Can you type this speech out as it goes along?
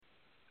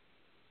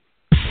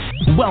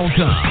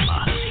Welcome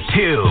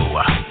to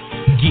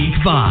Geek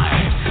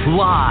Vibes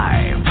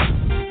Live.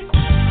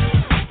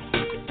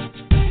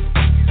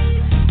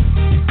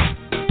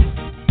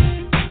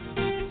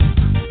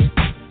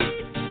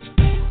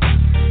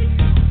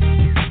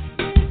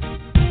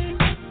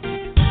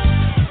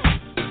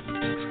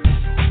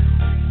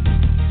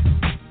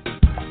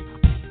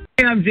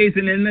 Hey, I'm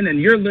Jason Inman, and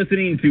you're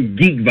listening to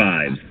Geek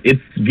Vibes. It's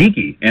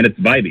geeky, and it's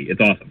vibey. It's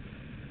awesome.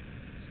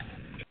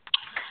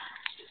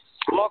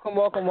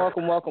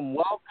 Welcome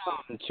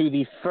to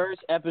the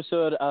first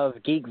episode of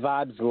Geek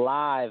Vibes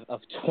Live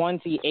of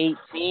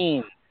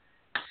 2018,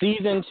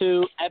 Season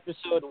 2,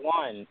 Episode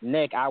 1.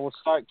 Nick, I will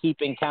start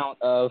keeping count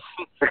of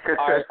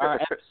our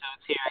episodes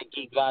here at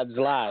Geek Vibes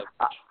Live.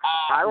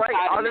 I like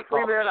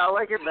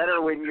it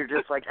better when you're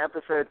just like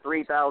episode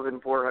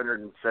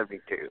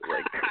 3,472.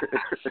 Like,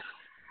 all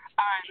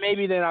right,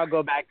 maybe then I'll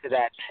go back to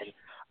that then.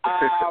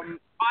 But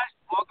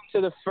welcome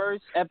to the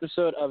first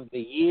episode of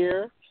the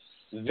year.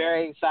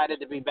 Very excited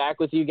to be back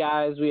with you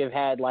guys. We have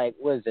had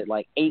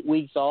 8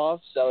 weeks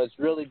off, so it's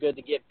really good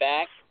to get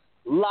back.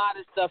 A lot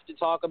of stuff to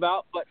talk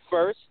about, but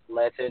first,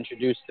 let's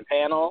introduce the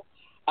panel.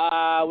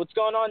 What's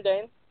going on,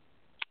 Dane?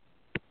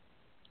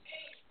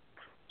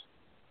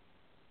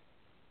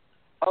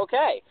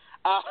 Okay.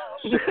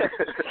 The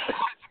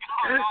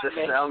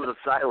sounds of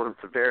silence,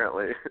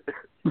 apparently.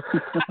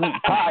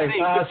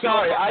 Hi.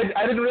 Sorry,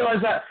 I didn't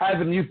realize that I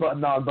had the mute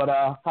button on, but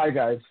hi,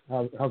 guys.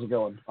 How's it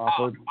going?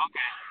 Awkward. Oh, okay.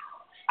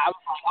 I was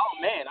like, oh,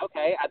 man,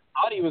 okay. I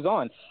thought he was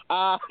on.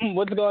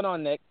 What's going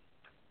on, Nick?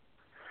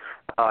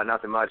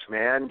 Nothing much,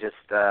 man. Just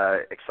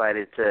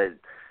excited to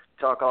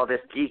talk all this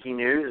geeky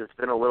news. It's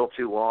been a little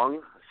too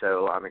long,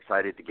 so I'm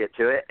excited to get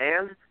to it.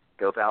 And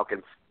go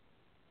Falcons.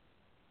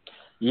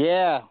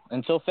 Yeah,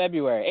 until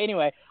February.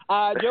 Anyway,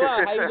 Joel,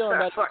 how you doing,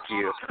 buddy? Fuck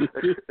you.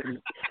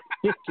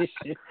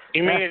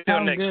 You mean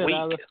until next week?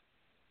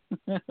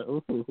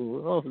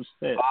 Oh,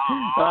 shit.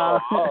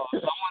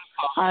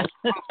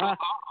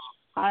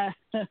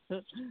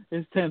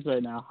 It's tense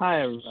right now.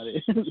 Hi,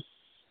 everybody.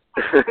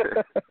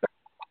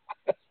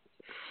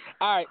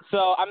 All right,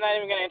 so I'm not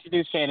even going to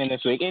introduce Shannon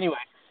this week. Anyway,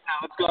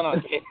 what's going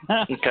on, kid?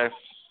 Okay.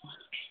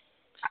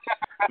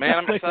 Man,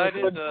 I'm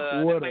excited. I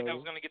didn't think I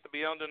was going to get to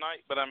be on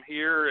tonight, but I'm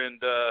here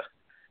and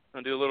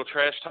going to do a little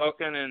trash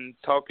talking and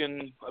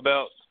talking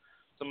about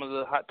some of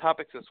the hot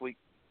topics this week.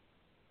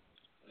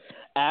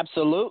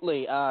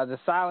 Absolutely. The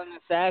silent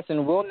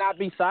assassin will not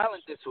be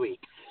silent this week.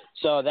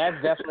 So that's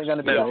definitely going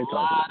to be a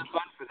lot of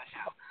fun for the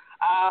show.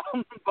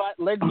 But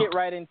let's get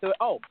right into it.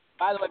 Oh,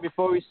 by the way,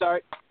 before we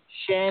start,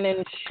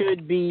 Shannon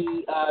should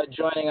be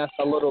joining us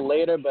a little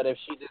later, but if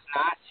she does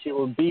not, she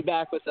will be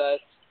back with us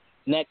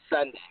next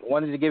Sunday.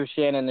 Wanted to give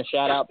Shannon a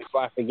shout-out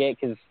before I forget,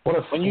 because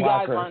when you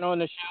guys aren't on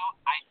the show,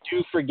 I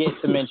do forget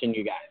to mention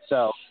you guys.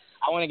 So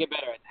I want to get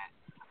better at that.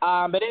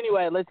 But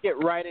anyway, let's get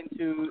right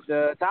into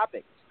the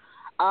topics.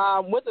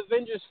 With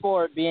Avengers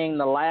 4 being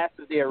the last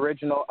of the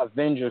original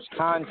Avengers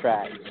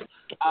contracts,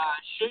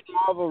 should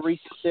Marvel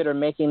reconsider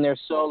making their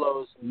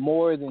solos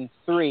more than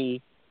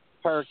 3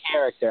 per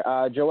character?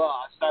 Joel,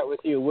 I'll start with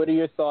you. What are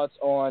your thoughts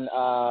on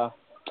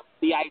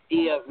the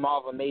idea of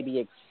Marvel maybe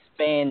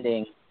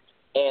expanding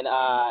and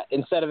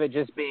instead of it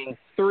just being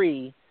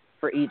 3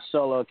 for each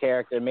solo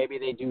character, maybe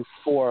they do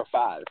 4 or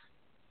 5?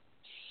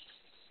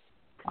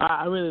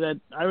 I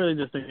really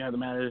just think that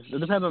matters. It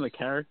depends on the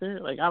character.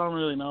 Like, I don't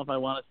really know if I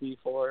want to see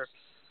 4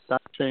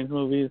 Doctor Strange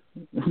movies.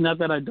 Not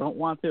that I don't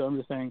want to. I'm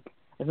just saying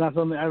it's not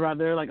something I'd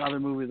rather. There are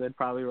other movies I'd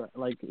probably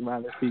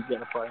rather see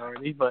get a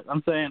priority. But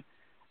I'm saying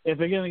if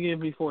they're gonna give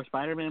me 4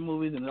 Spider-Man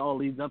movies and it all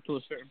leads up to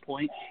a certain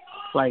point,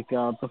 like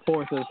the 4th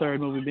or the 3rd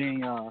movie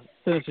being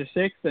Sinister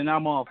Six, then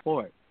I'm all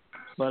for it.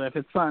 But if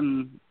it's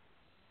something,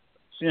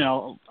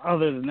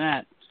 other than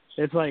that,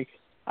 it's like,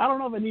 I don't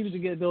know if I needed to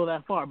go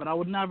that far, but I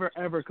would never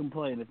ever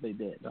complain if they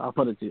did. I'll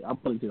put it to you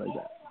like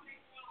that.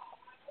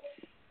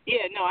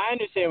 Yeah, no, I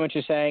understand what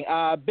you're saying.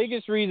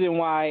 Biggest reason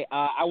why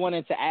I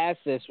wanted to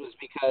ask this was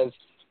because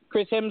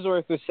Chris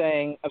Hemsworth was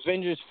saying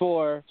Avengers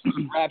 4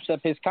 wraps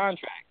up his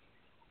contract.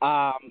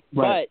 Right.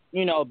 But,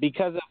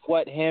 because of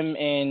what him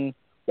and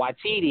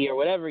Waititi,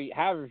 or however you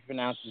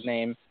pronounce his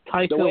name,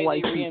 the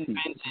way they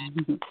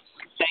reinvented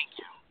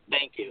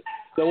Thank you.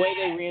 The way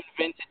they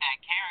reinvented that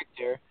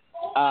character,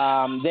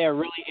 they're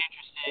really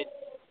interested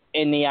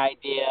in the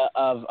idea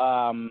of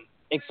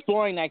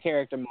exploring that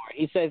character more.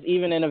 He says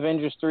even in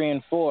Avengers 3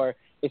 and 4,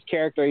 his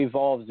character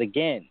evolves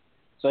again.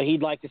 So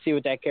he'd like to see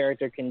what that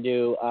character can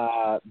do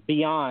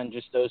beyond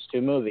just those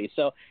 2 movies.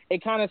 So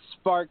it kind of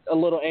sparked a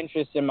little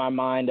interest in my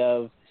mind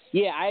of,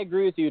 yeah, I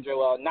agree with you,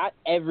 Joel. Not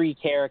every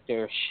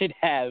character should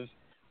have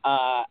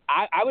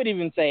I would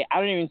even say I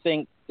don't even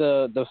think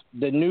the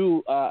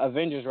new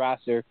Avengers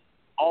roster,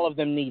 all of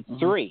them need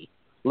 3,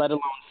 let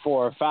alone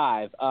 4 or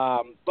 5.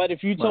 But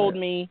if you told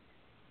me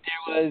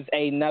there was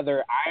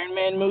another Iron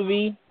Man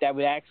movie that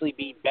would actually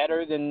be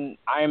better than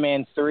Iron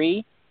Man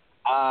 3,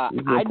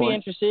 I'd be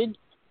interested.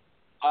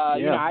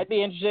 I'd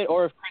be interested.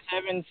 Or if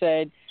Chris Evans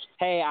said,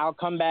 hey, I'll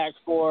come back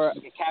for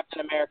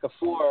Captain America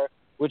 4,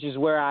 which is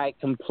where I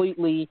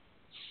completely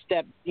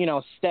step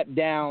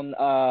down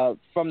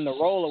from the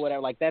role or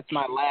whatever. Like, that's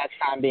my last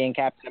time being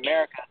Captain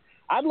America.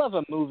 I'd love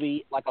a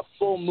movie, like a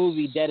full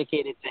movie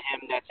dedicated to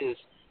him. That's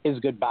his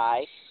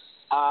goodbye.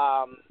 So,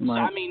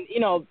 I mean,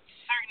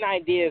 certain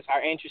ideas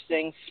are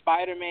interesting.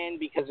 Spider-Man,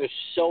 because there's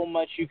so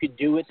much you could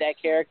do with that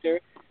character.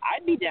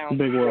 I'd be down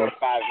for 4 or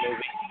 5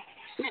 movies.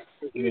 Yeah,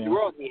 the huge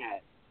world he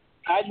had.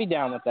 I'd be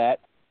down with that.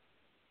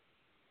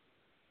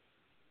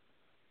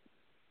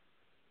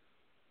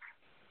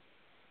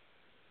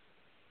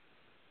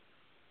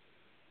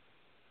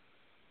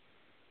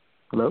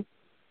 Hello?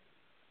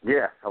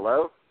 Yeah,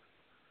 hello?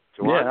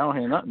 Jawan? Yeah, I don't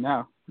hear nothing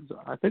now.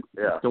 I think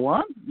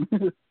Jawan?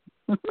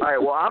 All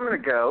right, well, I'm going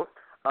to go.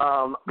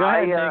 Go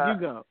ahead, Nick, you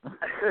go.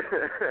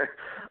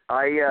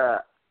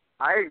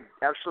 I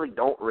actually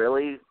don't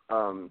really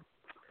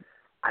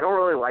I don't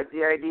really like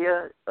the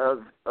idea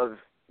of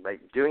like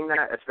doing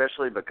that,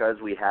 especially because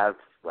we have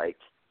like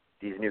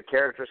these new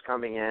characters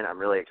coming in. I'm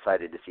really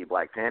excited to see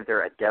Black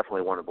Panther. I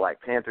definitely want a Black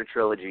Panther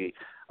trilogy.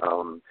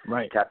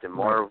 Captain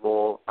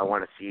Marvel. I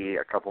want to see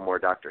a couple more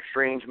Doctor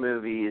Strange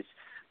movies.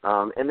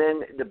 And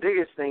then the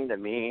biggest thing to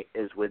me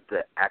is with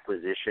the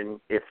acquisition,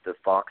 if the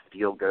Fox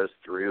deal goes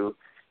through,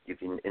 you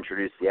can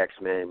introduce the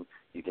X-Men,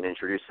 you can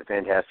introduce the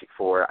Fantastic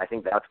Four. I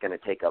think that's going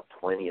to take up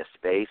plenty of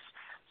space,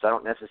 so I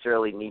don't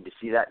necessarily need to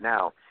see that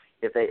now.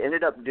 If they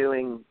ended up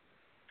doing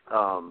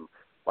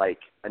like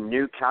a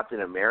new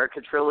Captain America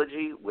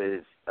trilogy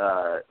with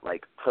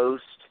like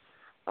post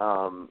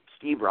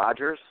Steve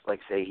Rogers, like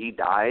say he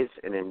dies,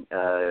 and then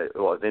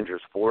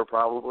Avengers 4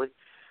 probably,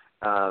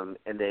 and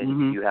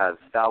then you have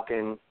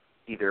Falcon,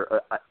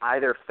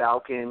 either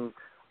Falcon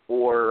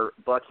or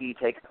Bucky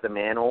take up the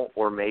mantle,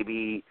 or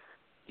maybe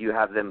you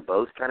have them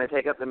both kind of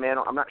take up the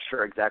mantle. I'm not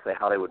sure exactly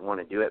how they would want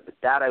to do it, but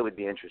that I would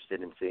be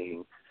interested in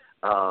seeing,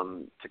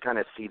 to kind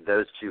of see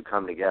those two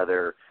come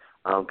together,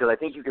 because I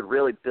think you could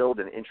really build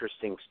an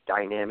interesting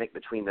dynamic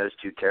between those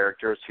two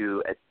characters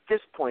who at this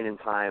point in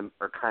time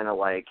are kind of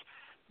like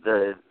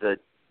the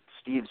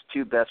Steve's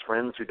two best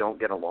friends who don't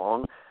get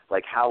along.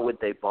 Like, how would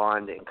they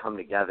bond and come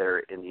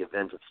together in the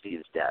event of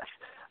Steve's death?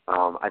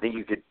 I think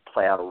you could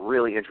play out a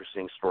really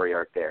interesting story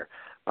arc there.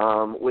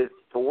 With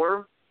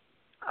Thor,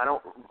 I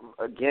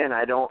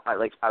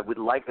would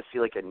like to see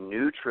like a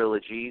new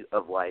trilogy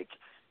of like,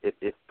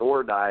 if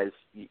Thor dies,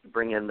 you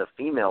bring in the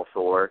female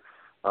Thor,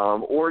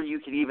 or you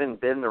could even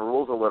bend the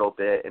rules a little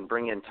bit and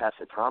bring in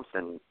Tessa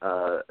Thompson,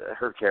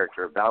 her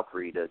character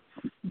Valkyrie, to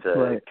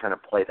kind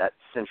of play that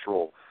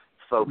central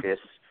focus.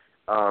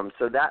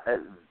 So that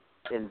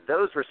in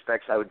those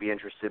respects, I would be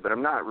interested, but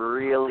I'm not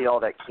really all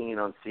that keen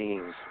on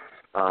seeing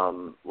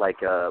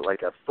like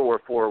a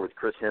Thor 4 with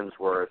Chris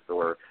Hemsworth,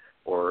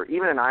 or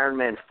even an Iron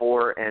Man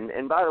 4.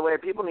 And by the way,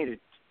 people need to.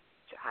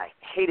 I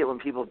hate it when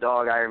people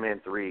dog Iron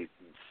Man 3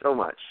 so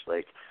much.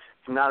 Like,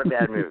 it's not a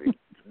bad movie.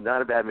 It's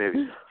not a bad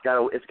movie.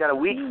 It's got a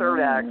weak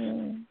third act,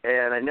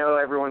 and I know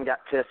everyone got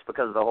pissed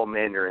because of the whole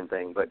Mandarin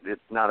thing, but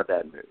it's not a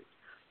bad movie.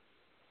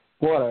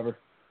 Whatever.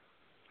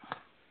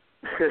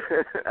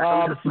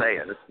 I'm just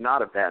saying, it's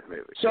not a bad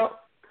movie. So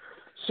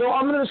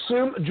I'm going to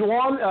assume,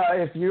 Juwan,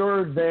 if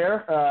you're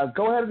there,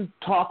 go ahead and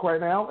talk right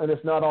now, and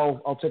if not,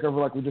 I'll take over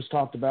like we just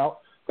talked about.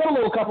 Got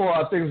a couple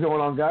of things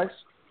going on, guys.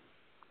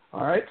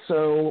 All right,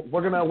 so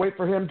we're going to wait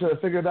for him to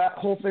figure that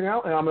whole thing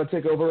out, and I'm going to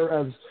take over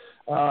as,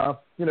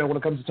 when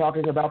it comes to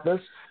talking about this.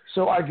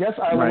 So I guess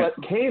I will let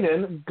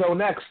Kanan go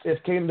next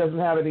if Kanan doesn't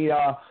have any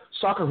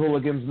soccer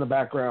hooligans in the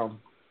background.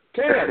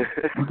 Kanan,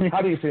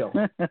 how do you feel?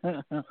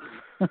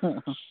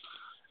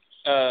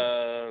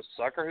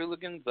 Soccer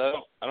hooligans?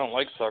 I don't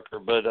like soccer,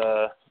 but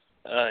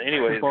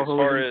anyways, as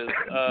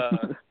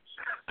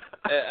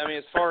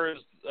far as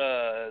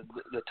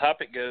the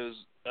topic goes,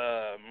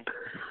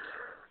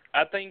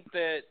 I think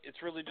that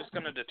it's really just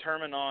going to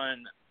determine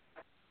on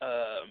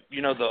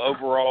the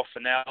overall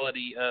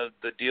finality of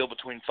the deal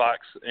between Fox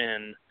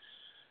and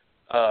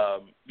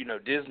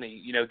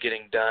Disney,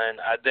 getting done.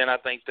 I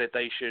think that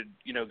they should,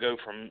 go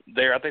from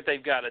there. I think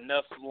they've got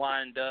enough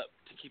lined up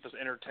to keep us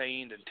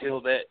entertained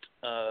until that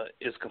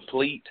is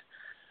complete.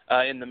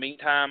 In the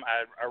meantime,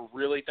 I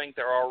really think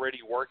they're already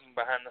working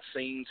behind the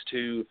scenes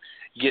to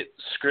get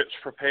scripts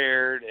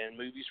prepared and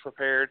movies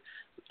prepared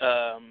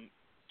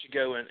to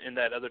go in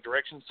that other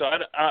direction. So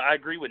I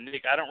agree with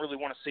Nick. I don't really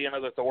want to see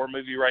another Thor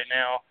movie right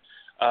now.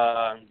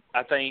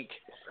 I think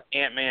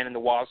Ant-Man and the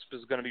Wasp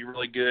is going to be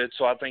really good,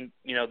 so I think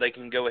they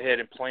can go ahead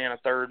and plan a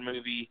third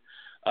movie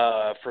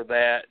for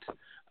that.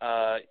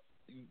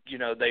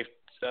 They've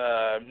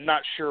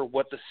not sure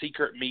what the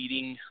secret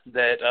meeting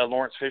that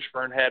Lawrence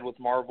Fishburne had with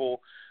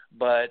Marvel,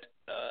 but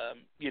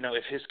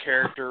if his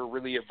character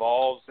really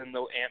evolves in the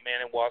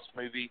Ant-Man and Wasp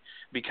movie,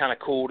 it'd be kind of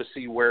cool to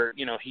see where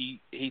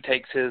he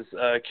takes his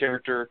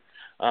character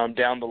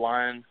down the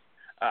line.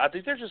 I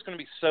think there's just going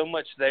to be so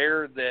much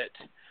there that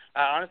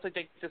I honestly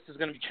think this is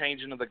going to be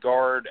changing of the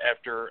guard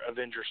after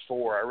Avengers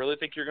 4. I really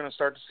think you're going to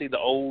start to see the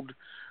old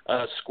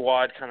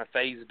squad kind of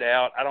phased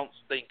out. I don't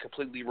think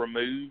completely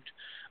removed,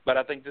 but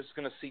I think this is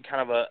going to see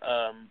kind of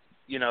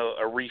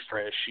a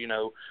refresh.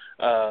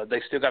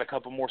 They still got a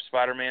couple more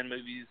Spider-Man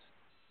movies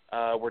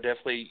we're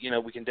definitely,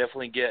 we can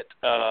definitely get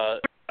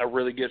a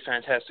really good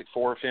Fantastic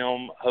Four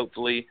film,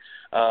 hopefully.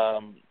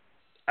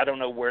 I don't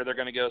know where they're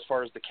going to go as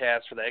far as the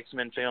cast for the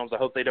X-Men films. I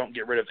hope they don't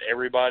get rid of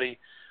everybody,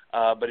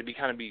 but it'd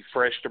be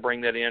fresh to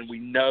bring that in. We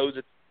know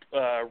that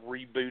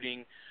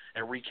rebooting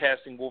and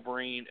recasting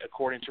Wolverine,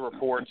 according to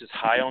reports, is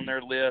high on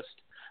their list,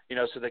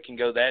 so they can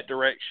go that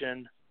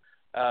direction.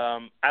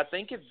 I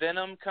think if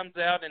Venom comes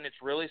out and it's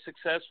really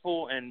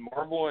successful and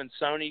Marvel and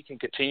Sony can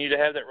continue to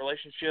have that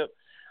relationship,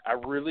 I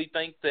really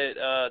think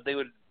that they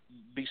would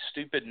be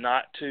stupid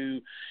not to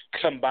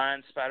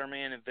combine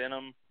Spider-Man and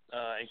Venom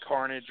and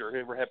Carnage or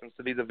whoever happens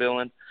to be the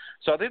villain.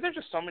 So I think there's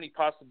just so many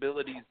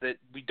possibilities that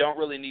we don't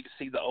really need to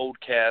see the old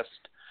cast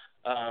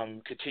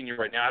continue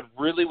right now.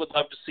 I really would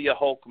love to see a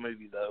Hulk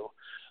movie, though.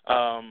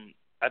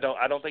 I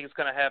don't think it's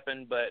going to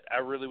happen, but I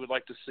really would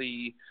like to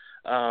see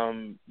a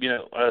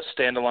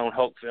standalone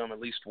Hulk film, at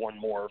least one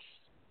more.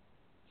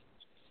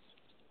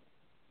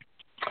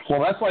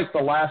 Well, that's like the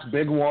last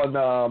big one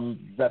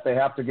that they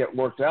have to get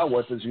worked out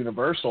with is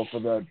Universal for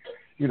the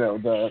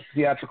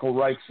theatrical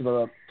rights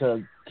to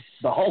the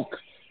Hulk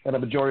and a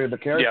majority of the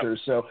characters.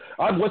 Yep.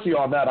 So I'm with you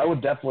on that. I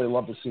would definitely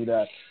love to see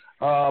that.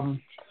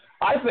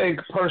 I think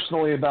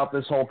personally about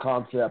this whole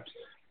concept,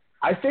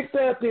 I think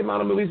that the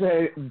amount of movies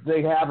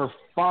they have are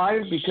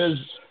fine because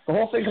the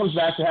whole thing comes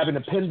back to having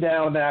to pin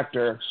down an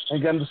actor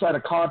and get him to sign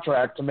a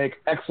contract to make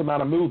X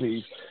amount of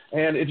movies.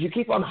 And if you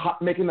keep on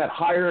making that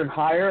higher and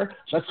higher,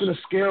 that's going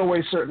to scare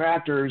away certain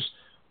actors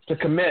to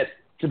commit,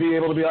 to be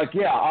able to be like,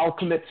 yeah, I'll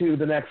commit to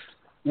the next,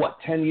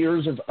 10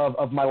 years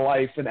of my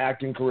life and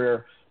acting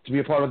career to be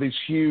a part of these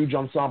huge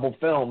ensemble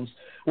films,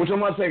 which I'm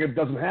not saying it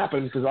doesn't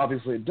happen because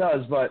obviously it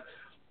does, but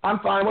I'm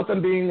fine with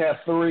them being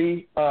at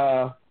 3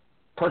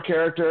 per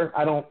character.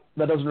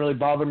 That doesn't really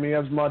bother me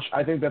as much.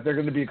 I think that they're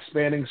going to be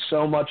expanding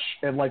so much,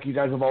 and like you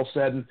guys have all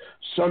said, in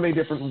so many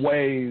different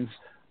ways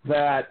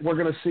that we're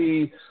going to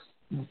see,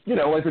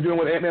 like they're doing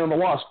with Ant-Man and the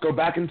Wasp, go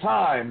back in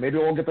time. Maybe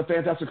we'll get the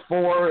Fantastic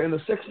Four in the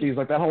 60s,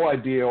 like that whole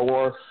idea,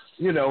 or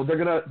they're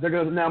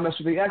gonna now mess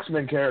with the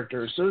X-Men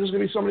characters. So there's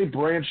going to be so many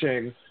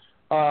branching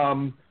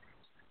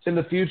in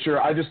the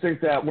future. I just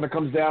think that when it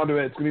comes down to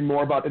it, it's going to be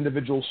more about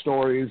individual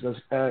stories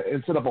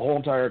instead of a whole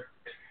entire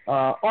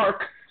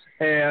arc.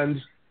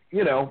 And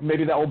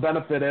maybe that will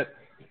benefit it.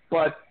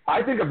 But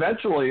I think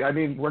eventually,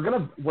 we're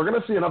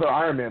gonna see another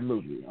Iron Man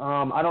movie.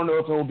 I don't know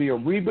if it will be a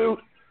reboot,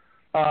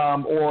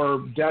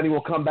 or Downey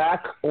will come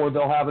back, or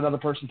they'll have another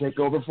person take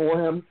over for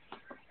him.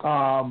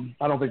 I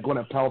don't think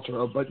Gwyneth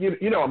Paltrow, but you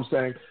know what I'm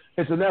saying.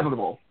 It's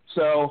inevitable.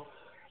 So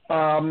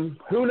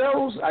who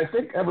knows? I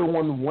think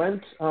everyone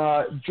went.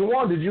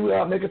 Juwan, did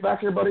you make it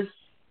back here, buddy?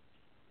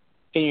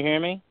 Can you hear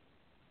me?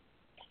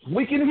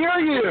 We can hear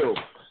you.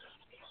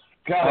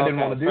 God, I didn't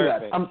want to do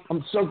perfect. that.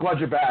 I'm so glad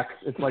you're back.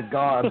 It's like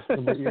God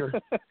in the ear.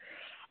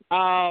 No,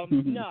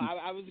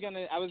 I was gonna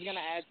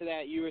add to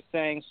that. You were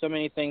saying so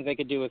many things they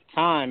could do with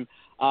time.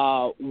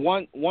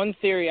 One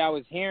theory I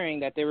was hearing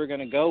that they were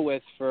gonna go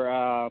with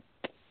for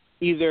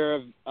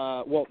either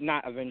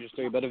not Avengers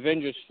 3, but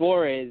Avengers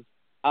 4 is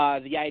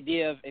the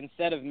idea of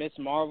instead of Miss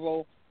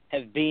Marvel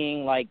as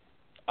being like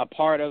a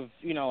part of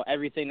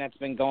everything that's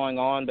been going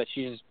on, but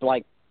she's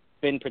like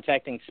been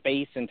protecting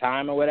space and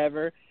time or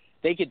whatever.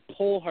 They could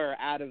pull her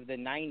out of the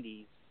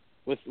 90s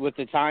with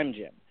the time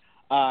gem.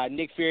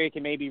 Nick Fury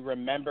can maybe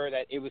remember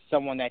that it was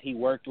someone that he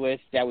worked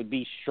with that would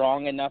be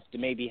strong enough to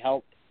maybe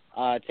help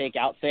take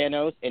out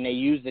Thanos, and they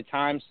use the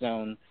time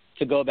stone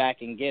to go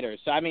back and get her.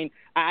 So,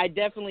 I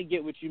definitely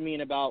get what you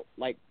mean about,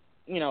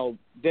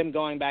 them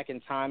going back in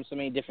time, so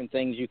many different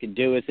things you can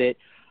do with it.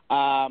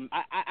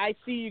 I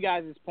see you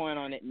guys' point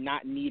on it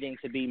not needing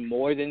to be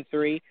more than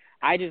 3.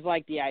 I just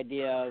like the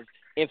idea of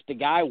if the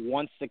guy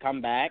wants to come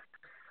back,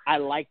 I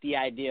like the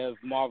idea of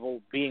Marvel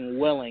being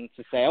willing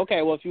to say,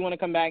 okay, well, if you want to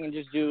come back and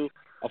just do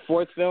a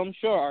 4th film,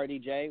 sure,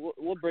 RDJ,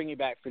 we'll bring you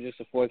back for just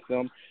a 4th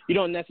film. You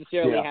don't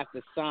necessarily have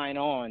to sign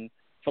on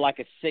for like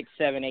a 6,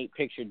 7, 8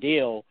 picture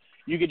deal.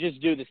 You could just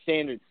do the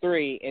standard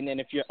 3, and then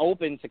if you're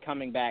open to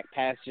coming back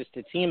past just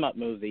the team-up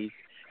movies,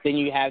 then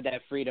you have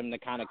that freedom to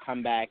kind of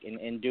come back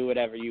and do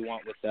whatever you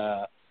want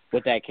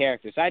with that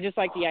character. So I just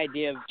like the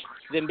idea of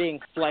them being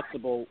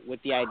flexible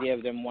with the idea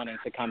of them wanting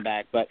to come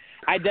back. But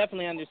I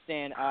definitely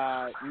understand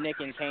Nick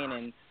and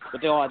Kanan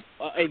with the whole,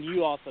 and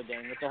you also,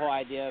 Dan, with the whole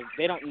idea of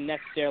they don't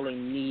necessarily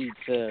need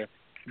to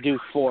do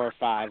 4 or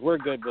 5. We're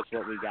good with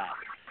what we got.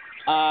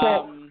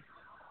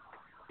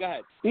 Go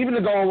ahead. Even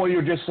to go on what you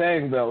were just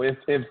saying, though,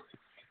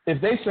 if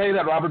they say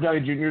that Robert Downey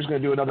Jr. is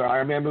going to do another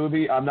Iron Man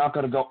movie, I'm not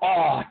going to go,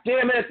 oh,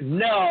 damn it,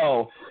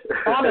 no.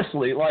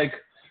 Honestly,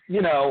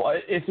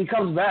 if he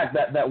comes back,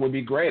 that would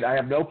be great. I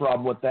have no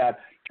problem with that.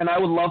 And I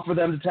would love for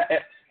them to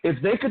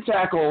if they could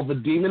tackle the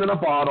Demon in a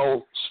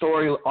Bottle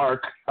story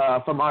arc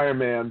from Iron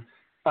Man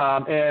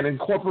and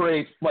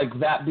incorporate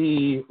that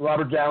be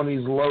Robert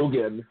Downey's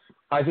Logan,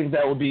 I think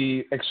that would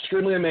be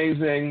extremely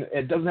amazing.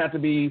 It doesn't have to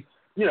be,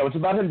 it's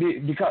about him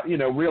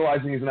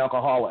realizing he's an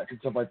alcoholic and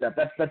stuff like that.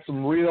 That's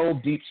some real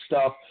deep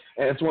stuff,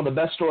 and it's one of the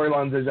best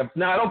storylines there's ever.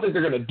 Now, I don't think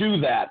they're going to do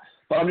that,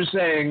 but I'm just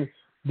saying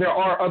there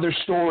are other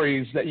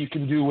stories that you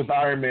can do with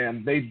Iron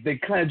Man. They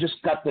kind of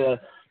just got the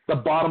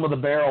bottom of the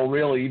barrel,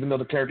 really, even though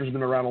the character's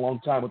been around a long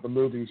time with the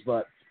movies.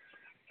 But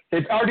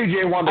if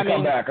RDJ wanted to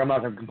come back, I'm not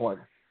going to complain.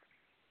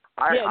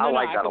 I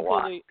like that a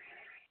lot.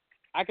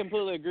 I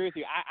completely agree with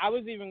you. I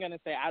was even going to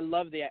say I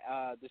love the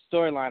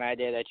storyline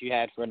idea that you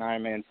had for an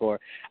Iron Man 4.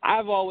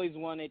 I've always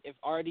wanted, if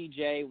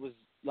RDJ was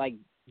like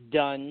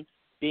done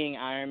being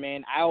Iron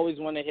Man, I always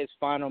wanted his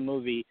final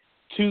movie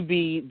to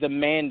be the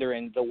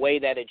Mandarin the way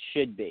that it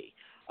should be.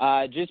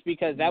 Just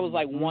because that was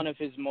like one of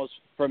his most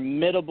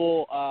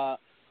formidable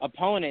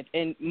opponents.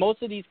 And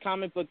most of these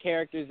comic book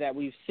characters that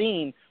we've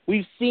seen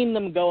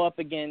them go up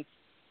against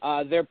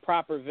their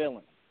proper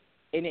villains.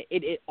 And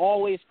it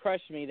always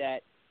crushed me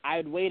that I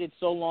had waited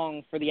so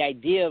long for the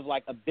idea of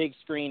like a big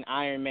screen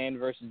Iron Man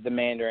versus the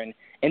Mandarin.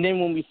 And then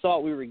when we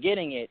thought we were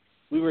getting it,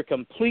 we were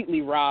completely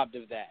robbed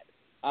of that.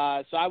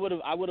 So I would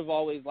have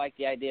always liked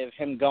the idea of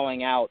him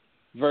going out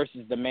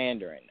versus the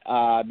Mandarin,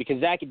 because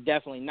that could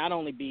definitely not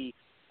only be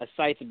a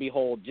sight to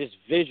behold just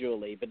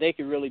visually, but they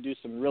could really do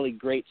some really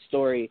great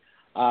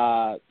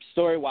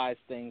story-wise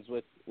things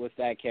with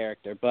that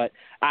character. But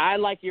I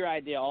like your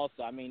idea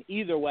also. I mean,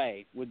 either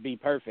way would be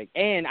perfect.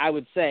 And I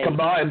would say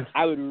combined,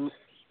 I would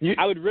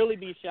really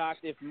be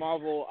shocked if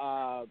Marvel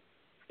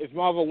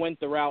went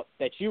the route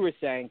that you were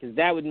saying, because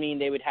that would mean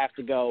they would have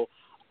to go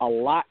a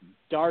lot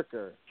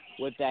darker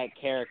with that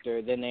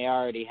character than they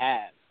already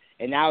have.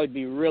 And I would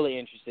be really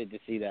interested to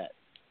see that.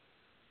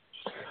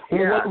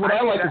 Yeah, what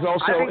I like is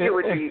also... I think it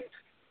would be...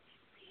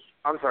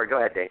 I'm sorry, go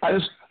ahead, Dave.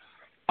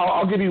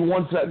 I'll give you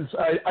one sentence.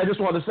 I just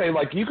want to say,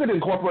 like, you could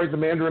incorporate the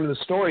Mandarin in the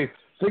story.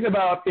 Think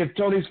about if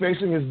Tony's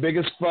facing his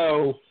biggest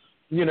foe,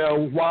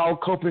 while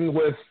coping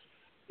with,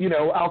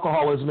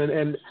 alcoholism.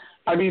 And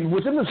I mean,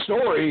 within the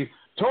story,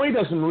 Tony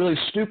does some really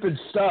stupid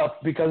stuff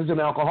because he's an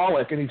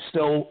alcoholic and he's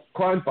still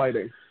crime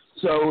fighting.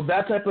 So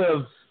that type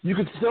of... You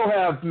could still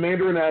have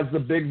Mandarin as the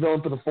big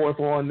villain for the fourth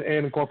one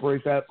and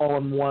incorporate that all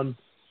in one.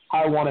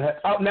 I want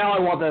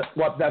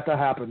that to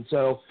happen.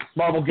 So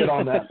Marvel, get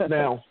on that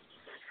now.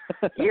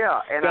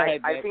 Yeah, and I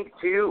think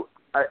too,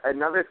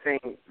 another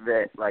thing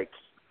that, like,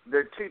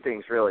 there are two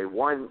things really.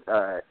 One,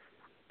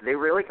 they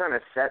really kind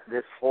of set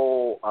this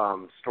whole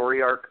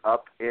story arc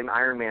up in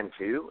Iron Man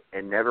 2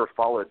 and never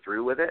followed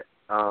through with it,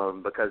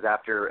 because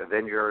after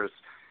Avengers,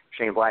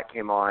 Shane Black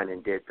came on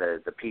and did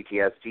the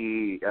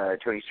PTSD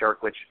Tony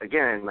Stark, which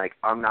again,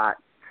 I'm not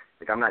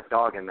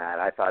dogging that.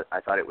 I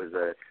thought it was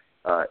a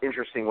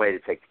interesting way to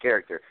take the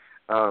character.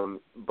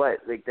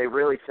 But they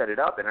really set it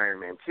up in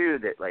Iron Man 2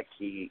 that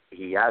he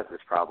has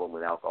this problem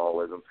with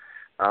alcoholism.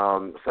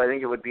 So I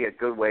think it would be a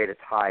good way to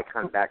tie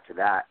kind of back to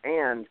that.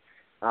 And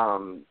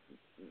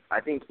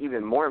I think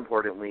even more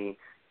importantly,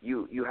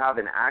 you have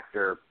an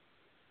actor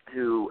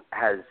who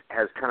has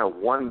kind of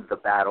won the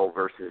battle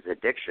versus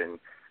addiction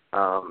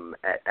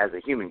as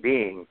a human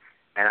being,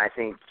 and I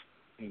think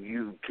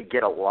you could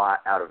get a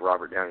lot out of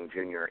Robert Downey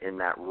Jr. in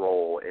that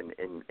role and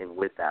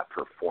with that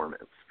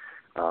performance.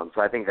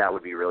 So I think that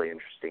would be really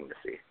interesting to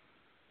see.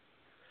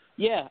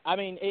 Yeah, I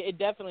mean, it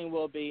definitely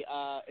will be.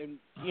 And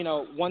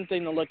one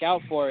thing to look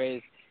out for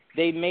is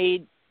they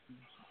made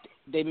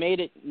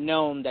it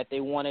known that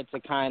they wanted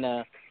to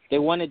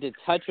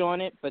touch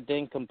on it, but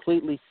then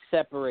completely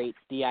separate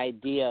the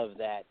idea of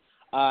that.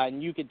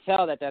 And you could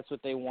tell that that's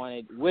what they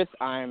wanted with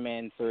Iron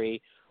Man 3,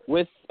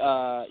 with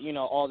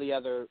all the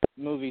other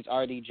movies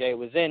RDJ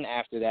was in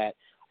after that.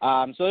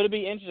 So it'll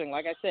be interesting.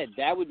 Like I said,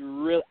 that would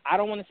really, I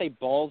don't want to say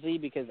ballsy,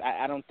 because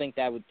I don't think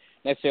that would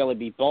necessarily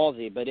be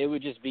ballsy, but it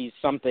would just be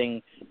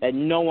something that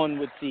no one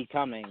would see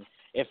coming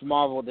if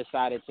Marvel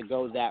decided to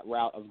go that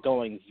route of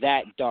going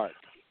that dark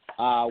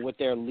with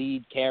their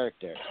lead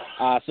character.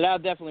 So that'll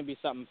definitely be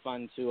something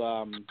fun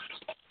to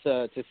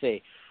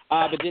see.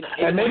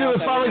 And maybe we'll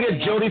finally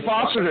get Jodie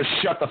Foster to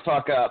shut the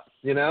fuck up,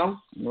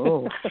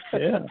 Oh,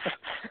 yeah.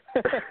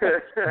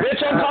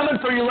 Bitch, I'm coming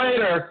for you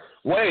later.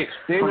 Wait,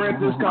 Dave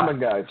Rant is coming,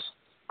 guys.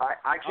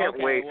 I can't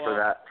wait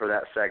for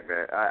that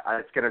segment.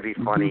 It's going to be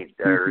funny,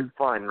 or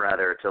fun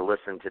rather, to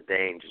listen to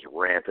Dane just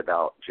rant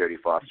about Jodie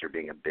Foster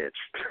being a bitch.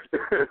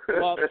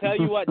 Well, tell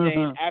you what,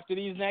 Dane. After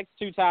these next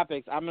two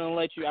topics, I'm going to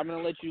let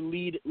you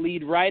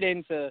lead right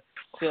into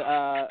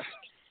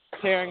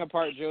tearing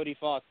apart Jodie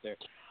Foster.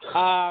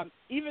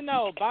 Even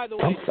though, by the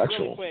way,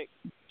 really quick,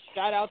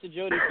 shout out to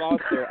Jodie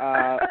Foster.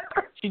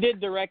 She did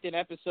direct an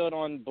episode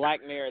on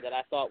Black Mirror that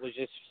I thought was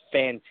just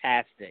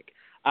fantastic.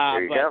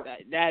 But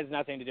that has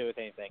nothing to do with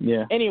anything.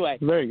 Yeah. Anyway,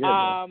 very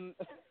good.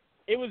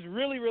 It was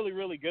really, really,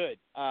 really good.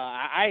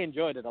 I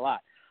enjoyed it a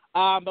lot.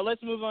 But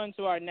let's move on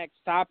to our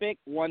next topic,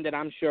 one that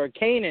I'm sure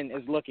Kanan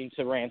is looking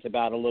to rant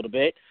about a little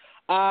bit.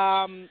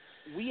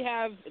 We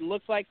have, it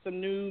looks like, some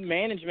new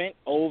management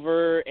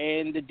over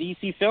in the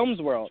DC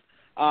Films world.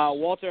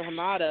 Walter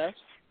Hamada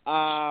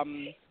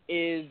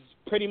is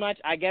pretty much,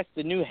 I guess,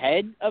 the new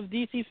head of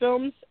DC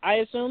Films, I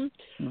assume.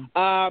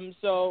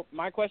 So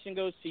my question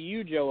goes to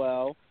you,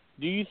 Joel.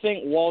 Do you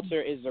think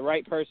Walter is the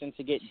right person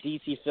to get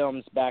DC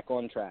Films back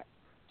on track?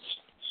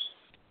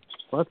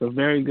 Well, that's a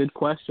very good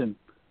question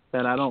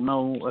that I don't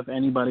know if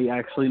anybody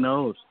actually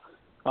knows.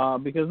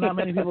 because not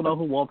many people know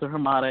who Walter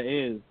Hamada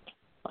is.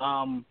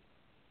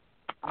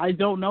 I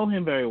don't know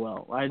him very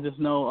well. I just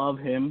know of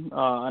him,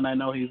 and I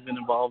know he's been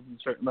involved in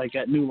certain, like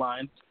at New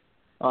Line,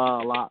 a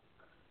lot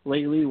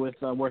lately with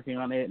working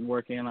on it and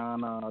working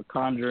on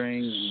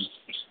Conjuring.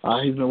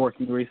 And, he's been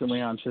working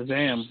recently on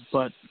Shazam.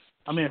 But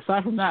I mean,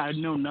 aside from that, I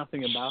know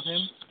nothing about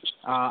him.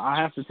 I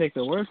have to take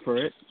their word for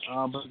it,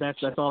 but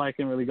that's all I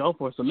can really go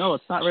for. So no,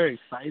 it's not very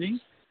exciting.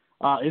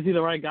 Is he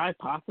the right guy?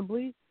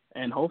 Possibly,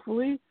 and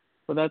hopefully,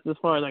 but that's as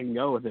far as I can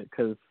go with it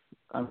because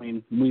I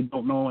mean, we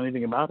don't know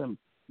anything about him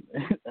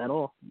at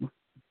all.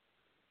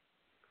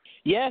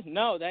 Yeah,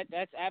 no,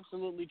 that's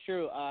absolutely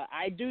true.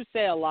 I do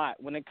say a lot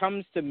when it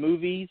comes to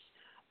movies.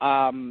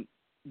 The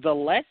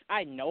less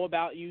I know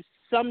about you,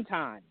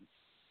 sometimes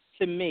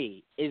to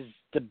me is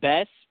the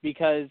best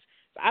because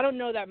if I don't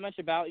know that much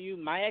about you,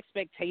 my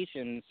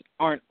expectations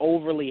aren't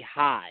overly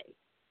high.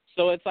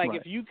 So it's like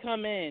if you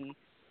come in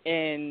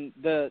and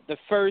the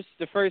first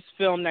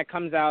film that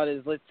comes out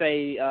is, let's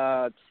say,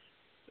 I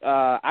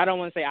don't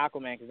want to say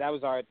Aquaman because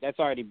that's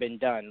already been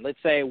done. Let's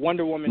say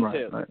Wonder Woman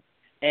 2. Right.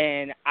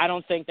 And I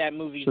don't think that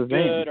movie's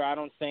good, or I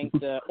don't think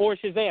or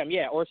Shazam,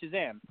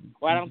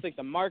 or I don't think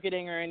the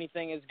marketing or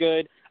anything is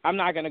good. I'm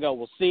not going to go,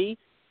 well, see,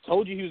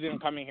 told you he was going to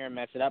come in here and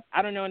mess it up.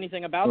 I don't know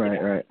anything about the guy.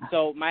 Right.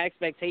 So my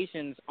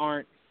expectations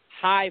aren't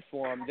high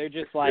for him. They're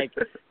just like,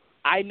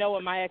 I know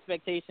what my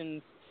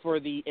expectations for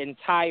the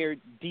entire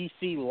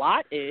DC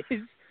lot is,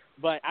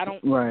 but I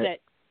don't set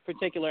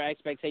particular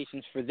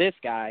expectations for this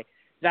guy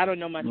because I don't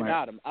know much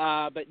about him.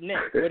 But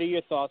Nick, what are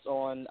your thoughts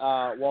on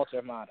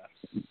Walter Hamada?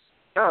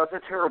 Oh, it's a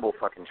terrible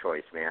fucking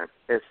choice, man.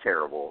 It's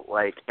terrible.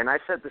 Like, and I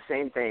said the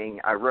same thing.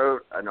 I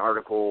wrote an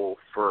article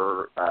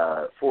for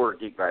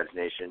GeekVibes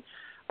Nation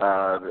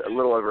a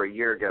little over a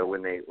year ago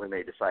when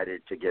they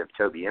decided to give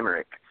Toby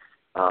Emmerich,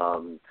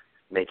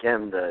 make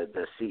him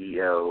the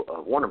CEO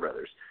of Warner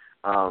Brothers.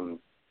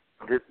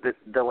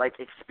 The like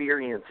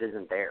experience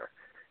isn't there.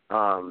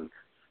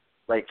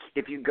 Like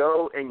if you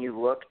go and you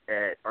look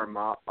at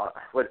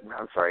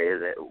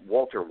is it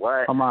Walter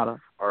what? Hamada.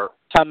 Hamada.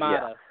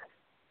 Yeah.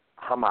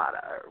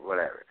 Hamada or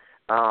whatever.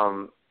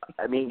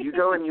 I mean, you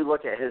go and you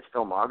look at his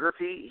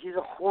filmography. He's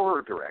a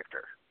horror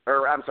director,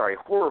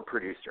 horror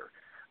producer.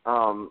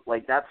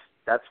 Like that's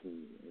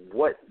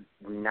what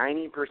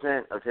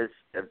 90% of his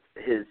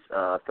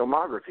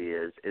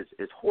filmography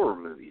is horror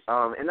movies.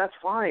 And that's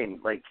fine.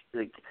 Like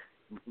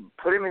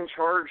put him in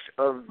charge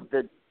of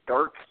the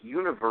dark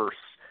universe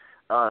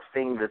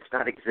thing that's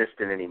not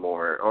existent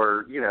anymore,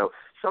 or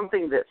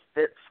something that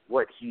fits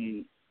what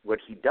he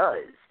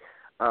does.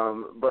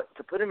 But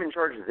to put him in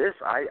charge of this,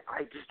 I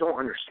just don't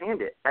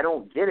understand it. I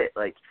don't get it.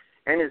 Like,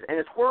 and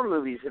his horror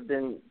movies have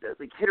been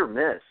like hit or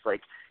miss.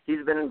 Like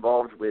he's been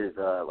involved with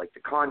like the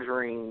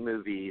Conjuring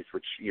movies,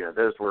 which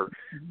those were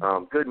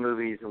good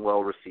movies and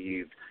well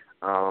received.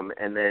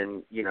 And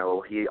then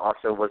he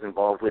also was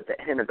involved with the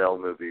Annabelle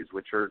movies,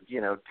 which are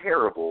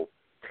terrible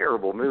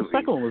movies. The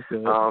second one was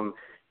good.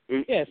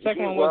 The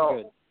second one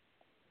was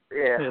good.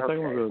 Yeah, the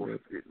second one was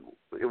good.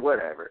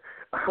 Whatever.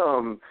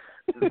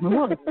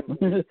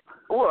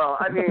 Well,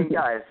 I mean,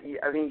 guys,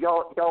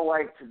 y'all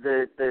liked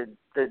the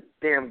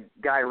damn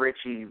Guy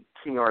Ritchie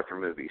King Arthur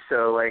movie,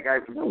 so like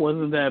that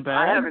wasn't that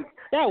bad.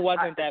 That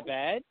wasn't that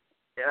bad.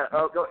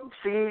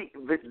 See,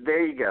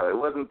 there you go. It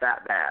wasn't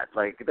that bad.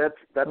 Like that's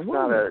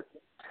not a.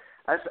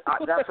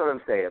 That's what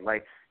I'm saying.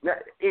 Like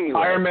anyway.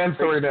 Iron Man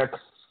 3 next.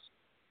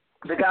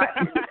 The guy,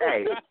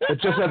 hey,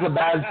 it just has a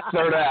bad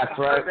third act,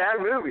 right? A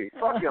bad movie.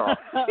 Fuck y'all.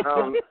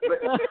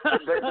 But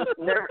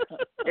never,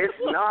 it's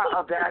not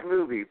a bad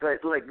movie.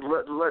 But like,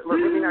 let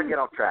me not get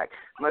off track.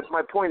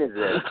 My point is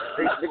this: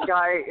 the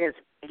guy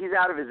he's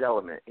out of his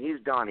element. He's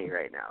Donnie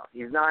right now.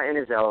 He's not in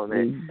his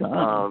element.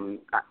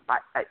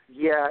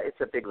 Yeah,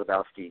 it's a Big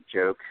Lebowski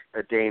joke.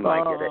 Dame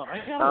might get it. I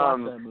gotta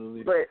watch that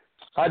movie. But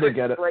I did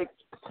get it. Like,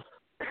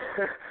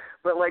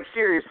 but like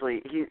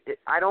seriously,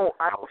 I don't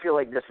feel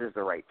like this is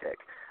the right pick.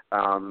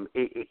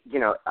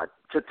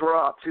 To throw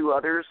out two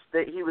others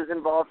that he was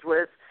involved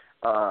with,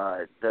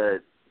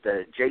 the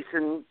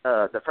Jason,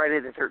 the Friday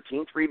the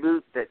 13th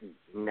reboot that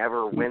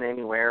never went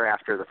anywhere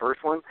after the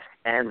first one,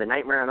 and the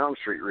Nightmare on Elm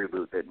Street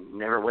reboot that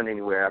never went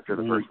anywhere after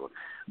the first one.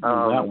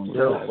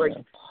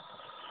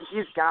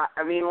 He's got,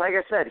 I mean, like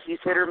I said, he's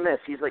hit or miss.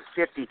 He's like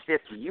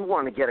 50-50. You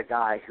want to get a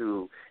guy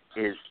who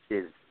is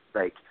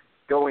like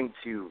going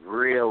to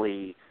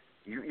really...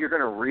 You're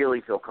going to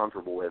really feel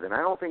comfortable with, and I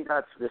don't think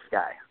that's this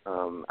guy.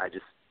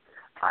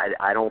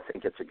 I don't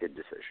think it's a good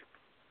decision.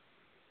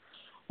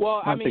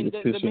 Well, I mean,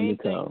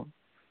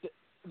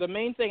 the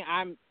main thing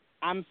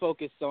I'm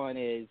focused on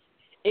is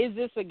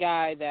this a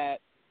guy that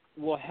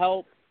will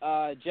help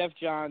Jeff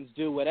Johns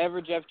do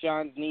whatever Jeff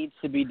Johns needs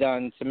to be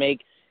done to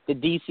make the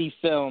DC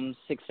films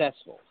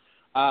successful?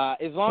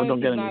 As long as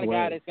he's not a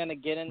guy that's going to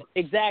get in.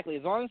 Exactly.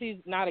 As long as he's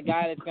not a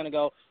guy that's going to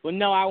go, well,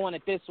 no, I want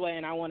it this way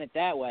and I want it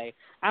that way.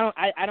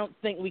 I don't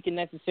think we can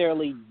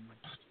necessarily.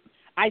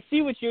 I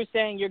see what you're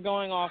saying. You're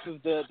going off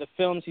of the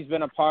films he's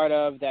been a part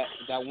of that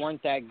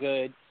weren't that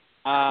good.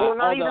 Well,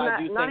 not even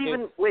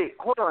that. Wait,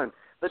 hold on.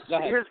 But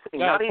here's the thing: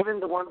 not even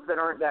the ones that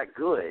aren't that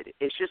good.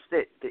 It's just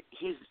that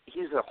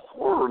he's a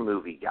horror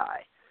movie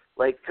guy.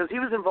 Like, because he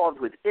was involved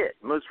with It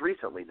most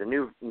recently, the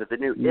new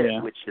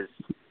It, which is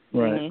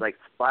like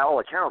by all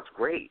accounts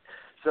great.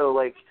 So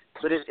like,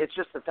 but it's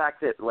just the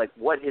fact that like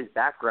what his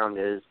background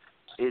is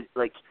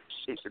like,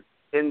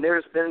 and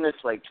there's been this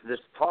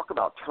talk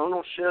about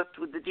tonal shift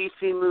with the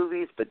DC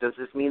movies. But does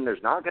this mean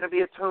there's not going to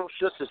be a tonal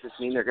shift? Does this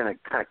mean they're going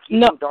to kind of keep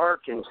them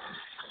dark? And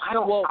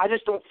I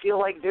just don't feel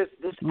like this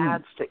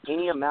adds to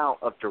any amount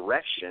of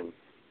direction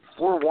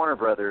for Warner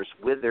Brothers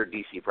with their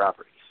DC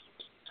properties.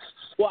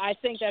 Well, I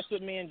think that's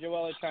what me and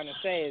Joel are trying to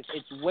say is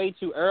it's way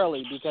too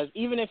early because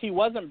even if he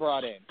wasn't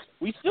brought in,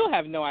 we still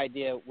have no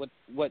idea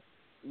what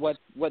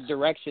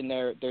direction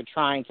they're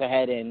trying to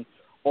head in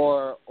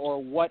or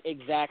what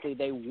exactly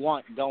they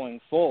want going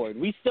forward.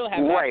 We still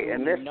have no idea.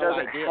 And this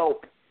doesn't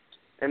help.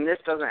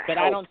 But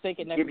I don't think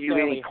it necessarily give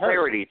you any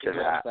clarity hurts,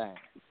 to that.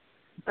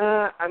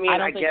 I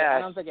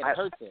don't think it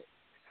hurts it.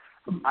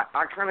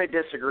 I kind of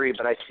disagree,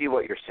 but I see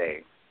what you're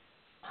saying.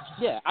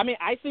 Yeah, I mean,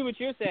 I see what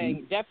you're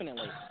saying,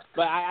 definitely.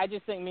 But I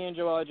just think me and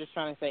Joel are just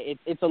trying to say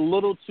it's a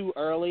little too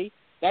early.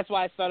 That's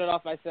why I started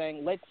off by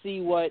saying let's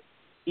see what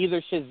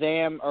either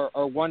Shazam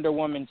or Wonder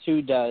Woman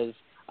 2 does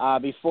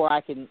before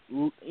I can,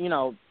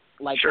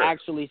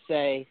 actually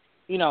say,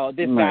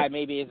 this guy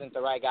maybe isn't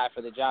the right guy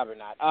for the job or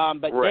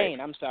not. But Dane,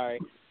 I'm sorry.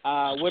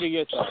 What are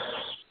your thoughts?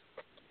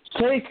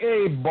 Take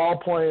a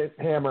ballpoint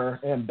hammer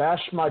and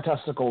bash my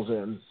testicles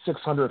in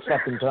 600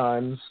 fucking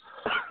times.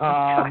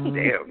 God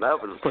damn, that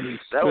was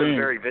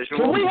very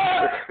visual.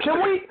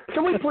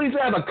 Can we please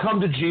have a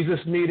come to Jesus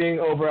meeting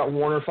over at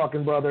Warner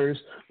fucking Brothers?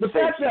 The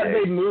fact that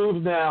they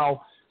moved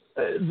now,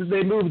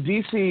 they moved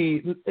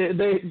DC.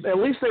 At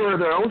least they were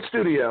their own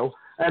studio,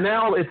 and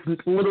now it's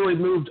literally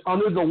moved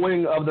under the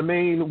wing of the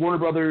main Warner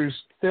Brothers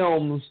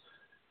films.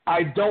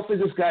 I don't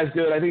think this guy's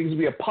good. I think he's going to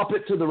be a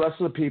puppet to the rest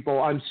of the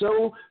people. I'm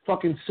so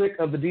fucking sick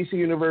of the DC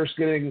universe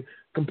getting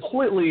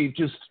completely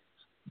just,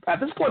 at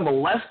this point,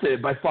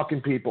 molested by fucking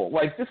people.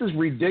 Like, this is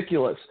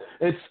ridiculous.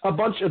 It's a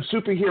bunch of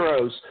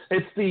superheroes.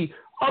 It's the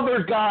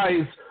other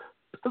guys.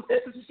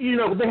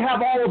 They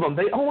have all of them.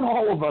 They own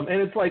all of them.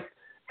 And it's like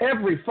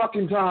every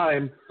fucking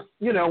time,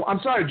 I'm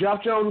sorry,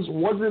 Geoff Jones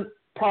wasn't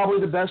probably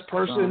the best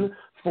person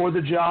for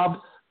the job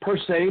per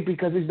se,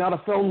 because he's not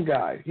a film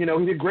guy. He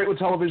did great with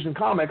television and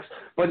comics,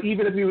 but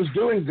even if he was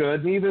doing good,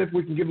 and even if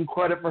we can give him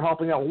credit for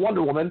helping out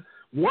Wonder Woman,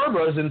 Warner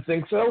Bros. Didn't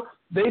think so.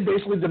 They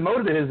basically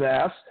demoted his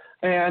ass,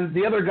 and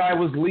the other guy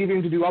was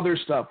leaving to do other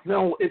stuff.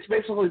 No, it's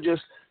basically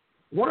just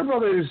Warner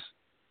Brothers.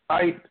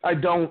 I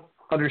don't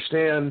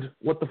understand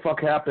what the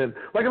fuck happened.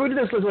 Like, if we did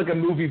this as like a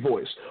movie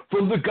voice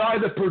from the guy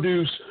that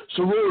produced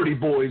Sorority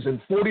Boys and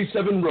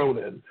 47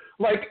 Ronin.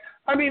 Like,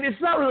 I mean,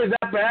 it's not really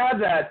that bad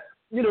that,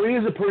 he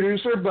is a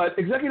producer, but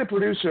executive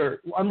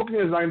producer, I'm looking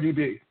at his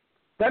IMDb.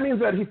 That means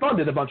that he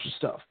funded a bunch of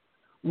stuff.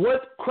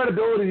 What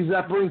credibility does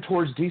that bring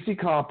towards DC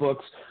comic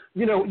books?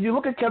 You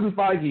look at Kevin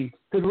Feige,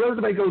 his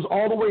resume goes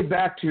all the way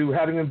back to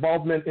having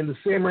involvement in the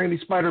Sam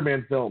Raimi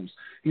Spider-Man films.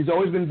 He's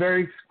always been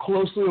very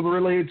closely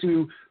related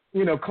to,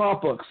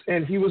 comic books,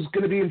 and he was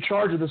going to be in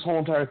charge of this whole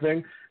entire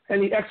thing,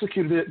 and he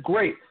executed it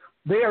great.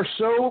 They are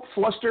so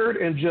flustered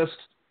and just,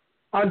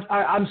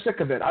 I'm sick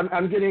of it.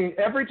 I'm getting,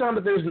 every time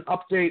that there's an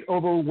update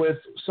over with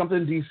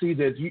something DC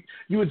did,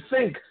 you would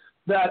think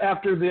that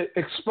after the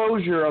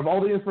exposure of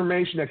all the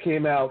information that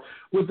came out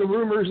with the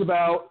rumors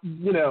about,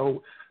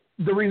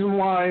 the reason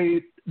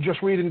why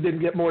Joss Whedon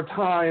didn't get more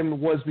time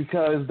was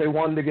because they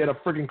wanted to get a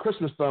friggin'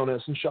 Christmas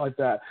bonus and shit like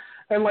that.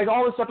 And like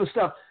all this type of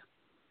stuff,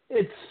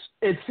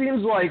 it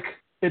seems like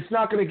it's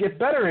not going to get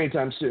better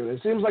anytime soon.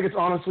 It seems like it's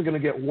honestly going to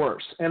get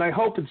worse. And I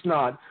hope it's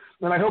not.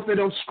 And I hope they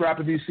don't scrap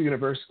the DC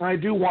universe. And I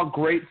do want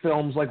great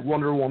films like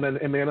Wonder Woman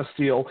and Man of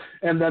Steel,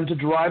 and them to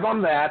drive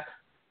on that,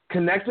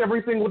 connect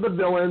everything with the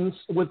villains,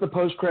 with the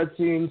post-credit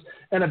scenes,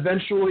 and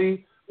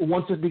eventually,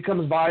 once it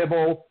becomes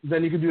viable,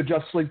 then you can do a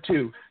Justice League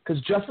 2.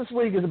 Because Justice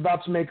League is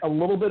about to make a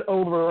little bit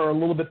over or a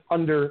little bit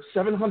under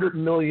 $700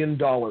 million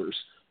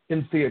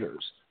in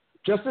theaters.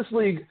 Justice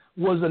League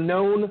was a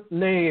known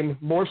name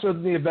more so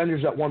than the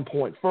Avengers at one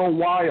point. For a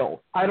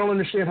while, I don't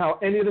understand how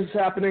any of this is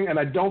happening, and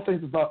I don't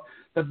think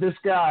that this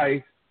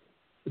guy,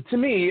 to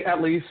me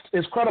at least,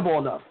 is credible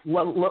enough.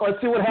 Let's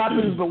see what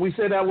happens, but we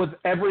say that with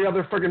every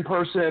other friggin'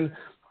 person,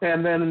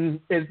 and then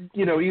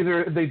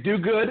either they do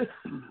good,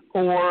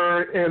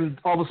 and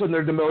all of a sudden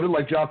they're demoted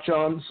like Geoff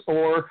Jones,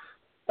 or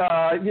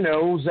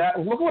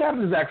look what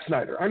happened to Zack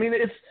Snyder. I mean,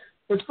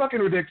 it's fucking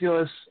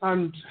ridiculous.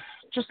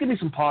 Just give me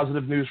some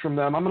positive news from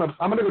them. I'm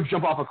gonna go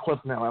jump off a cliff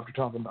now after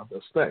talking about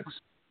this. Thanks.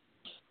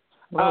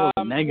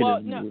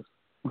 Negative news.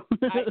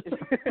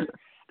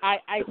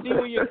 I see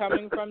where you're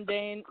coming from,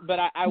 Dane, but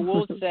I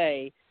will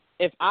say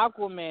if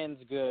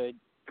Aquaman's good,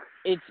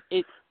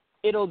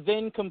 it'll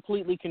then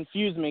completely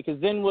confuse me, because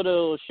then what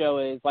it'll show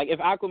is, like, if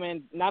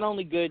Aquaman's not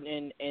only good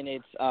in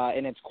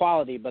its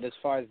quality, but as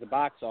far as the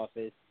box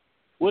office,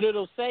 what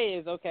it'll say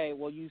is, okay,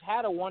 well, you've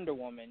had a Wonder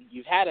Woman,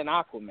 you've had an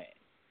Aquaman.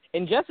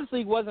 And Justice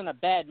League wasn't a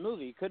bad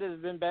movie. Could it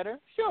have been better?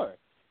 Sure.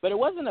 But it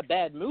wasn't a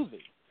bad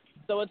movie.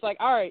 So it's like,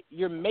 all right,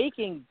 you're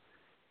making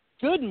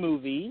good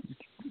movies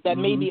that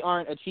maybe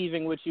aren't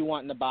achieving what you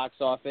want in the box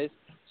office.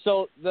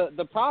 So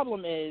the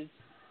problem is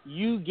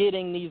you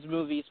getting these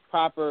movies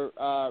proper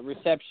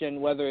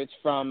reception, whether it's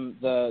from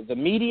the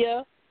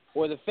media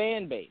or the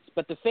fan base.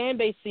 But the fan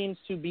base seems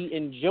to be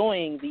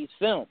enjoying these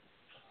films.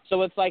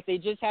 So it's like they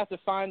just have to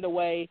find a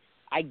way,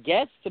 I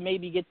guess, to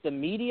maybe get the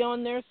media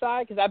on their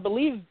side, because I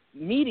believe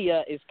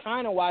media is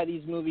kind of why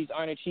these movies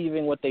aren't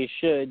achieving what they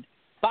should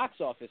box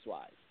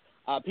office-wise.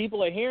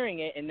 People are hearing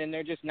it, and then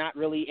they're just not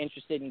really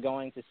interested in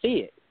going to see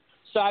it.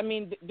 So, I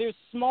mean, there's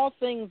small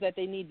things that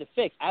they need to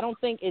fix. I don't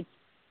think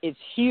it's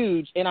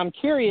huge, and I'm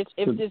curious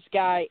if this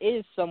guy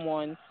is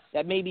someone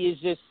that maybe is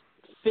just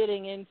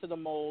fitting into the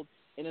mold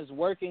and is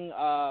working,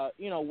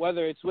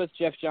 whether it's with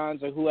Jeff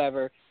Johns or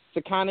whoever,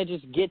 to kind of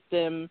just get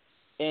them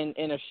in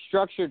a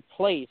structured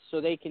place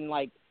so they can,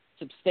 like,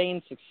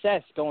 sustain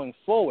success going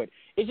forward.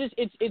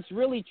 It's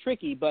really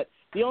tricky, but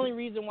the only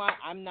reason why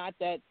I'm not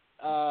that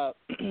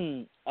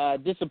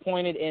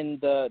disappointed in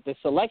the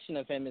selection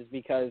of him is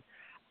because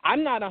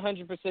I'm not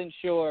 100%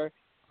 sure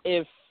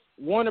if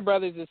Warner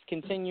Brothers is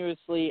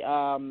continuously,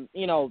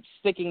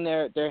 sticking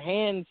their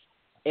hands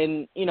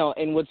in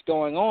what's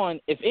going on.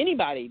 If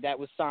anybody that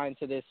was signed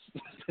to this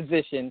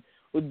position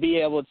would be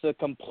able to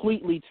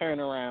completely turn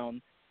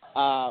around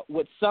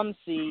what some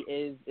see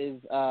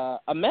is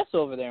a mess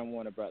over there in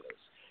Warner Brothers.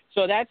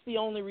 So that's the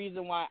only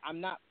reason why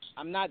I'm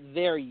not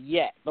there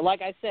yet. But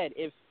like I said,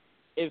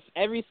 if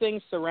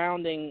everything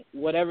surrounding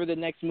whatever the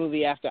next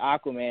movie after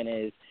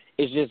Aquaman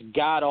is just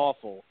god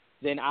awful,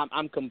 then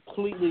I'm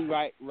completely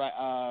right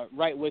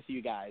with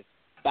you guys.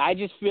 But I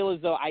just feel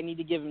as though I need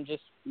to give him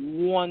just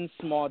one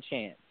small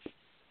chance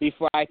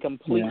before I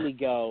completely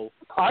go.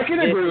 I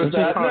can agree with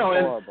that. No,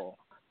 horrible.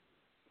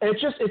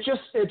 It's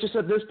just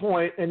at this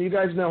point, and you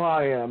guys know how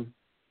I am,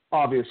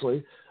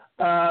 obviously.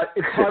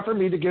 It's hard for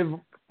me to give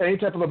any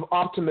type of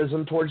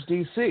optimism towards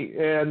DC,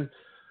 and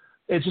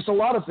it's just a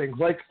lot of things.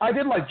 Like, I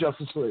did like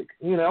Justice League.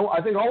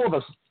 I think all of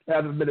us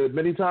have admitted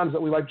many times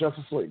that we like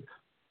Justice League.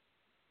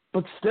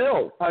 But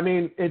still, I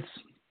mean,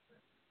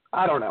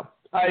 I don't know.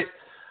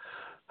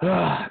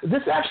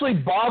 This actually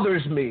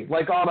bothers me.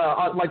 Like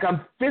like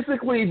I'm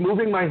physically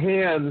moving my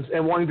hands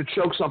and wanting to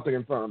choke something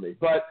in front of me.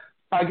 But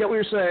I get what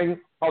you're saying.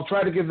 I'll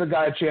try to give the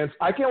guy a chance.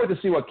 I can't wait to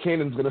see what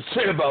Kanan's going to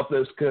say about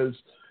this, because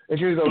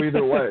it's going to go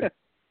either way.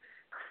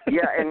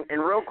 Yeah, and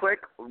real quick,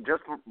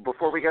 just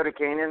before we go to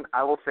Kanan,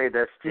 I will say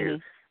this too.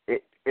 Mm-hmm.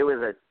 It was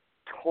a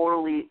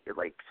totally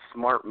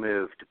smart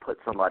move to put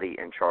somebody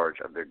in charge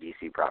of their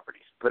DC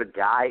properties. Put a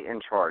guy in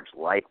charge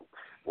like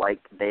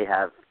they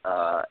have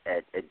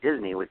at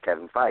Disney with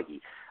Kevin Feige.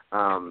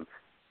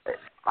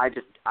 I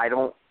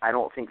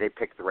don't think they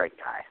picked the right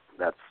guy.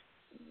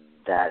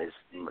 That is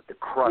the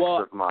crux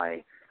of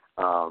my.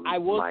 I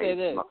will say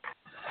this.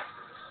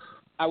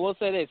 I will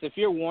say this. If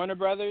you're Warner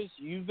Brothers,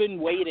 you've been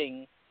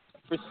waiting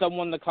for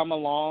someone to come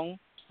along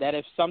that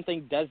if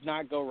something does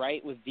not go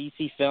right with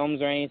DC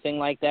films or anything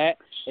like that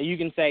you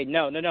can say,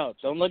 no,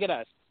 don't look at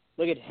us.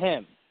 Look at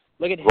him.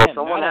 Look at him. Well,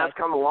 someone has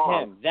come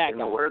along, him, that in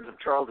guy. the words of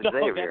Charles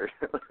Xavier.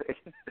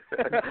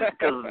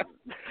 Because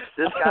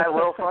this guy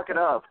will fuck it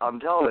up, I'm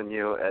telling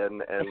you,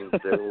 and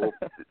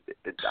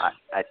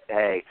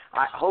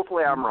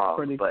hopefully I'm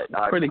wrong, but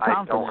I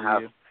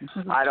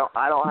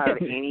don't have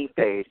any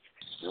faith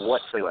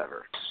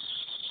whatsoever.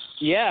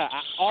 Yeah,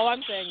 all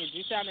I'm saying is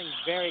you're sounding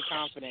very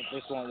confident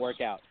this won't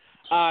work out.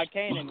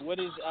 Kanan, what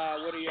are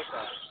your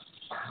thoughts?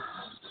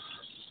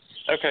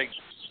 Okay,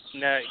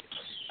 now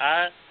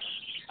I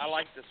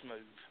like this move,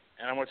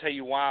 and I'm going to tell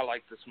you why I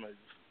like this move.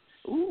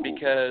 Ooh.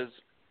 Because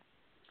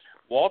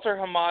Walter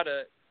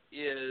Hamada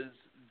is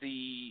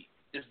the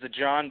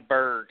John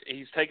Berg.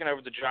 He's taken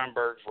over the John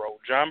Berg's role.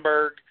 John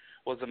Berg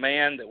was the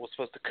man that was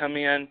supposed to come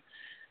in,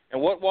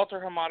 and what Walter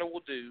Hamada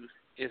will do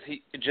is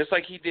he, just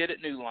like he did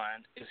at New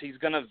Line, is he's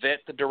going to vet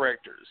the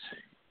directors.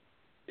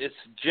 It's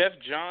Jeff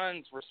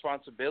Johns'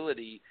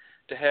 responsibility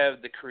to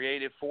have the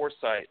creative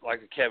foresight,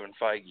 like a Kevin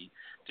Feige,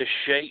 to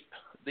shape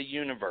the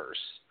universe,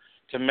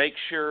 to make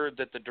sure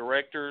that the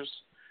directors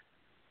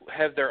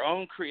have their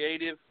own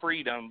creative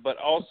freedom, but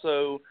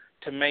also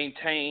to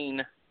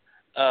maintain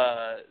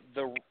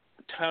the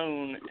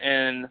tone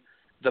and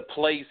the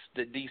place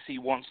that DC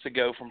wants to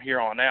go from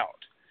here on out.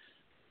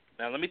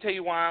 Now, let me tell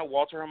you why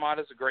Walter Hamada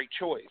is a great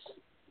choice.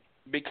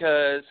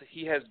 Because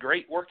he has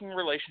great working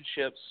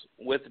relationships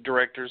with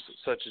directors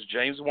such as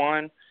James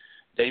Wan,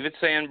 David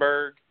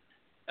Sandberg,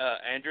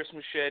 Andres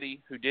Muschietti,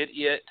 who did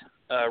It,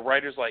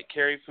 writers like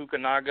Cary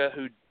Fukunaga,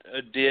 who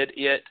did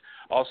It,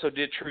 also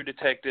did True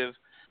Detective.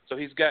 So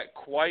he's got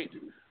quite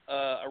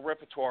a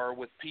repertoire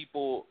with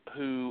people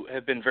who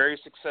have been very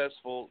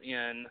successful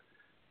in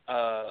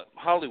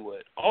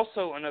Hollywood.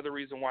 Also, another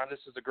reason why this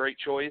is a great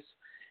choice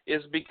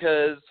is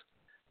because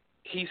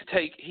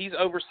he's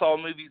oversaw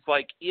movies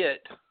like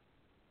It,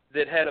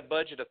 that had a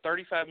budget of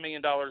 $35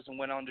 million and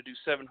went on to do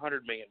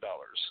 $700 million.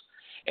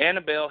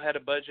 Annabelle had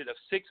a budget of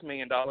 $6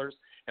 million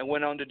and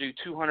went on to do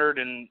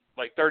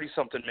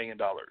 $230-something million.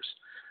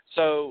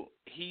 So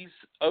he's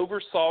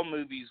oversaw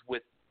movies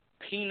with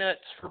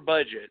peanuts for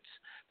budgets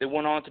that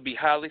went on to be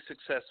highly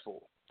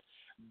successful.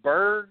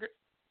 Berg,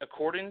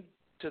 according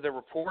to the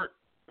report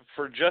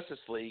for Justice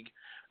League,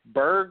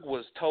 Berg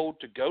was told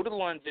to go to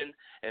London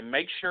and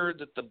make sure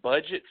that the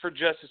budget for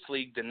Justice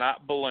League did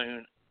not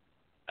balloon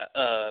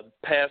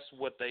past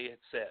what they had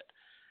set.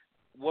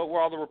 What were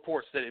all the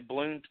reports that it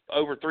ballooned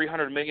over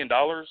 $300 million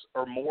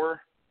or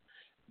more?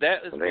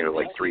 That is I think it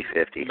was like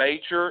 350.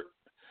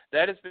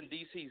 That has been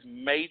DC's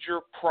major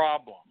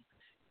problem.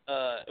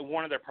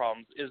 One of their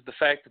problems is the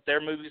fact that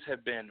their movies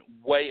have been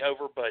way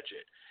over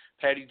budget.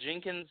 Patty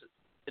Jenkins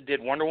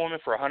did Wonder Woman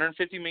for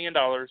 $150 million.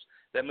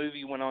 That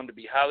movie went on to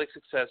be highly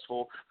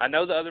successful. I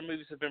know the other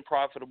movies have been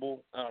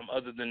profitable,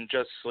 other than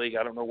Justice League.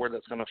 I don't know where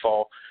that's going to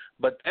fall.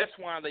 But that's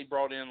why they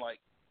brought in like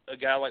a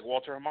guy like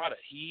Walter Hamada.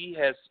 He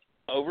has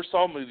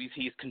oversaw movies.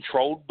 He's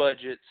controlled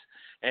budgets,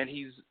 and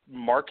he's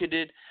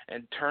marketed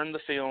and turned the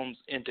films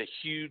into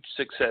huge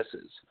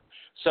successes.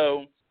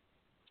 So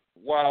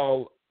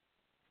while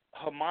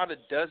Hamada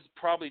does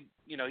probably,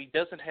 he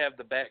doesn't have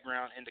the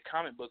background into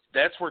comic books,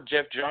 that's where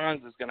Jeff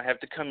Johns is going to have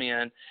to come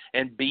in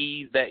and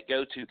be that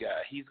go-to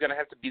guy. He's going to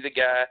have to be the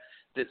guy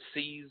that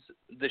sees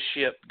the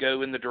ship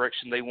go in the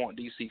direction they want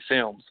DC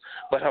films.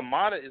 But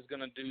Hamada is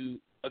going to do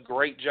a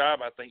great job,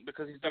 I think,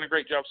 because he's done a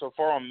great job so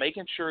far on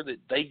making sure that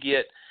they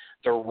get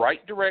the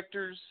right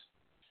directors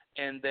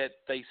and that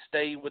they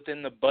stay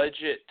within the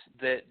budget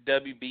that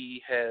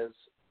WB has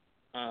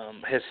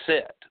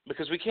set.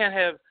 Because we can't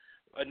have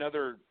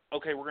another,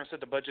 okay, we're going to set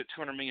the budget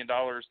 $200 million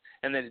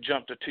and then it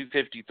jumped to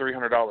 $250,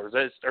 $300,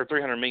 or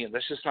 $300 million.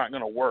 That's just not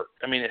going to work.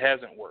 I mean, it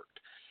hasn't worked.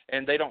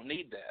 And they don't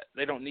need that.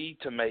 They don't need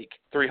to make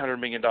 $300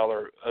 million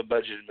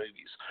budgeted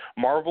movies.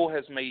 Marvel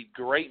has made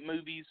great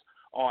movies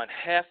on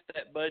half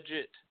that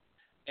budget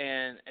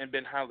and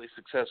been highly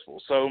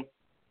successful. So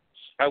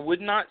I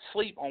would not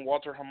sleep on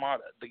Walter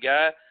Hamada. The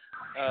guy,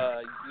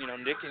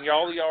 Nick and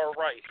y'all are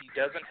right. He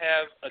doesn't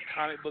have a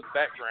comic book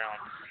background,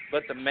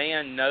 but the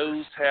man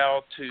knows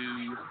how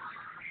to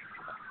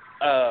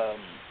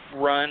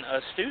run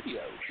a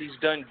studio. He's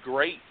done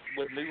great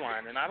with New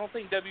Line, and I don't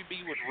think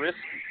WB would risk,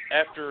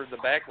 after the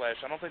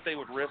backlash, I don't think they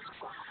would risk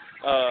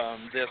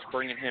this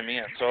bringing him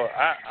in. So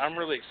I'm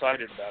really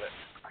excited about it.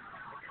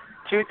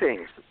 Two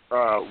things.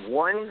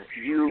 One,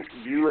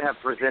 you have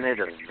presented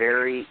a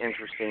very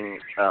interesting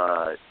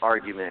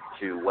argument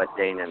to what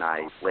Dane and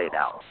I laid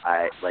out.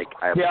 I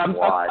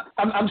applaud.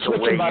 I'm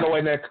switching, by the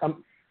way, Nick.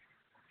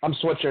 I'm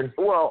switching.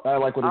 Well, I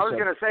like what he said. I was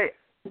going to say,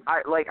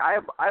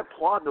 I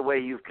applaud the way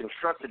you've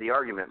constructed the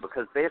argument,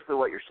 because basically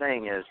what you're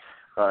saying is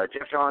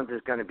Jeff Johns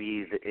is going to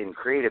be in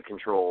creative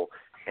control,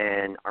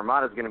 and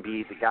Armada's going to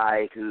be the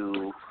guy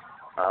who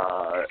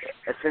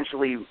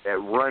essentially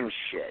runs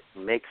shit,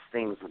 makes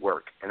things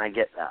work, and I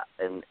get that,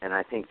 and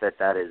I think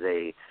that is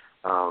a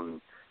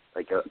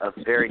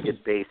very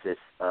good basis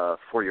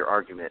for your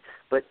argument.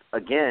 But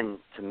again,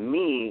 to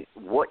me,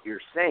 what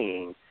you're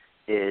saying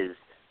is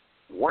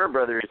Warner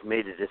Brothers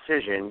made a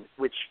decision,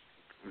 which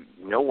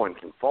no one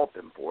can fault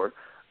them for,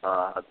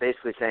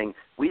 basically saying,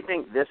 we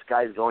think this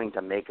guy's going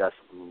to make us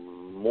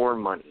more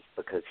money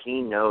because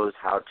he knows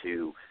how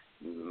to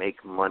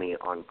make money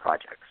on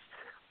projects.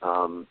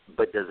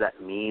 But does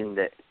that mean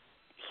that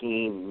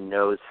he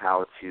knows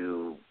how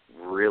to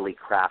really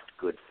craft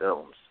good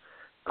films?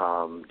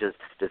 Does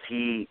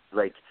he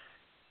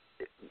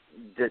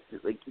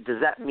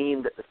does that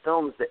mean that the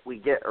films that we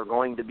get are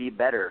going to be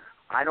better?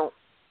 I don't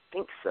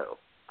think so.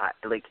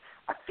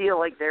 I feel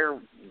like there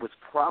was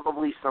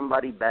probably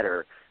somebody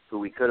better who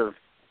we could have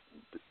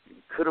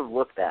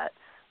looked at.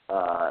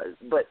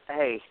 But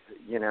hey,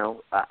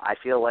 I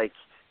feel like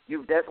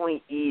you've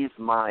definitely eased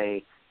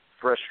my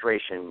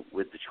frustration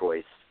with the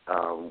choice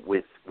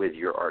with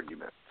your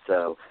argument.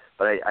 So,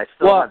 but I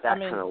still have that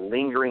kind of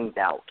lingering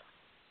doubt.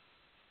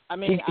 I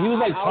mean, he was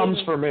like Tums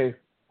for me.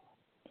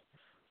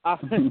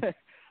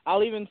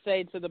 I'll even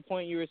say, to the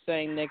point you were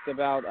saying, Nick,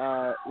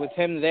 about with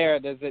him there,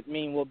 does it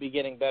mean we'll be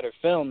getting better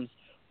films?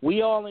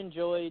 We all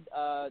enjoyed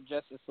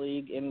Justice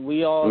League, and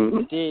we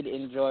all did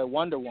enjoy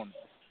Wonder Woman.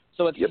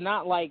 So it's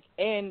not like,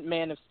 and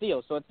Man of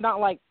Steel. So it's not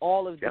like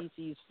all of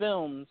DC's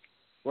films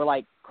were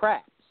like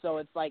crap. So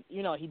it's like,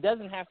 he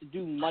doesn't have to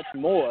do much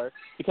more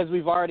because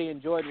we've already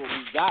enjoyed what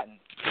we've gotten.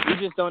 We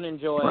just don't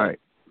enjoy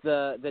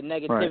the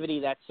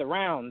negativity that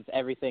surrounds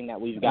everything that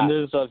we've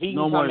gotten. So if he can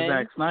no come more in,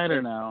 Zack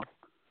Snyder now.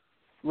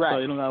 Right. So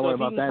you don't got to worry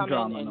about that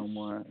drama no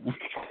more.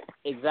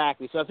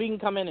 Exactly. So if he can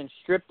come in and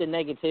strip the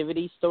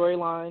negativity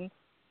storyline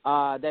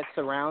that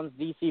surrounds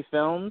DC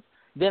films,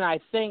 then I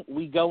think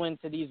we go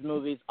into these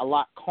movies a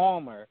lot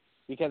calmer,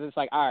 because it's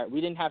like, all right, we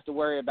didn't have to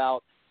worry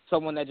about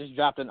someone that just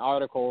dropped an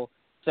article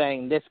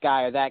saying this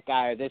guy or that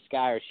guy or this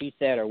guy or she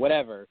said or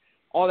whatever.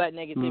 All that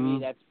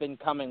negativity that's been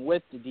coming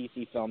with the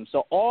DC film.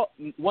 So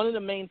one of the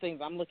main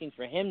things I'm looking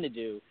for him to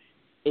do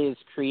is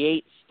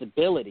create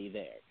stability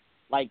there.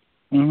 Like,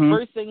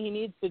 first thing he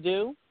needs to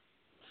do,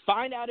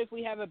 find out if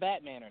we have a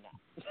Batman or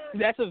not.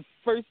 That's the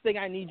first thing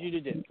I need you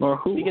to do. Or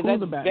who that's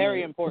the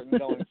very is. important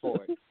going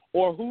forward.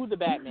 Or who the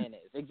Batman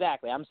is.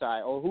 Exactly. I'm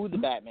sorry. Or who the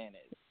Batman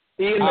is.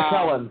 Ian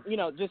McKellen.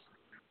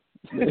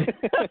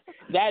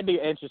 That'd be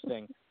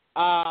interesting.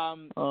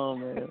 Oh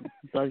man,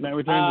 Dark Knight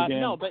Returns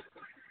again. No, but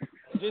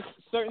just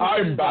certain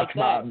I'm things like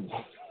Batman.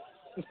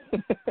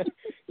 that.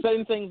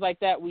 Certain things like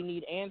that we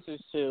need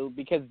answers to,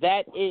 because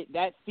that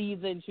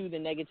feeds into the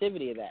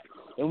negativity of that,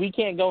 and we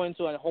can't go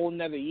into a whole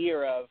nother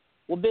year of,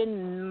 well,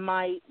 Ben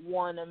might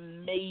want to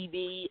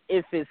maybe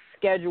if his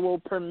schedule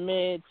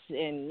permits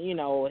and, you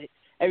know,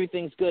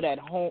 everything's good at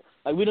home.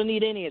 Like, we don't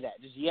need any of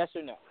that, just yes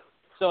or no.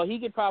 So he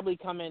could probably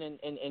come in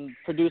and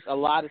produce a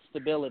lot of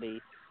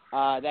stability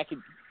that could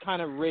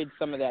kind of rid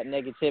some of that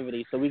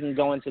negativity, so we can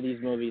go into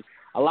these movies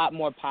a lot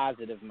more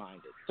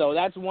positive-minded. So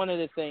that's one of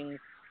the things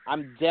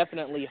I'm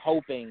definitely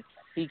hoping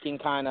he can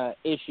kind of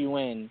issue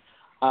in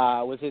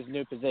with his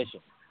new position.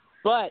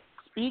 But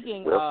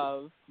speaking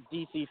of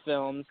DC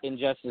films in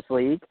Justice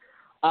League,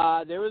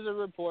 there was a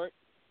report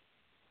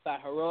by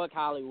Heroic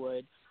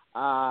Hollywood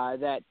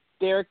that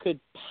there could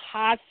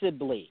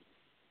possibly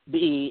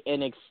be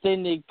an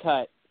extended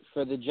cut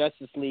for the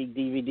Justice League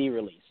DVD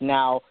release.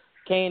 Now,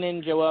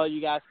 Kanan, Joel,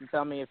 you guys can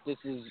tell me if this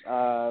is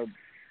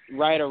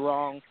right or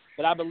wrong,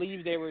 but I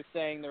believe they were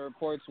saying, the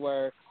reports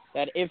were,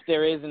 that if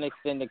there is an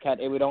extended cut,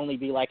 it would only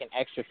be like an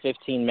extra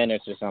 15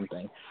 minutes or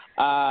something.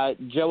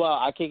 Joel,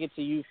 I'll kick it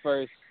to you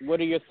first.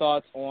 What are your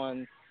thoughts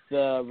on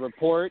the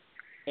report?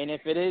 And if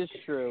it is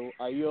true,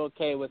 are you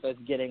okay with us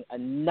getting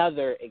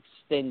another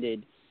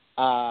extended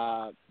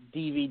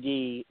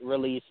DVD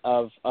release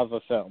of a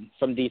film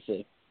from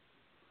DC?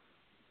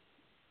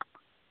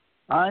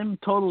 I'm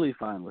totally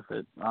fine with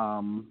it.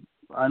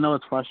 I know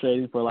it's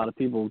frustrating for a lot of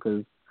people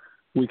because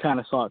we kind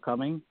of saw it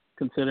coming,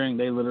 considering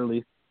they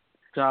literally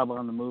job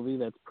on the movie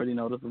that's pretty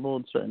noticeable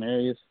in certain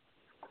areas.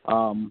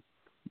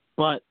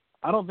 But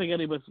I don't think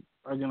any of us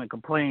are going to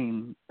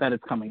complain that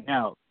it's coming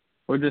out.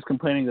 We're just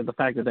complaining that the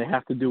fact that they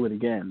have to do it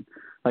again.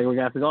 Like, we're going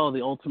to have to go,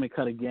 the ultimate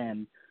cut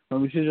again,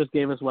 when we should just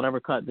gave us whatever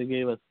cut they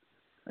gave us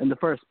in the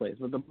first place.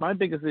 But my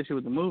biggest issue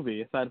with the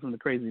movie, aside from the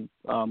crazy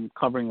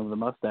covering of the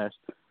mustache,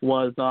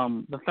 was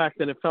the fact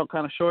that it felt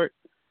kind of short,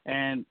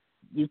 and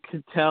you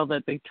could tell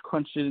that they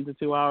crunched it into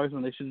 2 hours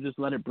when they should have just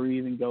let it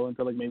breathe and go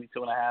into like maybe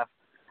 2.5.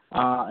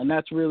 And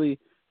that's really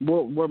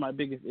were my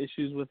biggest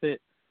issues with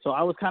it. So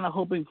I was kind of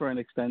hoping for an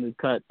extended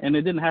cut, and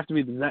it didn't have to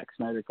be the Zack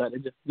Snyder cut.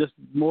 It just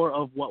more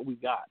of what we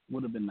got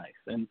would have been nice,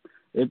 and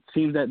it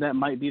seems that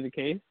might be the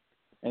case,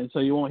 and so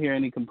you won't hear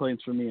any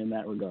complaints from me in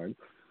that regard.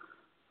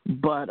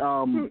 But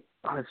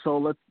so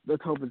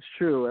let's hope it's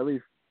true. At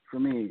least for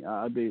me,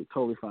 I'd be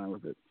totally fine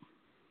with it.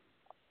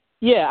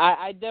 Yeah,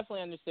 I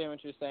definitely understand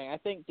what you're saying. I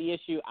think the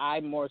issue I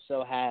more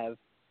so have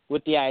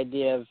with the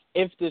idea of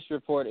if this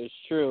report is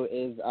true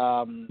is,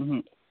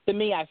 to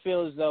me, I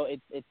feel as though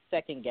it's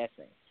second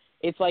guessing.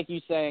 It's like you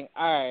saying,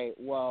 all right,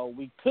 well,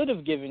 we could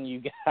have given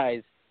you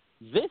guys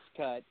this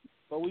cut,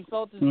 but we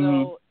felt as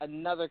though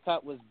another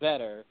cut was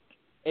better.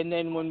 And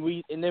then when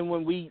we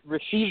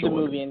receive the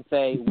movie and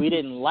say we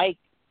didn't like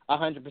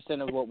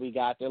 100% of what we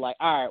got, they're like,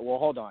 all right, well,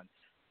 hold on.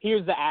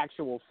 Here's the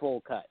actual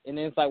full cut. And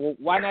then it's like, well,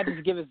 why not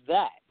just give us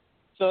that?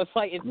 So it's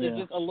like it's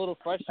just a little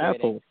frustrating.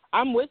 Apple.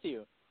 I'm with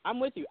you.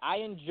 I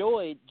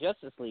enjoyed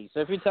Justice League. So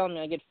if you're telling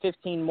me I get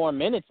 15 more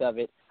minutes of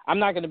it, I'm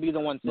not going to be the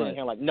one sitting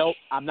here like, nope,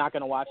 I'm not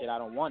going to watch it. I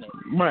don't want it.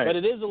 Right. But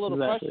it is a little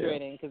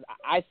frustrating because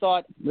I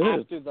thought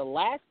after the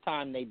last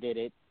time they did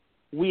it,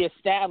 we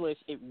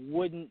established it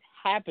wouldn't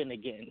happen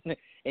again.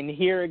 And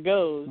here it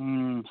goes,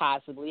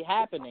 possibly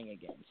happening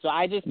again. So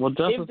I just... Well,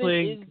 Justice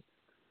League...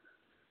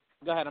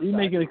 Go ahead, you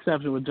make an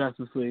exception with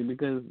Justice League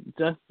because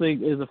Justice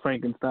League is a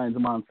Frankenstein's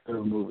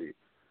monster movie.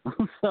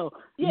 So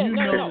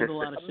there's a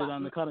lot of shit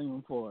on the cutting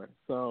room floor.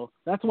 So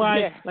that's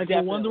why,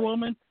 for Wonder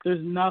Woman, there's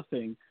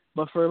nothing.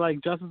 But for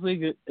like Justice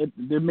League,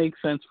 it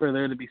makes sense for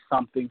there to be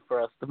something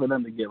for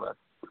them to give us.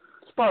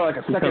 It's probably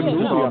like a second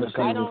movie on the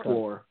cutting room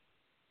floor.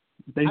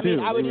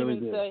 I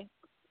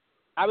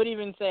would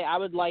even say I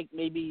would like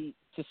maybe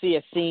to see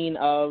a scene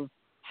of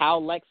how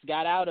Lex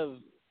got out of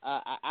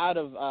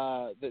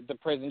the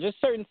prison. Just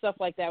certain stuff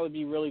like that would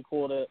be really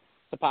cool to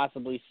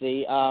possibly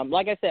see.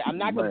 Like I said, I'm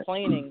not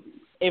complaining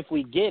if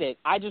we get it.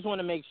 I just want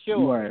to make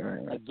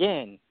sure,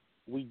 again,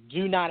 we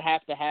do not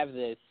have to have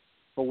this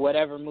for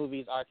whatever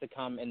movies are to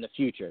come in the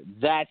future.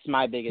 That's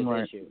my biggest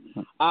issue.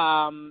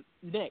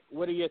 Nick,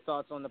 what are your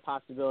thoughts on the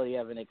possibility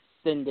of an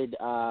extended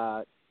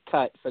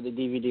cut for the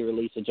DVD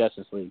release of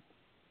Justice League?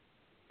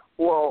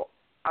 Well,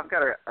 I've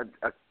got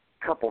a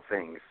couple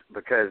things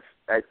because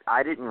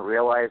I didn't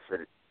realize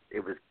that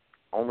it was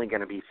only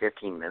going to be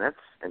 15 minutes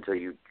until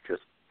you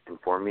just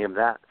informed me of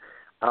that.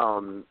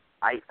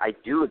 I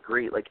do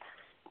agree. Like,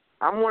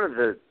 I'm one of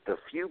the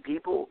few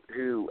people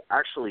who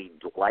actually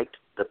liked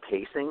the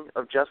pacing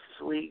of Justice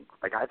League.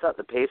 Like, I thought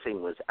the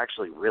pacing was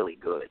actually really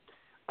good.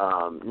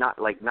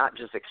 Not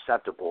just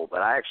acceptable,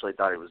 but I actually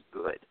thought it was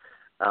good.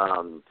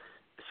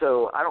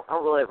 So I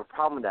don't really have a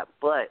problem with that.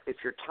 But if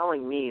you're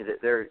telling me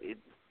that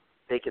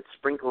they could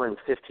sprinkle in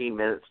 15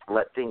 minutes,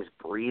 let things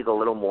breathe a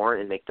little more,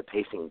 and make the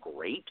pacing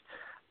great,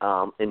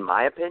 in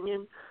my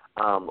opinion,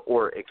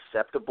 or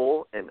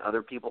acceptable in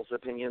other people's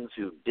opinions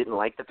who didn't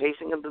like the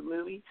pacing of the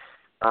movie,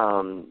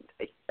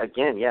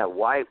 again, yeah,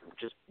 why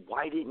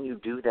didn't you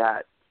do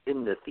that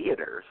in the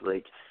theaters?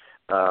 Like,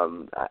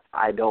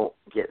 I don't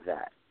get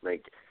that.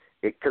 Like,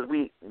 because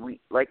we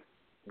like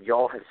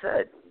y'all have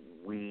said,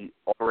 we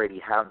already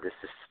have this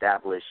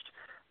established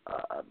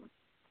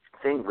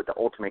thing with the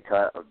ultimate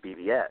cut of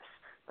BVS.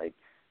 Like,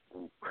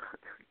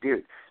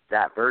 dude,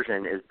 that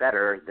version is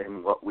better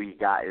than what we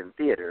got in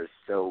theaters.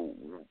 So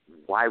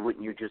why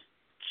wouldn't you just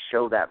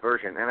show that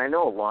version? And I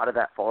know a lot of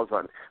that falls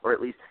on, or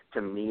at least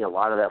to me, a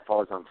lot of that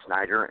falls on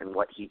Snyder and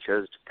what he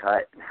chose to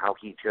cut and how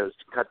he chose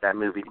to cut that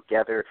movie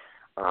together,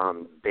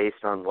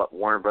 based on what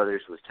Warner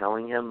Brothers was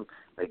telling him.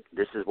 Like,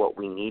 this is what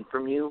we need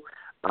from you.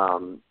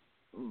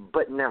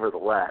 But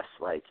nevertheless,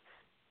 like,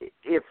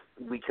 if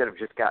we could have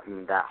just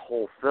gotten that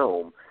whole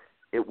film,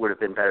 it would have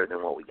been better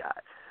than what we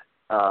got.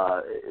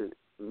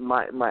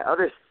 My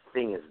other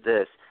thing is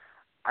this.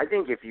 I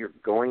think if you're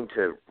going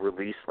to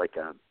release like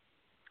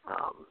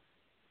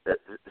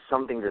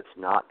something that's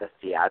not the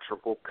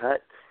theatrical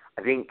cut,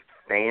 I think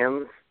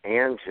fans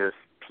and just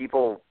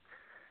people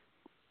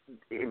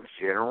in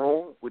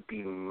general would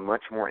be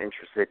much more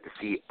interested to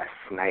see a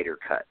Snyder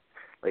cut.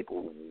 Like,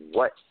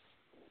 what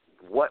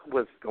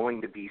was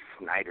going to be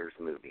Snyder's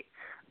movie?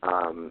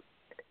 I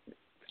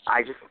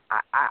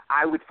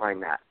would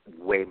find that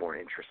way more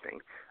interesting,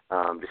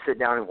 to sit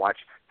down and watch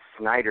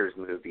Snyder's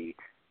movie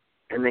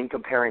and then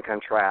compare and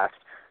contrast,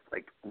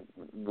 like,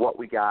 what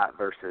we got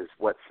versus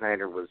what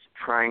Snyder was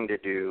trying to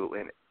do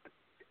and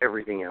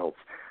everything else.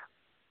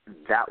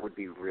 That would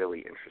be really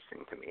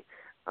interesting to me.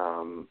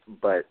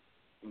 But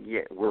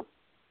yeah,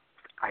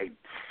 I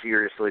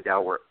seriously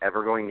doubt we're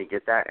ever going to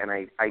get that, and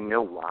I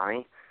know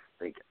why.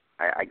 Like,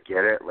 I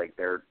get it. Like,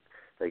 they're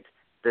like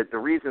the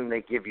reason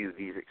they give you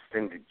these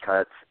extended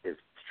cuts is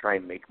to try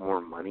and make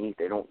more money.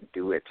 They don't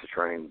do it to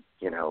try and,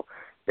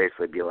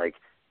 basically be like,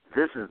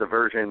 this is the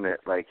version that,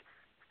 like,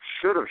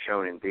 should have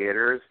shown in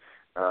theaters.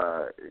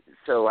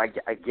 So I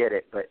get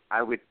it, but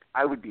I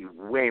would be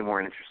way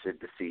more interested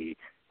to see,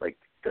 like,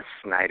 the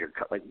Snyder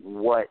cut, like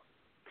what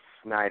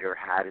Snyder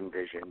had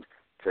envisioned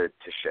to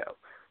show.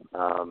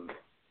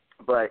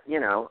 But,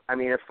 I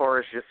mean, as far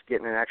as just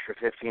getting an extra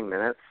 15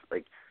 minutes,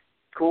 like,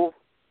 cool.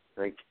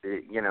 Like,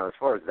 as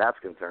far as that's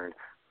concerned,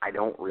 I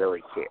don't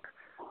really care.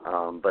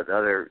 But the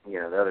other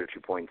 2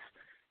 points,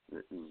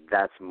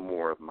 that's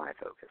more of my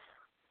focus.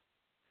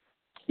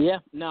 Yeah,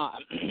 no,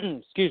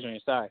 excuse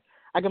me, sorry.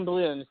 I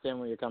completely understand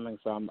where you're coming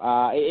from.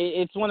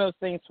 It's one of those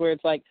things where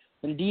it's like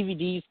when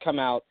DVDs come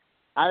out,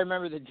 I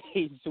remember the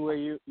days where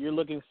you're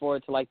looking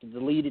forward to, like, the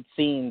deleted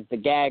scenes, the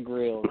gag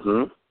reels,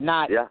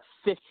 not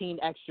 15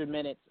 extra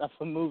minutes of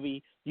a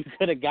movie you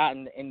could have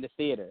gotten in the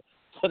theater.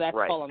 So that's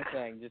all I'm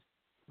saying. Just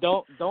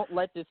don't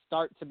let this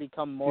start to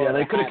become more. Yeah,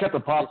 they could have kept the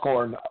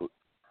popcorn.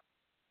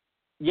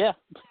 Yeah.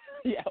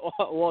 Yeah.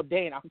 Well,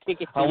 Dane, I'll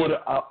kick it to you.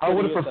 I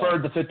would have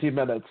preferred the 15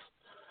 minutes.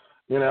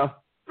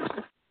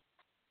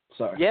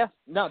 Sorry. Yeah.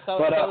 No.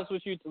 Tell us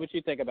what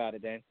you think about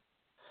it, Dane.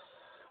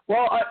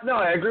 Well,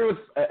 I agree with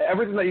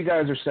everything that you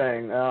guys are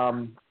saying.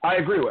 I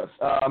agree with.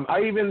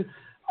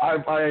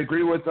 I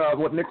agree with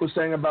what Nick was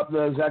saying about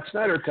the Zack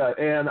Snyder cut,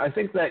 and I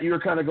think that you were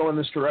kind of going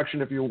this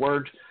direction if you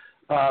weren't.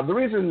 The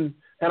reason,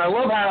 and I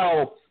love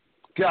how,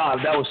 God,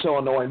 that was so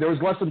annoying. There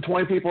was less than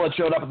 20 people that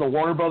showed up at the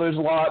Warner Brothers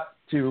lot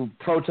to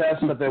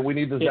protest that we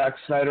need the Zack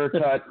Snyder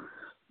cut.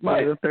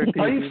 Mike,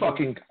 are you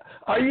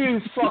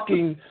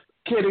fucking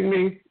kidding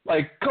me?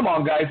 Like, come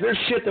on, guys. There's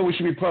shit that we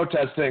should be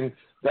protesting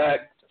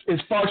that is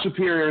far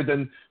superior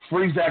than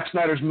free Zack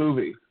Snyder's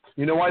movie.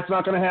 You know why it's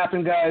not going to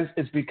happen, guys?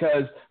 It's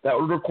because that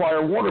would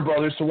require Warner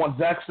Brothers to want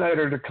Zack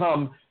Snyder to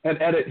come and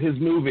edit his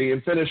movie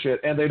and finish it,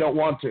 and they don't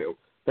want to.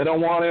 They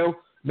don't want to.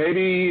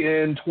 Maybe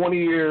in 20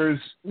 years,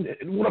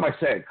 what am I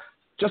saying?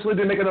 Just let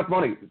them make enough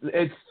money.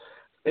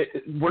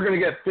 We're going to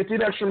get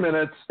 15 extra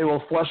minutes. It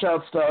will flesh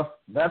out stuff.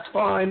 That's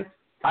fine.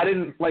 I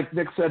didn't, like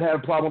Nick said, have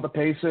a problem with the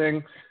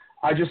pacing.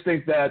 I just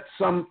think that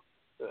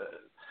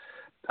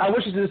I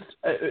wish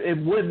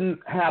it wouldn't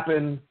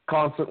happen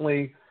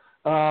constantly.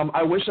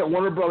 I wish that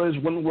Warner Brothers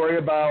wouldn't worry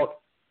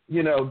about,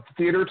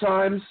 theater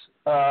times.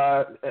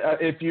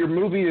 If your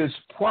movie is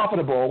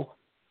profitable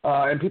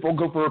and people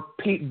go for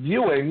repeat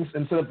viewings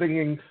instead of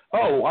thinking,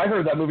 oh, I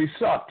heard that movie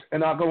sucked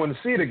and not going to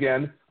see it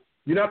again,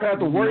 you're not going to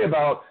have to worry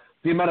about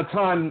the amount of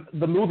time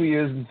the movie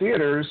is in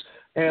theaters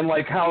and,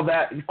 like, how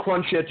that you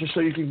crunch it just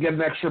so you can get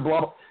an extra blah,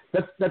 blah.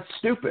 That's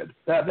stupid.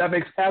 That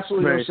makes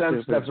absolutely no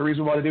sense. Stupid. That's the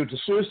reason why they do it to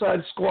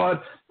Suicide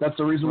Squad. That's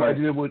the reason why they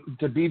do it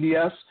to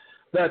BVS.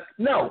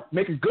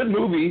 Make a good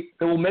movie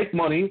that will make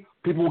money.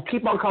 People will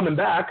keep on coming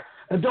back,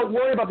 and don't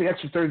worry about the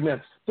extra 30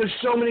 minutes. There's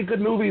so many good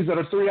movies that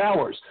are 3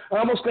 hours. I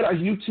almost got a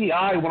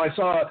UTI when I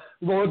saw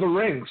Lord of the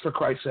Rings, for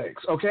Christ's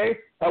sakes, okay?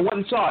 I went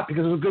and saw it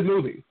because it was a good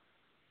movie.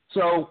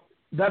 So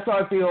that's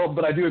how I feel,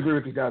 but I do agree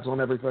with you guys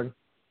on everything.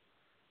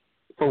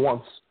 For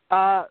once.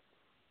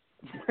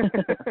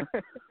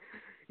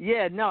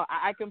 Yeah, no,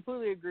 I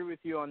completely agree with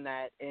you on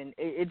that. And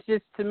it's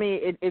just, to me,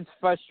 it's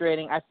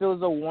frustrating. I feel as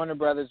though Warner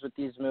Brothers with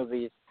these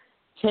movies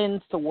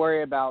tends to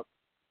worry about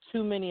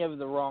too many of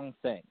the wrong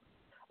things.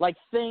 like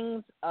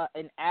things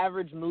an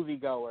average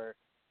moviegoer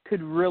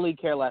could really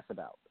care less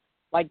about.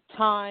 Like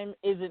time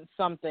isn't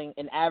something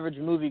an average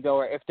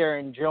moviegoer, if they're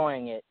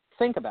enjoying it,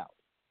 think about.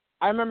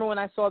 I remember when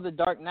I saw The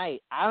Dark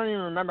Knight, I don't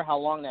even remember how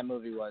long that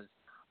movie was.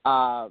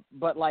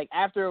 But like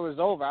after it was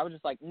over, I was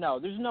just like, no,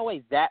 there's no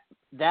way that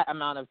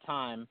amount of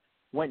time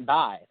went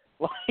by.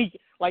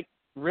 Like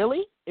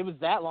really? It was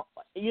that long?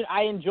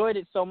 I enjoyed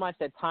it so much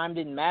that time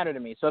didn't matter to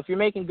me. So if you're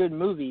making good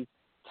movies,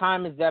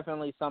 time is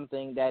definitely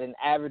something that an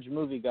average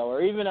moviegoer,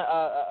 or even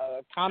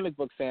a comic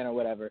book fan or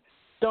whatever,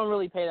 don't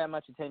really pay that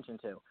much attention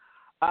to.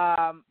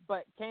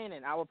 But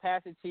Kanan, I will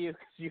pass it to you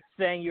because you're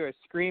saying you're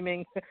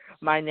screaming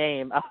my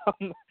name.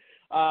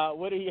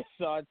 What are your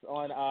thoughts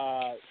on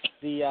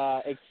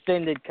the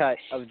extended cut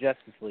of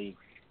Justice League?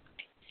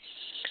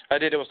 I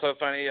did. It was so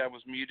funny. I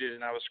was muted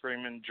and I was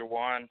screaming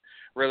Jawan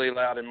really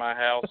loud in my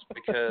house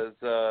because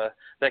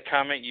that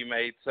comment you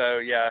made. So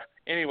yeah.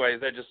 Anyways,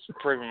 that just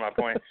proving my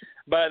point.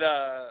 But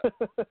no,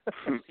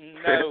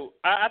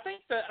 I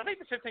think the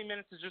 15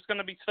 minutes is just going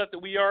to be stuff that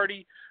we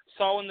already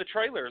saw in the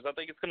trailers. I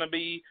think it's going to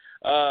be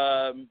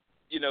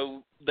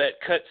that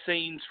cut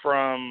scenes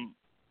from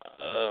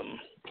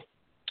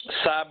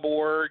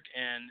Cyborg,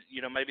 and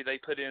maybe they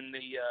put in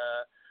the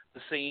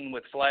scene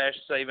with Flash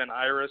saving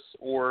Iris,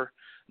 or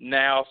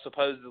now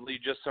supposedly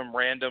just some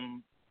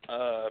random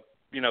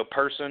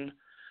person.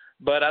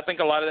 But I think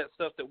a lot of that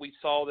stuff that we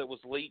saw that was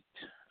leaked,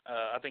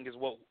 I think is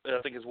what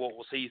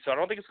we'll see. So I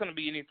don't think it's going to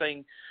be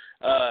anything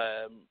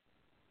to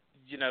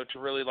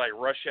really like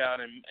rush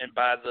out and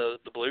buy the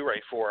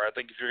Blu-ray for. I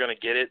think if you're going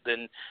to get it,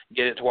 then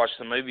get it to watch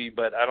the movie.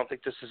 But I don't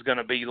think this is going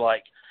to be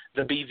like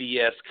the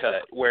BVS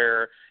cut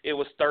where it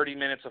was 30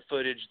 minutes of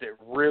footage that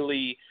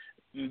really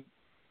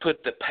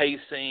put the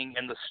pacing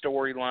and the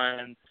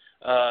storyline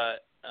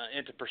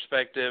into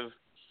perspective.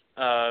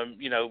 I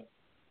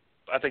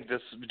think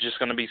this is just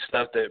going to be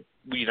stuff that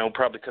we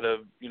probably could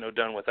have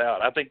done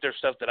without. I think there's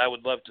stuff that I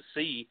would love to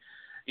see,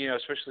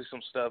 especially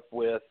some stuff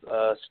with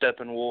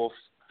Steppenwolf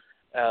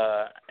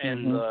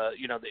and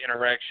the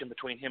interaction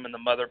between him and the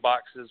mother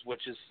boxes,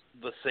 which is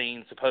the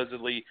scene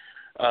supposedly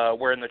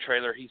where in the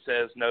trailer he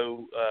says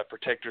no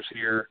protectors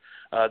here.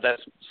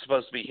 That's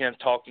supposed to be him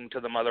talking to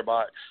the mother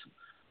box,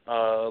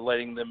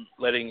 letting the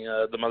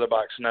mother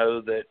box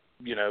know that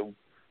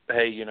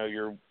hey,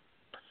 your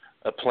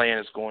plan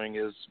is going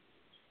as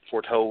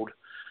foretold.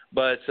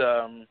 But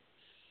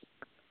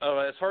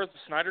as far as the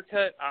Snyder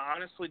Cut, I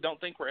honestly don't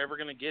think we're ever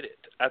going to get it.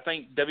 I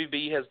think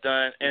WB has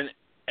done, and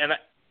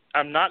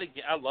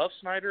I love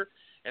Snyder,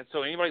 and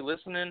so anybody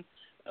listening,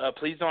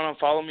 please don't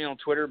unfollow me on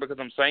Twitter because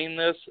I'm saying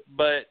this,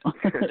 but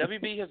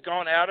WB has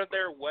gone out of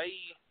their way.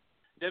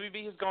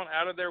 WB has gone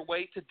out of their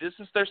way to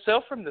distance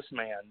themselves from this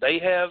man. They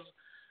have,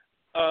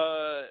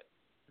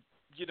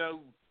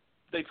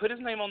 they put his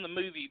name on the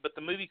movie, but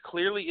the movie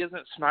clearly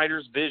isn't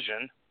Snyder's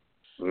vision.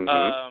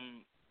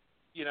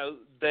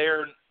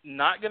 They're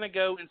not going to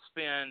go and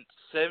spend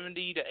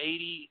 $70 to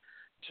 $80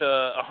 to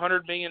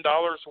 $100 million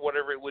or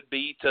whatever it would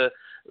be to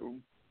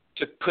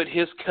put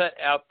his cut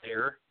out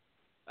there.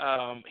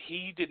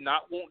 He did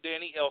not want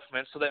Danny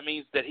Elfman, so that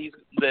means that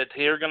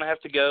they're going to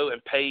have to go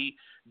and pay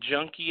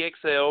Junkie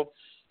XL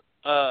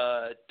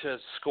to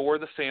score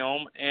the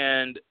film.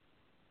 And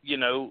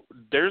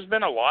there's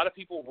been a lot of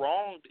people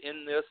wronged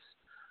in this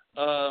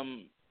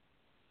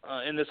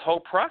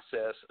whole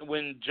process.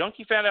 When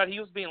Junkie found out he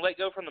was being let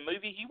go from the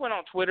movie, he went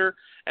on Twitter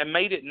and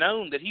made it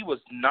known that he was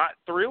not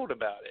thrilled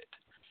about it.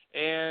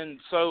 And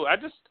so I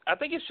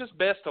think it's just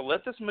best to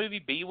let this movie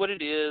be what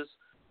it is,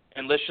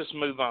 and let's just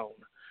move on.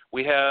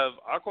 We have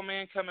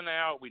Aquaman coming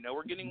out. We know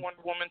we're getting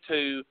Wonder Woman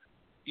 2.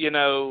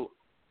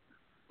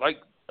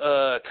 Like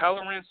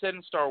Kylo Ren said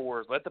in Star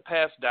Wars, let the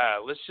past die.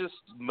 Let's just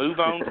move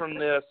on from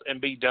this and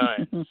be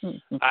done.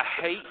 I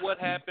hate what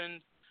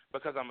happened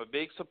because I'm a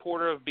big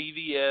supporter of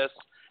BVS.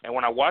 And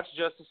when I watched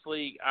Justice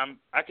League,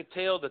 I could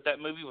tell that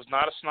movie was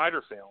not a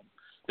Snyder film.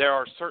 There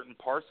are certain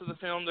parts of the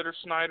film that are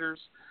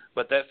Snyder's,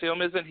 but that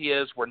film isn't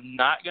his. We're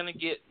not going to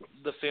get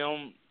the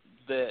film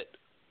that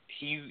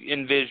he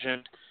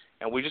envisioned,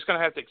 and we're just going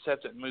to have to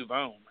accept it and move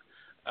on.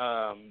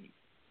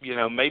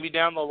 Maybe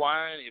down the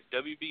line, if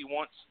WB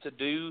wants to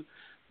do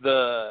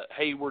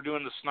hey, we're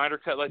doing the Snyder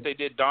cut like they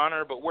did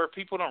Donner, but where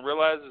people don't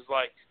realize is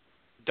like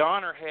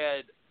Donner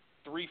had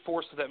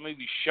 3/4 of that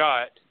movie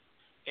shot,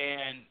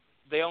 and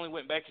they only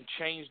went back and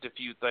changed a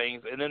few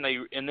things, and then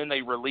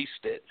they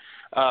released it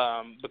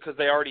because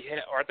they already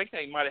had, or I think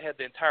they might have had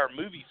the entire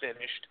movie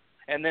finished,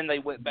 and then they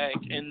went back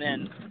and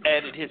then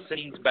added his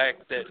scenes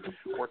back that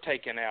were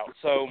taken out.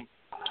 So,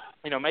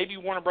 maybe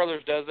Warner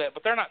Brothers does that,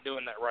 but they're not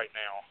doing that right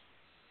now.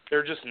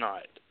 They're just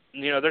not.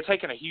 They're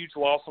taking a huge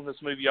loss on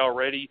this movie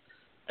already.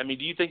 I mean,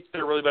 do you think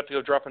they're really about to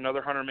go drop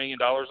another $100 million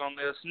on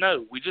this?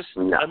 No. We just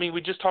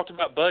talked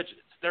about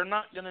budgets. They're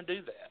not going to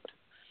do that.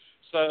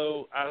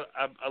 So I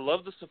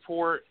love the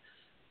support.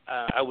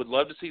 I would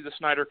love to see the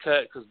Snyder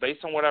cut because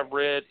based on what I've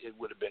read, it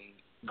would have been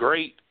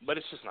great, but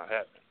it's just not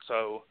happening.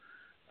 So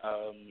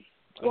I'm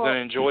going to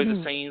enjoy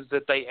the scenes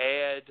that they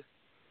add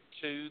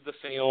to the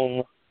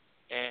film,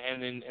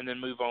 and then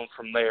move on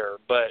from there.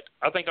 But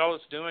I think all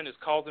it's doing is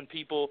causing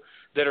people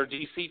that are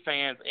DC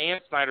fans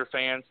and Snyder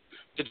fans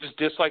to just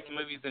dislike the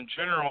movies in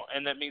general,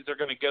 and that means they're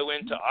going to go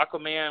into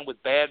Aquaman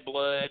with Bad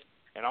Blood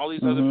and all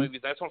these other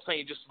movies. That's what I'm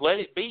saying. Just let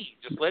it be.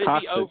 Just let it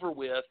be over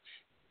with.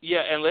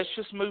 Yeah, and let's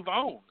just move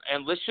on,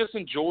 and let's just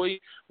enjoy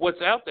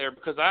what's out there,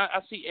 because I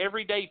see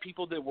every day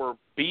people that were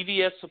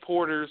BVS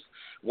supporters,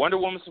 Wonder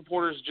Woman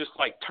supporters, just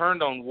like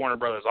turned on Warner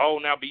Brothers. Oh,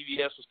 now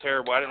BVS was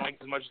terrible. I didn't like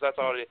it as much as I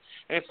thought it.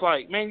 And it's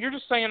like, man, you're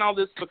just saying all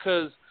this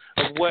because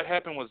of what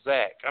happened with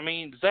Zack. I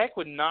mean, Zack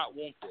would not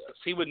want this.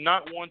 He would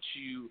not want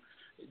you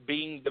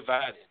being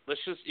divided.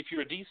 Let's just, if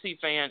you're a DC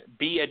fan,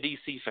 be a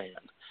DC fan,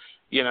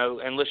 you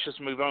know, and let's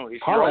just move on.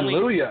 If you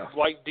only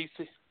like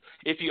DC.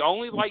 If you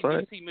only like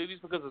DC movies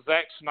because of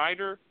Zack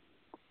Snyder,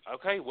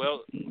 okay,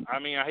 well, I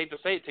mean, I hate to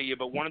say it to you,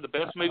 but one of the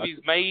best movies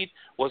made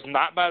was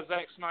not by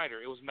Zack Snyder.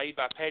 It was made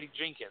by Patty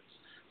Jenkins.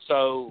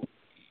 So,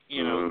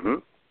 you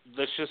know,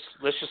 let's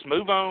just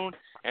move on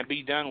and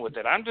be done with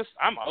it. I'm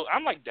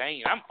like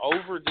Dane. I'm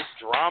over this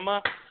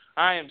drama.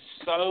 I am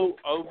so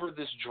over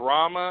this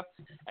drama,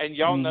 and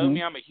y'all know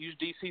me. I'm a huge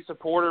DC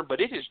supporter,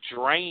 but it has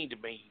drained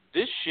me.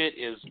 This shit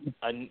is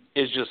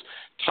just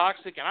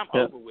toxic, and I'm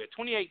over with.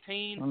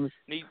 2018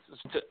 needs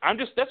to.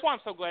 That's why I'm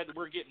so glad that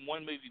we're getting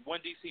one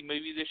DC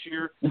movie this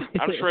year.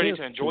 I'm just ready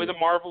to enjoy the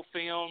Marvel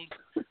films.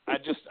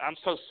 I'm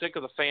so sick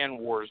of the fan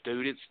wars,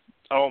 dude. It's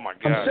oh my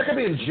god. I'm sick of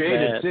being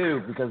jaded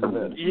too because of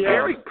it. Yeah.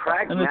 Very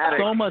pragmatic. And it's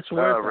so much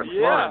work.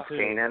 Response,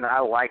 Kanan. I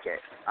like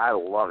it. I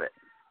love it.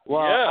 Well,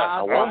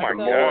 I want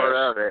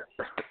more of it.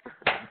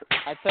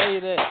 I tell you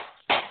this,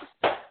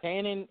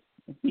 Kanan,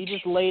 he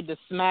just laid the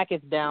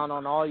smacketh down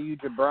on all you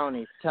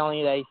jabronis, telling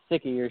you that he's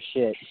sick of your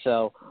shit.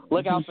 So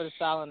look out for the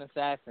silent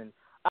assassin.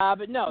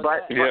 But no,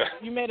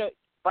 you made a.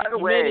 By the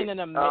way,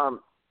 go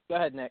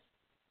ahead, Nick.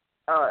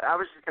 I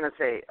was just gonna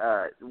say,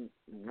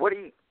 what do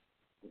you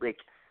like?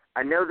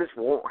 I know this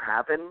won't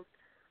happen,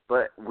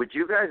 but would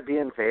you guys be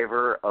in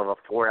favor of a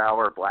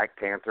 4-hour Black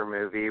Panther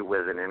movie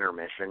with an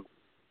intermission?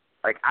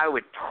 Like, I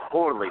would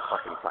totally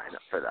fucking sign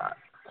up for that.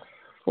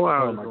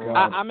 Wow.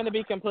 I'm going to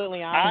be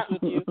completely honest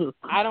with you.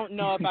 I don't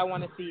know if I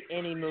want to see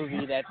any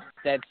movie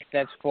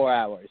that's 4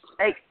 hours.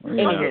 Hey,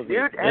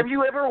 dude, have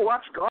you ever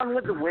watched Gone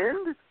with the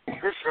Wind?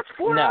 This shit's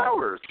 4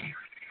 hours.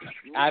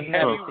 I've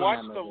never seen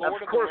watched that the movie.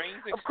 Lord of the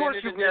Rings? Of course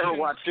you've never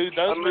watched a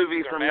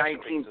movie from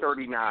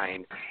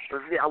 1939.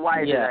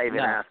 Why did I even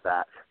ask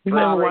that? You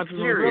never watched a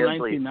movie from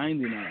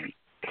 1999.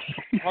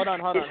 Hold on,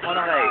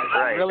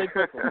 guys. Really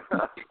quickly.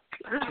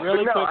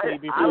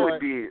 Before I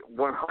would be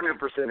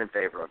 100% in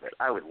favor of it.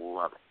 I would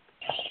love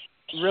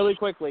it. Really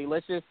quickly,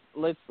 let's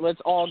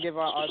all give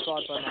our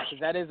thoughts on that, because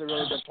that is a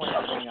really good point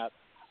to bring up.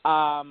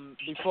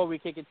 Before we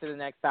kick it to the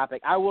next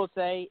topic, I will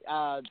say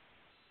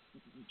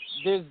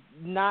there's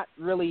not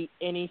really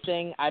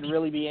anything I'd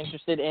really be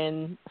interested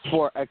in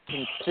for a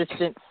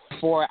consistent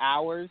 4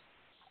 hours.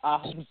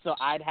 So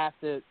I'd have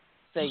to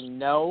say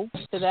no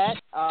to that.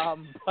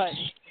 But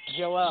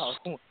Joel,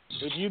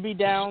 would you be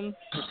down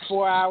for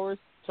 4 hours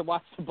to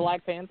watch the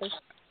Black Panther?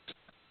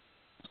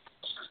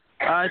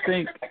 I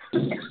think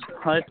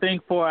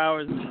 4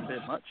 hours is a bit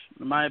much,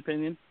 in my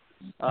opinion.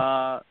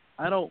 I'd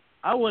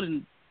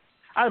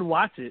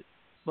watch it,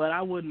 but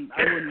I wouldn't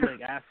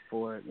like ask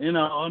for it. You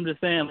know, I'm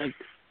just saying, like,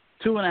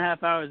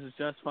 2.5 hours is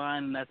just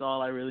fine, and that's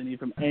all I really need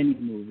from any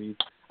movie.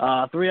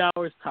 3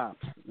 hours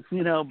tops,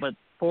 you know, but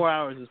 4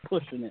 hours is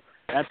pushing it.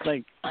 That's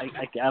like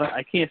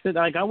I can't sit.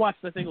 Like, I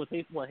watched the thing with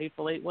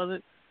Hateful Eight, was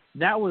it?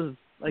 That was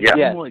like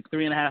more like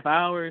 3.5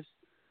 hours,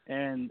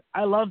 and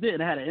I loved it.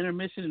 It had an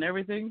intermission and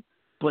everything,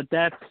 but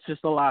that's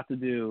just a lot to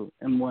do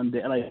in one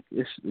day. Like,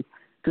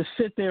 to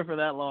sit there for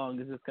that long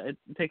it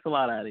takes a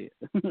lot out of you.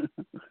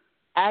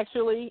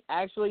 Actually,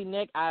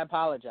 Nick, I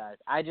apologize.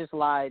 I just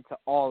lied to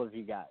all of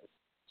you guys.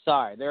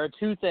 Sorry. There are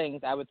two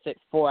things I would sit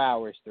 4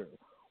 hours through.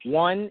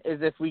 One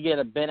is if we get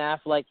a Ben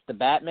Affleck The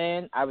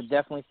Batman, I would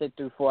definitely sit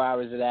through 4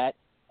 hours of that.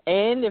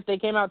 And if they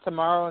came out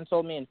tomorrow and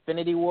told me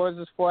Infinity Wars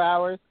was 4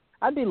 hours,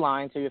 I'd be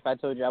lying to you if I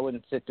told you I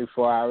wouldn't sit through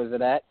 4 hours of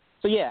that.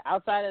 So, yeah,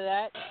 outside of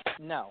that,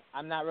 no.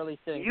 I'm not really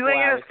sitting 4 hours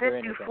You ain't through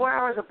going to sit through 4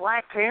 hours of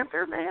Black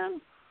Panther, man?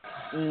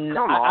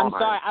 I'm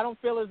sorry. I don't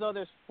feel as though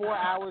there's 4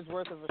 hours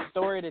worth of a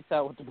story to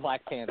tell with the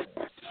Black Panther.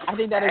 I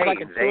think that is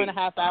like a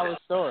 2.5 hour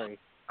story.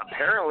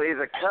 Apparently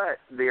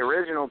the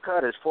original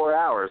cut is 4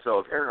 hours, so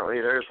apparently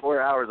there's 4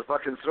 hours of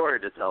fucking story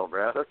to tell,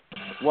 bro.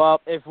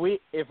 Well, if we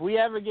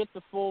ever get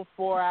the full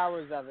 4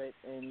 hours of it,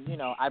 and, you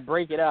know, I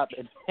break it up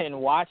and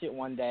watch it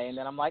one day, and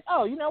then I'm like,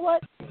 oh, you know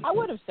what? I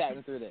would have sat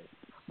through this.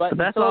 But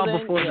that's all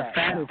before the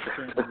status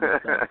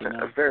stuff, you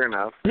know? Fair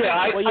enough. Yeah,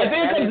 I think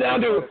it comes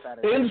down to,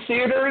 in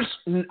theaters,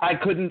 I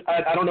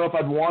don't know if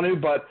I'd want to,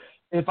 but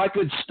if I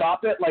could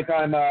stop it, like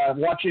I'm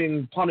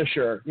watching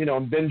Punisher, you know,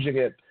 and binging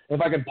it, if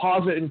I could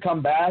pause it and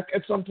come back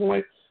at some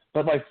point,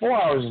 but like 4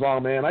 hours is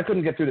long, man. I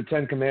couldn't get through the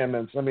 10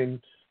 Commandments. I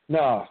mean,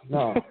 no,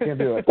 can't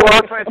do it. Well,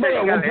 that's why I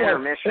said you got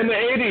intermission. In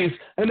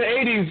the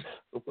 80s,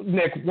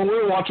 Nick, when we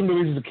were watching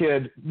movies as a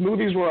kid,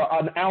 movies were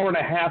an hour and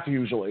a half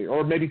usually,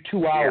 or maybe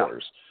 2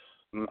 hours.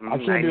 Yeah. I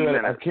can't do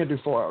it. I can't do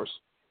 4 hours.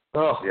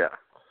 Oh. Yeah.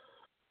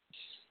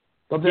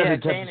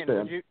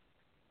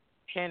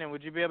 Shannon,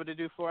 would you be able to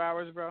do 4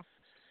 hours, bro?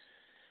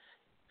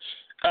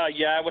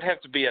 Yeah, I would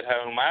have to be at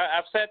home.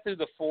 I've sat through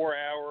the 4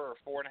 hour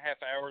or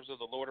 4.5 hours of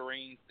the Lord of the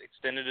Rings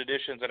extended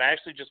editions, and I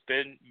actually just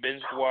binge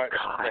watched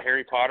the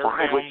Harry Potter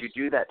Why films. would you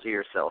do that to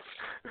yourself?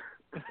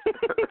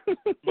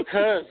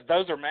 Because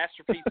those are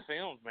masterpiece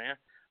films, man.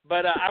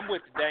 But I'm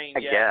with Dane,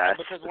 yeah.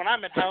 Because when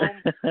I'm at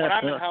home,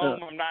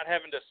 I'm not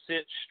having to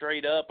sit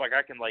straight up. Like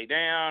I can lay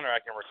down, or I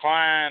can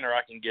recline, or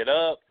I can get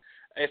up.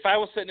 If I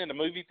was sitting in a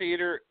movie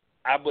theater,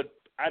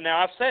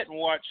 Now I've sat and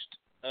watched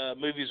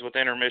movies with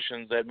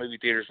intermissions at movie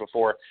theaters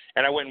before,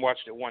 and I went and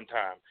watched it one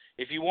time.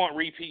 If you want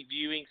repeat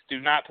viewings, do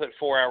not put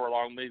 4 hour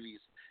long movies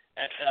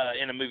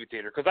in a movie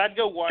theater, because I'd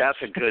go watch.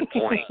 That's a good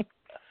point.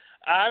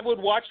 I would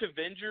watch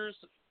Avengers,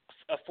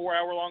 a 4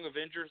 hour long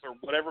Avengers or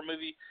whatever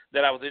movie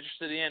that I was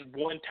interested in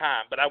one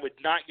time, but I would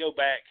not go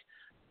back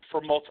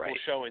for multiple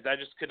showings. I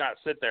just could not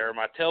sit there.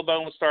 My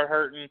tailbone would start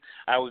hurting.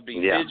 I would be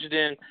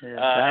fidgeting.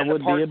 That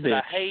would be a bitch.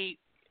 That I hate.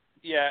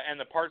 Yeah, and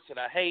the parts that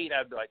I hate,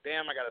 I'd be like,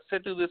 damn, I got to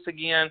sit through this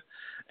again.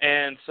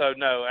 And so,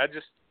 no,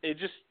 it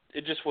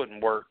just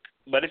wouldn't work.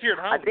 But if you're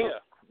at home,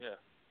 yeah.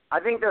 I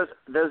think those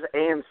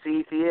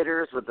AMC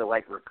theaters with the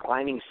like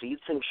reclining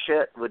seats and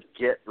shit would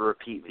get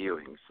repeat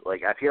viewings.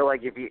 Like I feel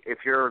like if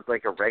you're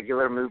like a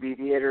regular movie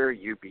theater,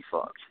 you'd be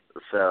fucked.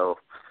 So,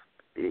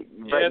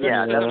 but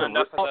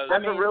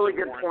that's a really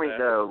good point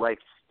though. Like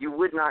you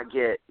would not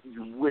get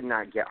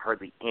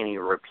hardly any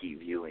repeat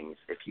viewings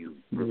if you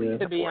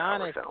released to be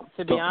honest.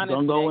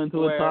 Don't go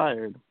into it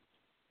tired.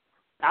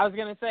 I was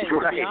gonna say,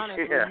 to be honest,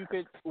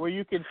 where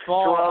you could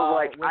fall. So I was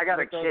like, I got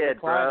a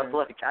kid, bro.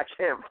 Like, I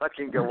can't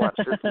fucking go watch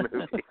this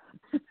movie.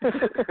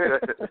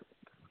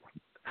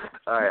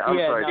 All right, I'm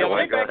sorry. Go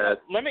ahead.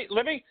 Let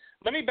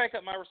me back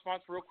up my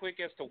response real quick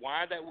as to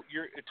why that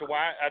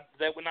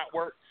would not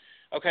work.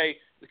 Okay,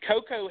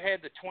 Coco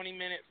had the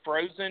 20-minute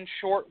Frozen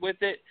short with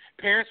it.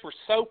 Parents were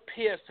so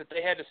pissed that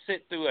they had to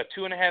sit through a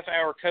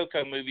 2.5-hour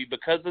Coco movie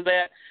because of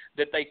that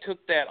they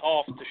took that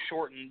off to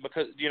shorten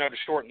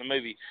the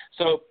movie.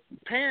 So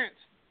parents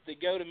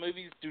that go to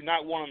movies do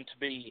not want them to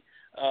be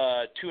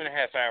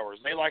 2.5 hours.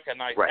 They like a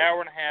nice hour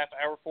and a half,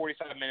 hour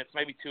 45 minutes,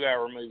 maybe 2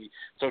 hour movie.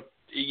 So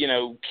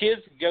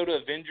kids that go to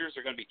Avengers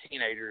are going to be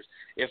teenagers.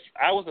 If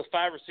I was a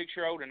 5 or 6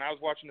 year old and I was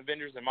watching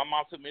Avengers and my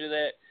mom took me to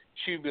that,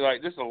 she would be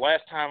like, "This is the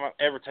last time I've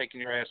ever taken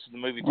your ass to the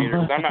movie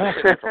theater because I'm not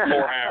sitting there for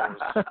 4 hours."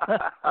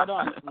 Hold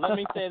on. Let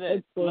me say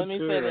this.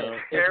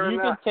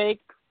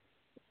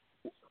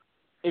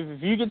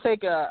 If you could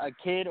take a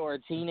kid or a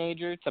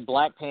teenager to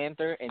Black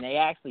Panther and they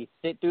actually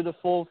sit through the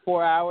full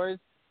 4 hours,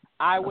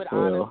 I would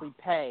honestly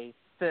pay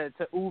to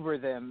Uber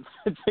them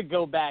to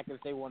go back if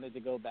they wanted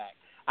to go back.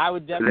 I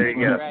would definitely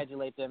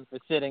congratulate them for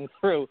sitting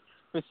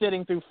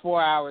through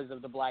 4 hours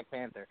of the Black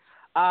Panther.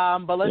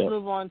 But let's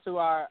move on to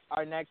our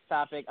next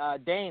topic.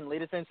 Dane,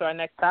 lead us into our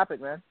next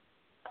topic, man.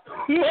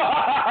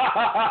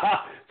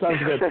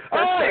 Sounds good.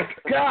 All right,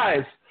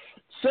 guys.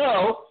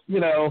 So,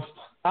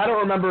 I don't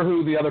remember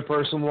who the other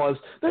person was.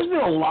 There's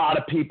been a lot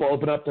of people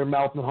open up their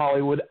mouth in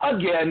Hollywood,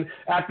 again,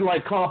 acting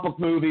like comic book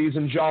movies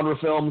and genre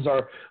films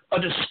are a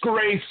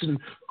disgrace and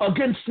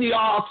against the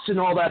odds and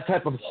all that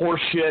type of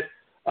horse shit.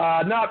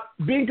 Not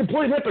being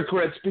complete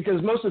hypocrites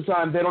because most of the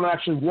time they don't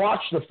actually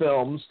watch the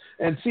films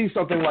and see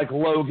something like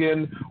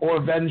Logan or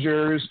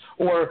Avengers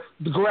or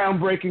the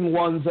groundbreaking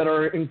ones that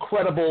are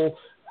incredible,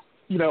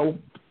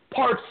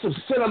 parts of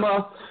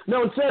cinema.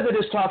 No, instead they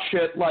just talk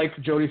shit like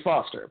Jodie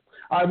Foster.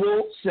 I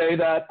will say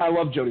that I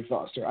love Jodie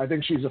Foster. I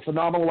think she's a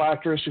phenomenal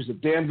actress. She's a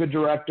damn good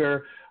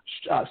director.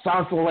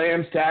 Silence of the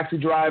Lambs, Taxi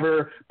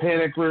Driver,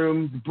 Panic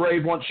Room, The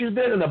Brave One. She's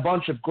been in a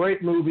bunch of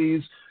great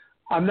movies.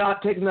 I'm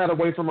not taking that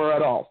away from her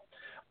at all.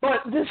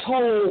 But this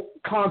whole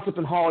concept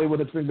in Hollywood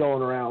that's been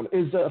going around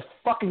is a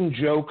fucking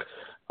joke.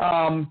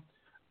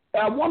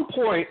 At one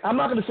point, I'm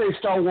not going to say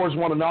Star Wars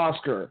won an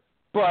Oscar,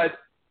 but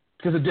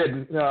because it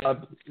didn't,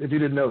 if you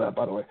didn't know that,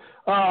 by the way.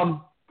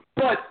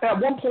 But at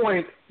one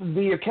point,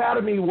 the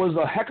Academy was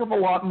a heck of a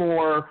lot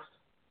more.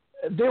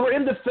 They were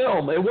into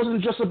film. It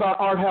wasn't just about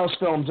art house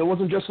films. It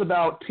wasn't just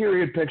about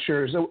period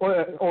pictures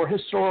or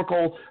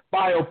historical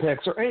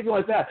biopics or anything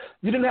like that.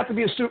 You didn't have to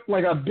be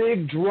a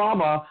big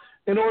drama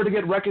in order to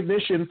get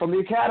recognition from the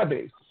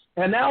Academy.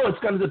 And now it's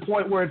gotten to the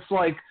point where it's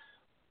like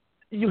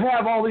you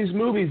have all these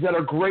movies that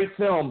are great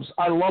films.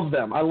 I love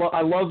them. I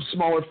love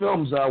smaller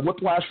films.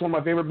 Whiplash, one of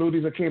my favorite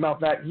movies that came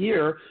out that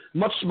year,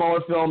 much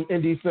smaller film,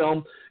 indie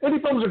film. Indie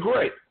films are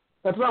great.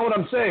 That's not what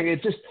I'm saying.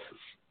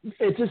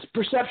 It's this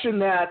perception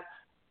that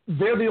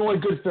they're the only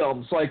good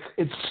films. Like,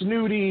 it's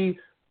snooty,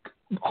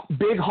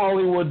 big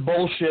Hollywood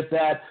bullshit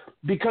that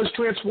because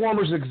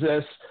Transformers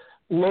exists,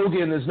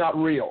 Logan is not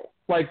real.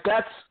 Like,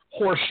 that's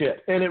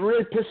horseshit. And it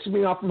really pisses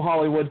me off from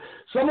Hollywood.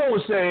 Someone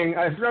was saying,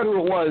 I forgot who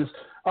it was,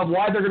 of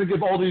why they're going to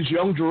give all these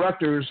young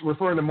directors,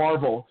 referring to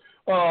Marvel,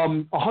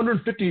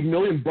 $150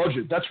 million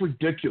budget. That's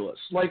ridiculous.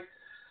 Like,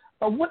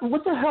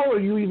 what the hell are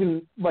you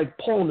even,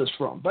 pulling this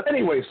from? But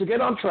anyways, to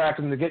get on track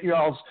and to get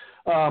y'all's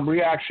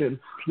reaction,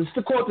 this is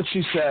the quote that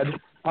she said.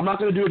 I'm not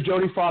going to do a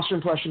Jodie Foster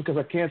impression because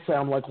I can't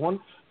sound like one.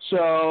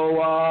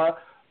 So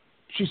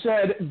she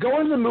said,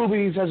 going to the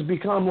movies has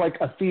become like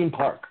a theme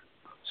park.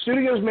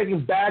 Studios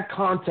making bad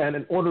content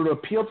in order to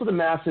appeal to the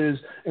masses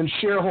and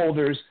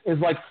shareholders is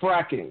like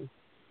fracking.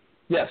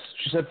 Yes,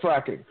 she said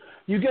fracking.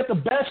 You get the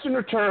best in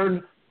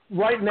return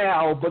right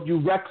now, but you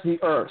wreck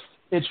the earth.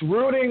 It's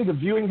ruining the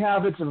viewing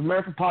habits of the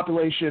American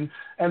population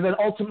and then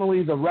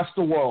ultimately the rest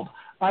of the world.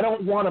 I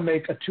don't want to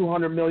make a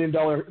 $200 million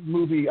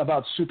movie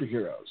about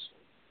superheroes.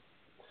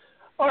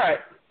 All right.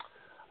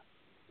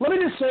 Let me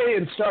just say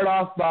and start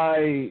off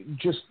by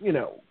just, kind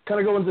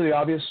of go into the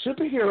obvious.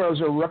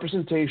 Superheroes are a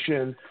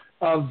representation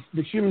of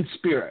the human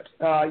spirit.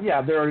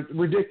 Yeah, they're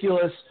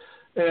ridiculous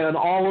and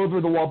all over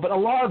the wall, but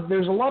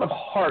there's a lot of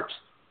heart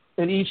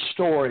in each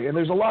story, and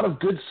there's a lot of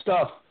good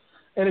stuff.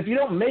 And if you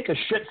don't make a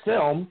shit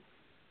film,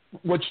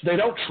 which they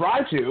don't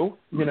try to,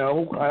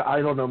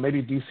 I don't know,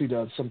 maybe DC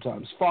does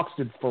sometimes. Fox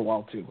did for a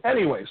while too.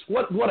 Anyways,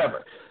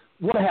 whatever,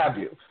 what have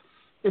you.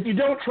 If you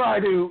don't try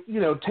to,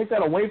 take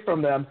that away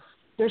from them,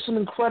 there's some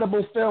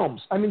incredible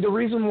films. I mean, the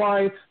reason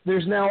why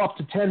there's now up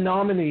to 10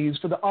 nominees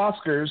for the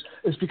Oscars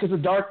is because The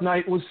Dark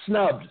Knight was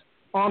snubbed,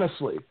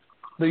 honestly,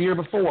 the year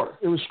before.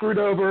 It was screwed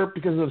over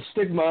because of the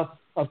stigma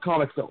of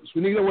comic films.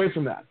 We need to get away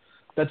from that.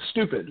 That's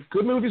stupid.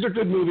 Good movies are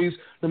good movies,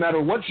 no matter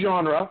what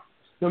genre,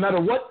 no matter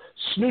what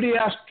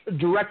snooty-ass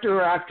director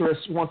or actress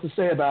wants to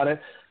say about it.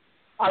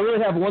 I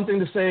really have one thing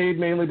to say,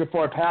 mainly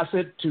before I pass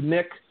it to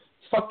Nick.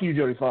 Fuck you,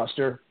 Jodie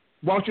Foster.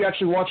 Why don't you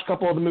actually watch a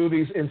couple of the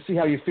movies and see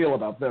how you feel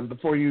about them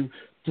before you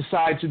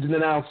decide to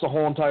denounce the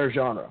whole entire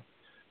genre?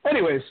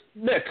 Anyways,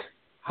 Nick,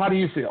 how do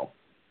you feel?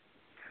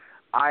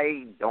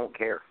 I don't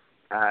care.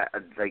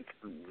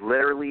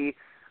 Literally,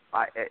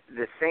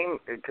 the same,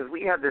 because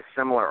we had this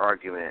similar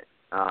argument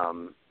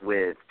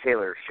with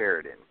Taylor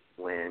Sheridan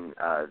when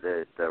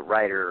the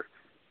writer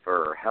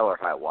for Hell or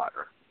High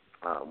Water,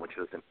 which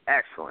was an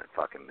excellent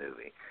fucking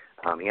movie.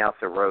 He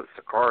also wrote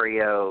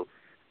Sicario,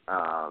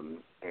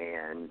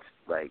 and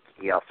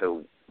he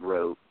also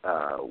wrote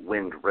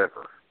Wind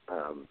River,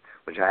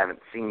 which I haven't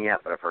seen yet,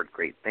 but I've heard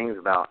great things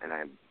about, and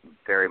I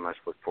very much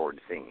look forward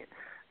to seeing it.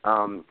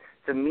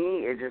 To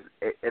me,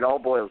 it all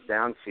boils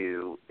down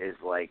to is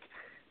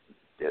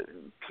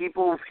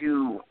people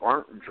who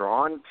aren't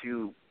drawn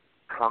to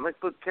comic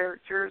book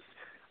characters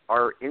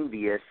are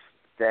envious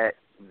that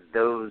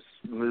those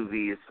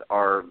movies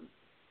are,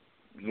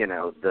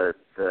 the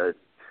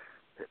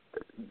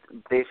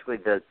basically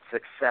the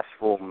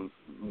successful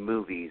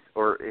movies,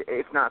 or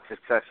if not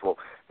successful,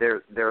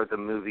 they're the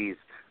movies.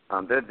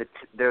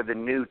 They're the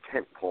new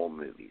tentpole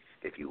movies,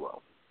 if you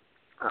will.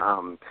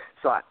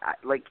 So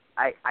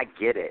I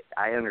get it.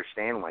 I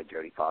understand why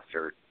Jodie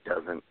Foster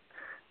doesn't.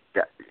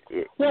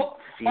 All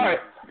right.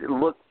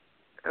 Look.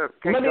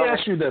 Okay, Let me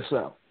ask you this,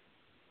 though.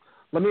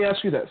 Let me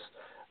ask you this.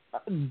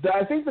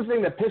 I think the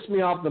thing that pissed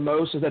me off the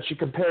most is that she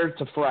compared it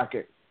to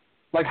fracking.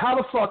 How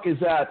the fuck is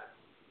that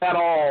at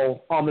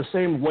all on the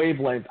same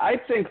wavelength? I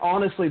think,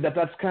 honestly, that's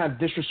kind of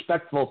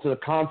disrespectful to the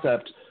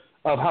concept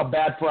of how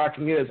bad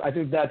fracking is. I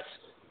think that's,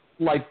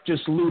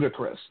 just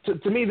ludicrous.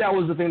 To me, that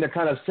was the thing that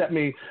kind of set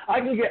me. I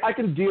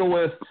can deal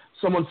with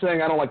someone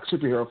saying I don't like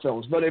superhero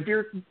films, but if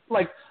you're,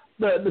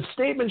 the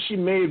statement she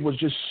made was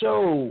just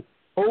so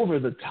over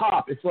the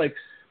top. It's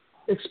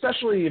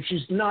especially if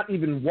she's not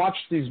even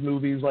watched these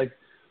movies,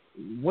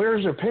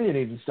 where's her opinion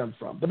even stem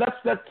from? But that's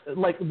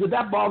did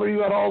that bother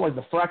you at all,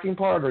 the fracking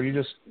part, or you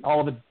just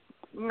all of it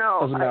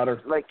doesn't matter?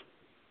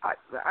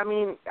 I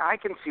mean, I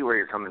can see where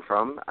you're coming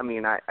from. I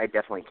mean, I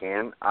definitely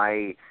can.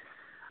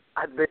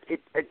 But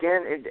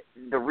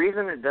the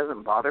reason it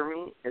doesn't bother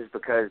me is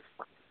because,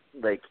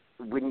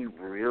 when you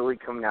really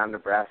come down to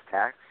brass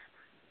tacks,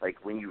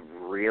 when you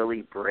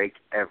really break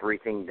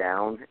everything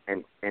down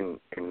and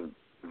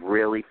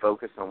really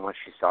focus on what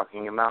she's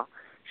talking about,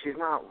 she's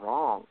not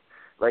wrong.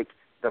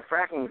 The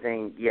fracking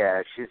thing,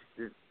 yeah,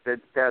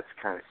 that's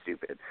kind of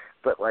stupid.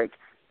 But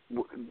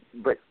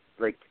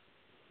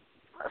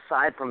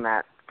aside from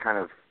that kind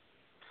of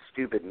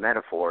stupid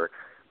metaphor,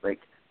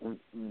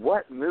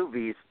 what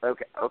movies?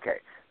 Okay.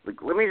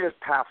 Let me just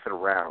pass it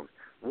around.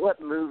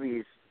 What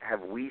movies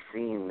have we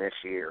seen this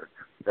year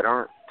that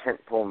aren't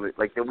tentpole movies?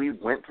 That we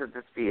went to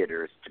the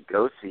theaters to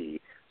go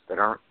see that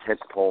aren't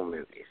tentpole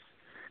movies?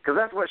 Because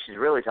that's what she's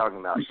really talking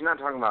about. She's not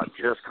talking about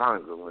just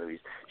comic book movies.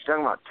 She's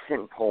talking about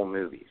tentpole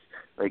movies.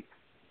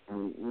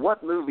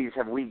 What movies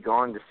have we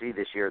gone to see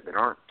this year that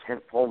aren't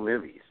tentpole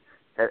movies?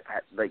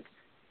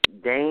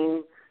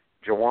 Dane,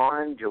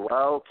 Joanne,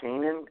 Joel,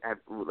 Kanan,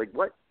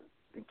 what?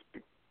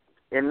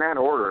 In that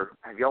order,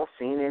 have y'all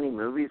seen any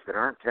movies that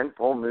aren't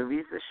tentpole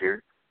movies this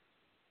year?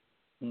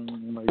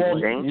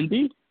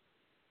 Dane?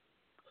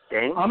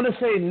 Dane? I'm going to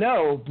say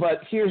no,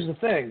 but here's the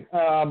thing.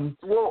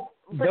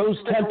 Those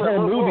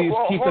tentpole movies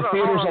keep the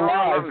theaters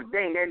alive.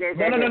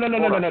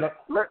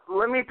 No.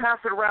 Let me pass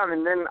it around,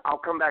 and then I'll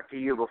come back to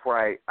you before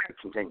I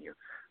continue.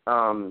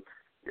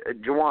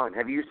 Juwan,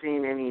 have you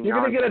seen any? You're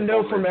going to get a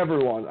no from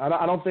everyone.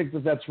 I don't think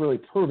that's really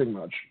proving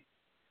much.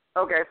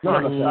 Okay,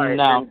 fine.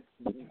 No.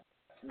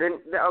 then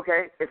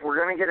okay. If we're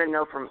gonna get a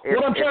no from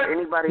what I'm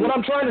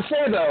trying to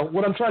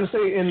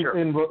say Sure.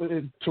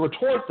 to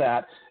retort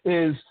that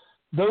is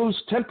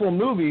those tentpole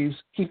movies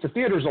keep the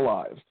theaters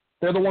alive.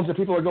 They're the ones that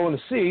people are going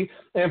to see.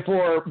 And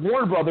for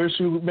Warner Brothers,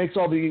 who makes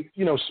all the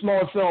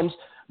smaller films,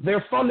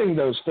 they're funding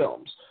those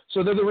films.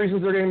 So they're the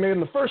reasons they're getting made in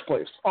the first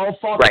place. All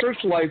Fox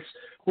Searchlights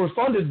were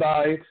funded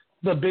by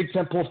the big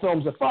tentpole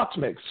films that Fox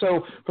makes.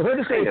 So for her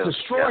to say it's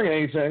destroying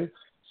anything,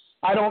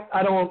 I don't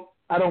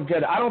get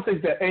it. I don't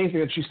think that anything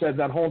that she said,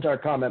 that whole entire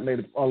comment,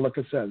 made a lick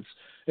of sense.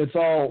 It's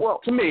all,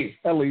 to me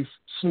at least,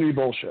 snooty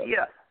bullshit.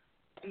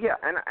 Yeah,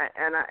 and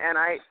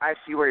I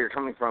see where you're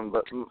coming from,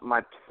 but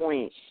my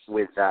point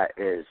with that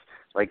is,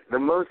 like, the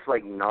most,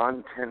 like,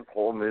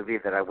 non-tentpole movie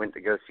that I went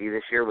to go see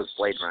this year was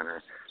Blade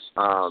Runner.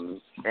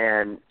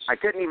 And I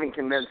couldn't even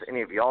convince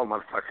any of y'all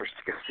motherfuckers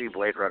to go see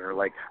Blade Runner.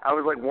 Like, I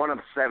was, like, one of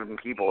 7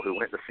 people who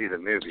went to see the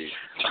movie.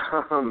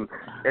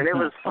 And it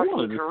was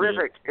fucking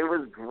terrific. It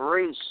was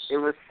great. It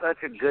was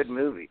such a good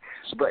movie.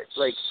 But,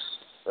 like,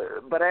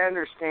 but I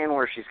understand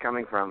where she's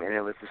coming from, and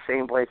it was the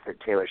same place that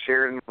Taylor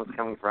Sheridan was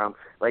coming from.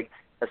 Like,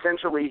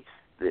 essentially,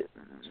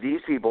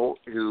 these people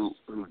who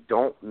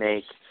don't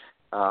make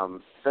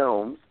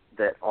films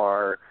that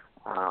are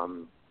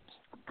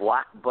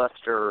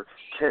blockbuster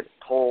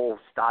tentpole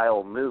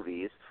style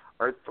movies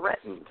are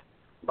threatened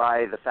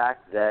by the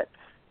fact that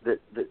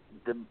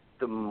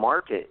the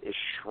market is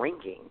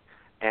shrinking,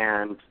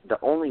 and the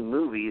only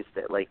movies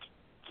that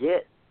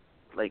get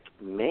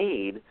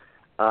made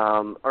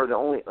are the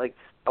only,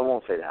 I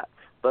won't say that,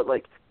 but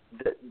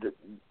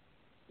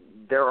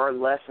there are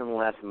less and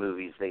less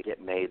movies that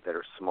get made that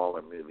are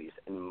smaller movies,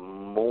 and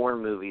more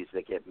movies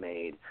that get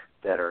made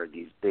that are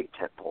these big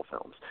tentpole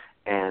films.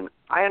 And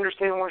I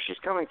understand where she's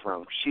coming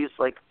from. She's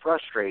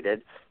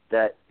frustrated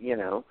that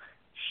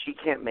she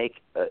can't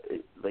make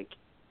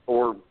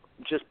or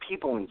just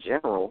people in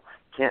general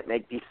can't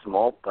make these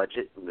small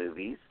budget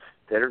movies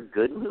that are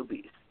good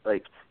movies,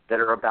 that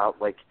are about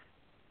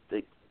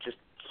just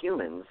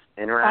humans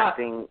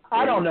interacting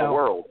in the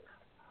world.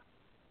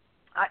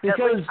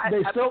 Because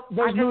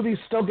those movies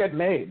still get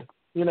made.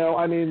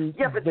 I mean,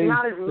 yeah, but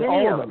not as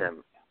many of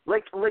them.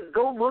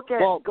 Go look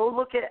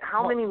at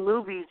how many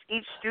movies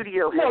each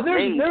studio has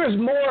made. There is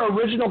more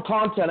original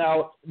content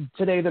out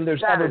today than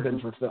there's ever been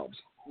for films.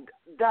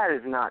 That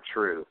is not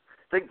true.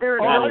 I think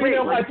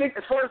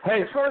as far as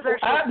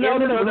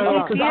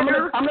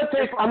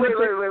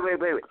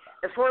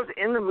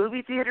in the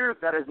movie theater,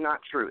 that is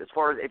not true. As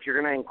far as if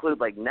you're going to include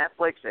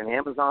Netflix and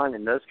Amazon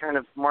and those kind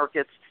of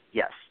markets,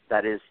 yes,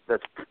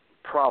 that's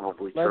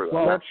probably true.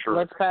 I'm not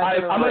sure.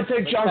 I'm going to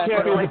take John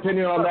Campion's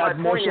opinion on that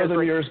more so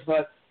than yours,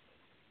 but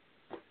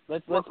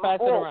let's pass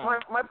it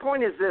around. My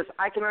point is this: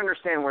 I can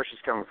understand where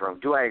she's coming from.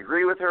 Do I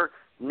agree with her?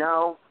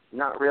 No,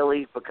 not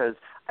really, because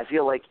I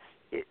feel like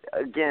it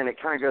kind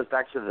of goes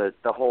back to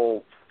the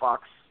whole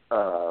Fox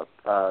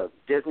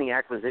Disney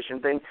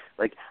acquisition thing.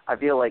 I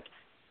feel like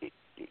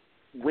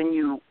when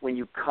you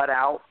cut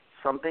out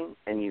something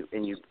and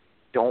you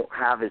don't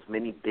have as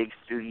many big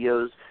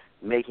studios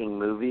making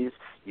movies,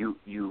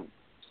 you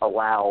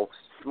allow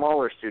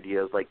smaller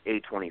studios like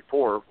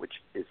A24, which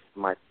is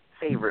my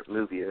favorite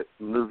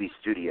movie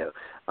studio.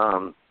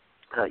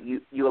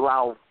 You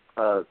allow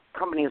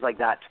companies like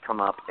that to come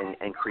up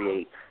and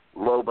create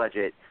low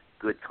budget,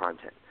 good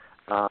content.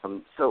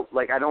 So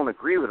I don't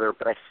agree with her,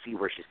 but I see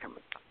where she's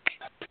coming from.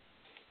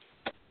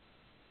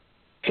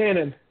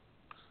 Cannon.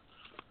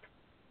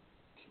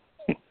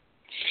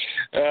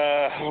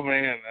 Oh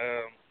man,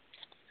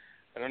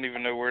 I don't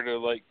even know where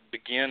to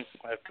begin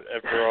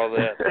after all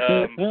that.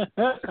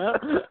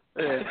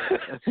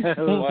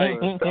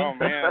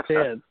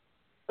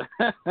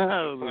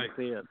 Oh man,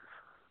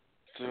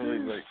 it's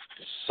really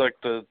suck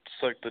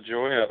the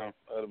joy out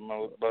of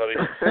my body.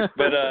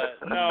 But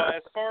no,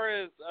 as far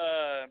as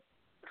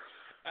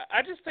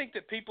I just think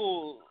that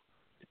people,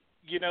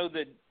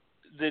 that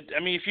I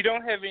mean, if you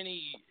don't have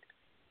any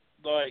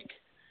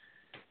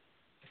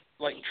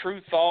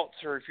true thoughts,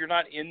 or if you're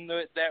not in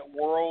that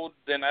world,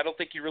 then I don't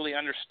think you really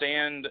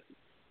understand,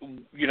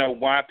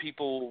 why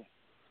people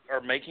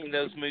are making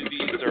those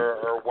movies,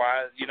 or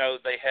why,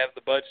 they have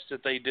the budgets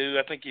that they do.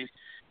 I think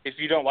if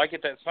you don't like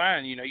it, that's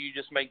fine. You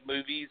just make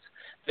movies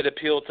that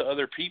appeal to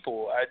other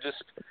people. I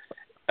just,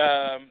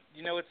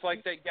 it's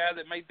like that guy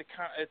that made the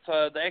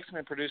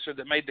X-Men producer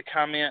that made the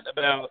comment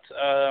about,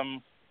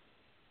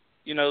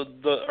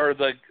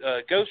 the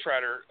Ghost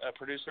Rider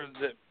producer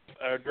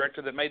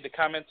director that made the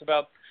comments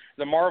about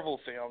the Marvel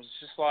films. It's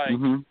just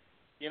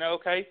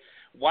okay,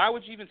 why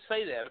would you even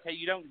say that? Okay,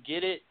 you don't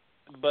get it,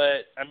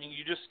 but I mean,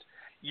 you're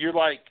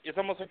it's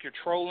almost like you're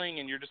trolling,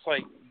 and you're just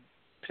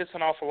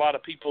pissing off a lot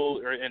of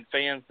people and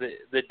fans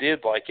that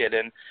did like it.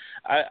 And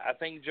I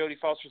think Jodie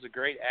Foster's a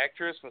great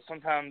actress, but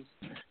sometimes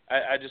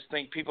I just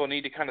think people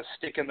need to kind of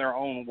stick in their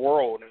own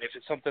world. And if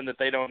it's something that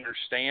they don't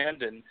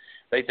understand and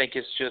they think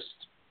it's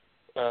just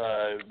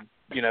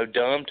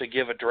dumb to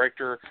give a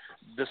director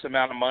this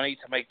amount of money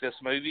to make this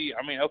movie,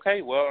 I mean,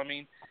 okay, well, I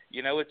mean,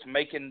 it's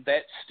making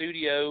that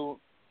studio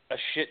a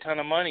shit ton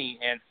of money,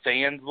 and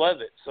fans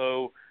love it.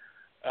 So,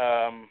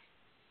 I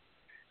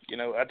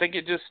think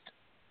it just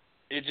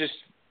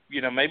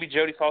maybe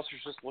Jodie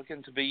Foster's just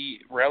looking to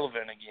be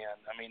relevant again.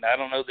 I mean, I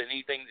don't know that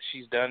anything that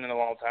she's done in a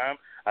long time.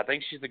 I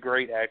think she's a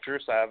great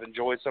actress. I've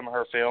enjoyed some of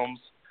her films,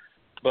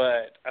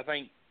 but I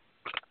think,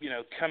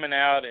 coming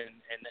out and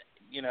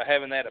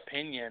having that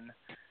opinion,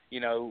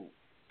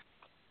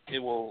 it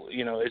will,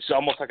 it's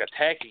almost like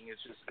attacking.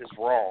 It's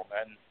wrong.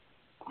 And,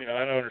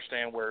 I don't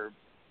understand where,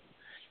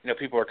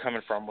 people are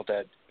coming from with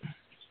that.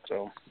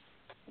 So.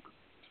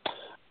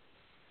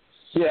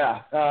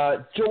 Yeah.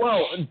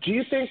 Joel, do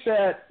you think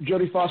that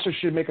Jodie Foster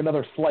should make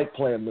another Flight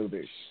Plan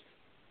movie?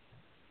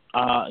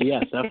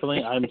 Yes,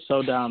 definitely. I'm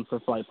so down for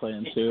Flight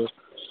Plan 2.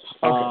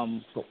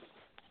 Okay, cool.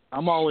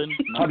 I'm all in.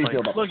 How do you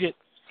feel about it?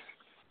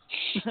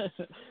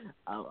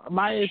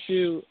 My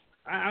issue,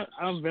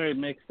 I'm very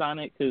mixed on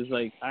it because,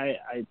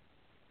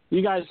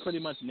 you guys pretty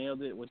much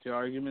nailed it with your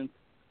arguments.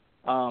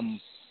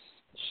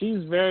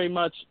 She's very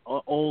much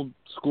an old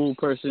school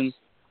person.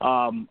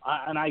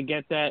 And I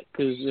get that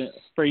because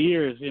for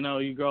years,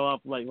 you grow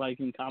up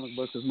liking comic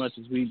books as much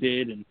as we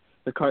did and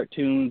the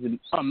cartoons, and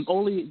I'm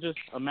only just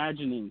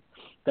imagining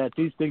that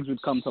these things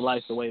would come to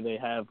life the way they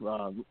have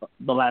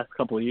the last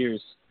couple of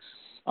years,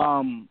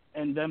 and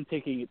them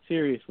taking it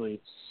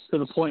seriously to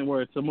the point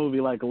where it's a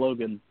movie like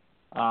Logan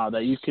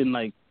that you can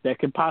that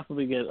could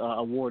possibly get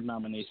award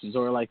nominations,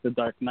 or like The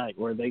Dark Knight,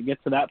 where they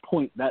get to that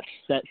point, that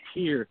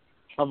tier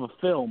of a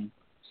film,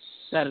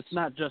 that it's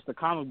not just a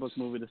comic book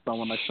movie to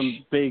someone, like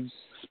some big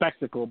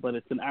spectacle, but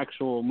it's an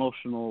actual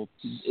emotional,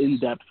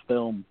 in-depth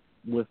film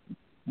with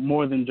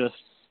more than just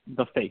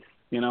the face,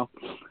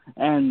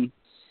 And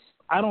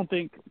I don't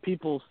think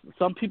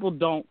some people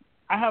don't,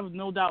 I have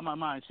no doubt in my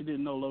mind she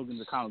didn't know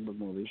Logan's a comic book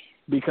movie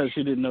because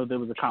she didn't know there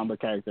was a comic book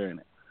character in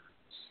it.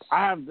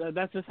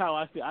 That's just how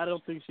I feel. I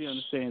don't think she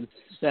understands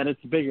that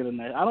it's bigger than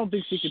that. I don't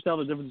think she can tell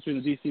the difference between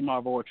a DC,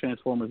 Marvel, or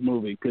Transformers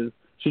movie because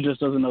she just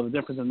doesn't know the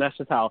difference, and that's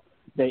just how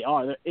they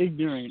are. They're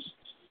ignorant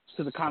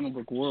to the comic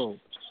book world.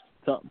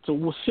 So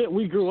shit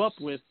we grew up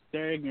with,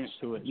 they're ignorant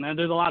to it. And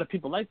there's a lot of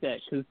people like that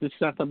because it's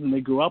not something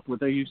they grew up with.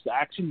 They're used to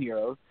action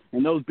heroes,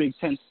 and those the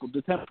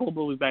tentpole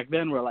movies back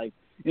then were like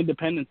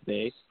Independence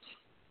Day.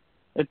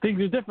 And things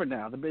are different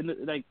now.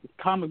 Like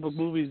comic book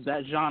movies,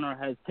 that genre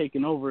has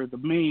taken over the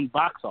main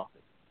box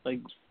office.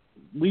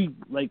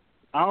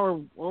 Our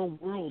world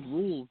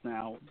rules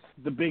now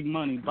the big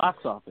money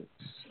box office,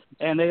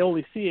 and they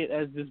only see it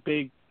as this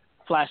big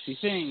flashy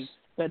thing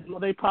that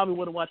they probably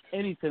would have watched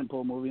any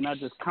tentpole movie, not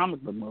just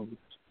comic book movies.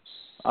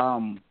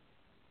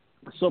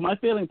 So my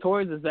feeling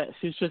towards is that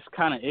she's just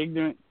kind of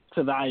ignorant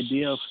to the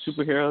idea of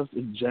superheroes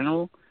in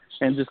general,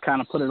 and just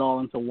kind of put it all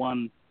into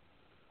one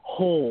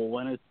whole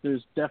when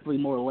there's definitely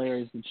more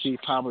layers than she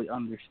probably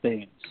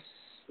understands.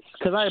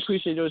 Because I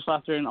appreciate Jodie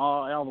Foster and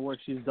all the work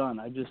she's done.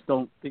 I just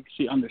don't think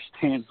she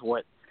understands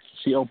what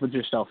she opens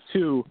herself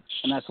to,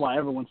 and that's why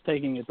everyone's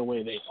taking it the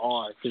way they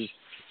are. Because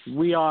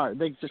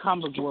the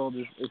comic book world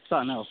is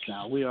something else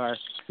now.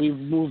 We've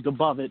moved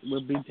above it. We're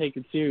being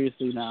taken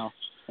seriously now,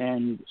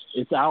 and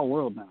it's our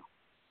world now.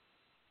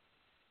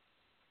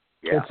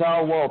 Yeah. It's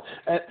our world.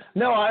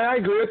 No, I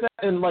agree with that.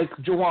 And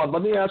Jawan,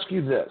 let me ask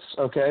you this,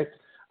 okay?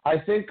 I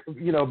think,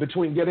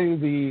 between getting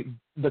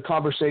the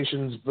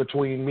conversations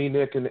between me,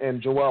 Nick,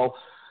 and Joel,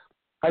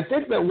 I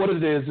think that what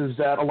it is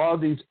that a lot of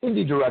these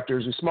indie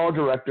directors, these small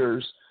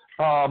directors,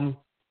 I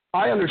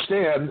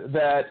understand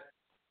that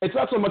it's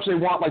not so much they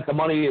want the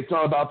money. It's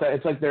not about that.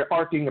 It's their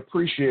art being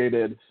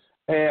appreciated,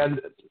 and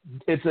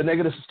it's a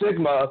negative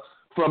stigma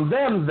from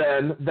them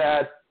then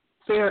that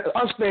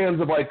us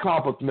fans of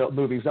comic book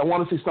movies that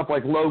want to see stuff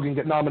like Logan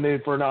get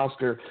nominated for an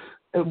Oscar,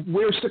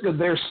 we're sick of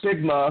their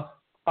stigma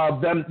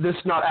of them this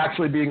not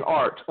actually being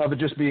art, of it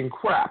just being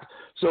crap.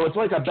 So it's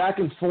a back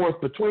and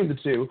forth between the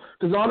two.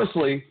 Because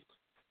honestly,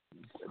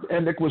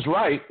 and Nick was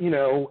right,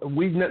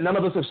 none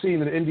of us have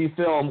seen an indie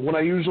film. When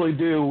I usually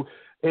do,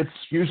 it's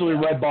usually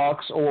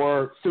Redbox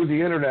or through the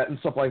internet and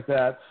stuff like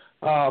that.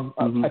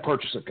 I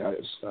purchase it,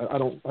 guys. I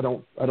don't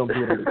do it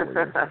illegally.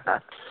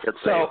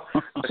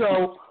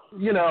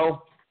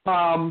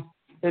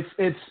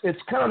 It's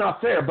kind of not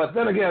fair. But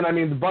then again,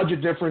 the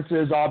budget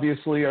differences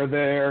obviously are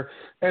there,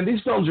 and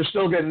these films are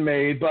still getting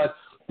made. But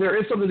there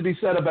is something to be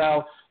said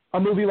about a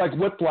movie like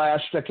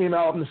Whiplash that came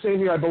out in the same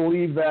year, I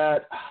believe,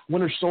 that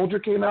Winter Soldier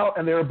came out,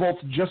 and they were both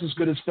just as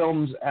good as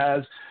films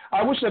as.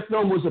 I wish that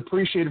film was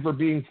appreciated for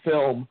being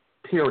film,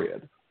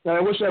 period. And I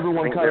wish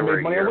everyone kind of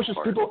made money. I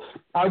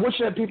wish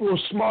that people were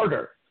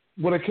smarter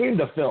when it came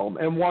to film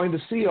and wanting to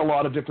see a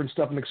lot of different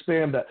stuff and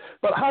expand that.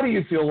 But how do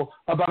you feel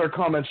about our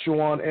comments,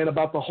 Shawan, and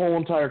about the whole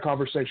entire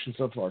conversation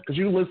so far? Because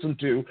you listened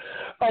to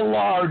a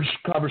large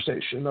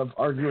conversation of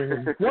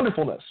arguing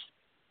wonderfulness.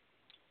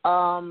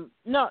 No,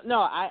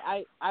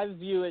 I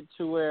view it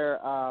to where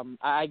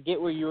I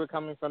get where you were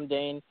coming from,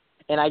 Dane,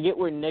 and I get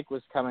where Nick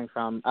was coming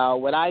from.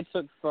 What I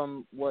took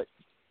from what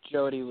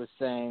Jody was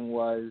saying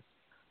was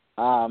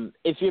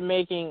if you're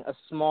making a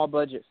small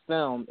budget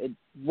film, it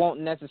won't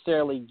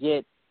necessarily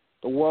get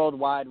the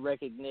worldwide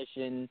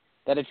recognition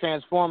that a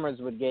Transformers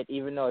would get,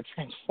 even though a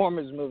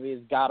Transformers movie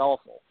is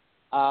god-awful.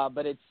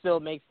 but it still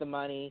makes the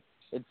money.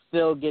 It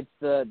still gets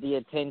the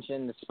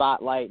attention, the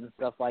spotlight, and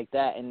stuff like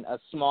that. And a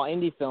small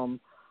indie film,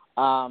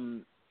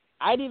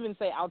 I'd even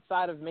say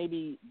outside of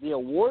maybe the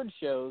award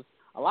shows,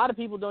 a lot of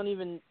people don't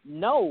even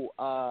know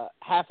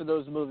half of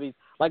those movies.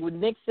 Like when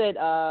Nick said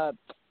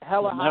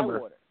Hell or High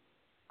Water,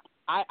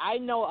 I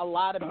know a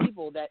lot of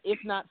people that, if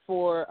not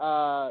for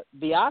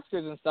the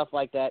Oscars and stuff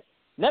like that,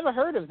 never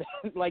heard of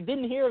that. Like,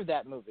 didn't hear of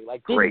that movie.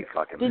 Like,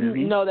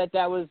 didn't know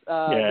that was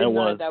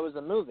that was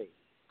a movie.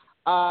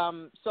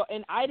 So,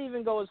 and I'd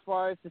even go as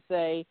far as to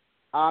say,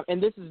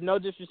 and this is no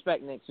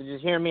disrespect, Nick, so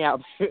just hear me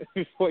out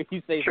before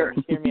you say something.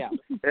 Just hear me out.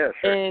 Yeah,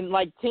 sure. And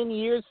like 10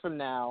 years from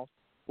now,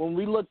 when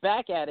we look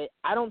back at it,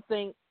 I don't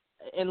think,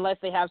 unless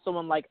they have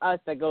someone like us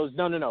that goes,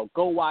 no,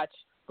 go watch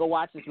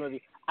this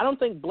movie, I don't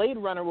think Blade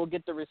Runner will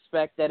get the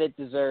respect that it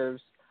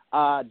deserves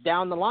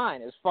down the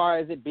line as far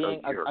as it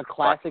being a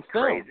classic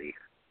film. Crazy.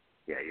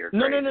 Yeah, you're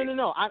crazy.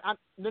 No.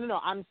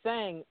 I'm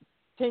saying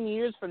 10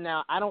 years from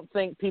now, I don't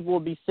think people will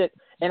be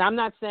and I'm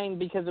not saying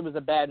because it was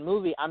a bad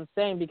movie. I'm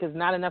saying because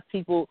not enough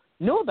people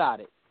knew about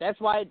it. That's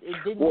why it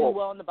didn't do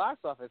well in the box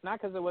office. Not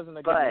because it wasn't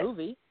a good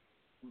movie.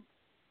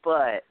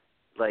 But,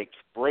 like,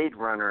 Blade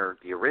Runner,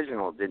 the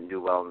original, didn't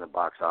do well in the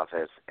box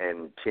office,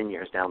 and 10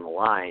 years down the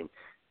line,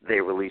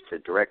 they released a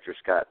director's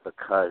cut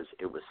because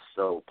it was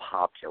so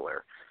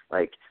popular.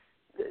 Like,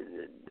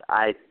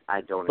 I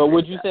don't. But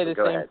would you say the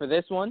same for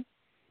this one?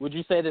 Would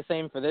you say the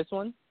same for this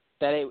one?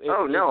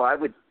 No, I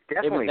would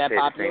definitely say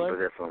popular? the same for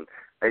this one.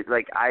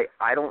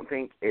 I don't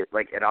think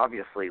it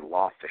obviously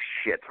lost a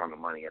shit ton of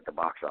money at the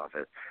box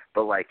office,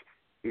 but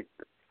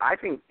I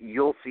think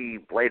you'll see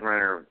Blade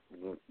Runner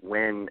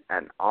win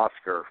an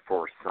Oscar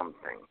for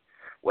something,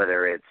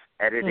 whether it's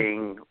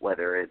editing,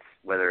 whether it's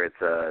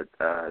the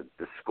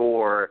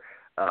score.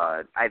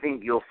 I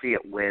think you'll see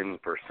it win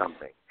for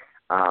something.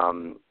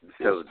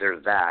 So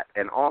there's that,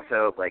 and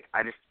also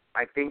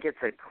I think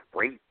it's a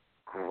great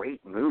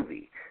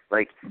movie.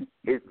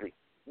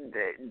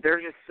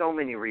 There's just so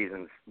many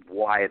reasons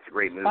why it's a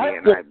great movie,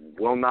 and I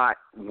will not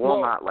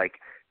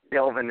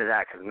delve into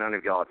that because none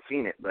of y'all have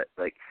seen it. But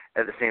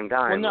at the same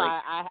time,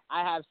 I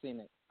have seen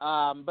it.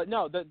 But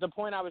no, the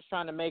point I was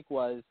trying to make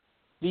was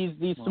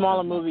these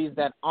smaller movies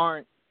that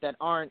aren't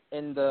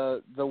in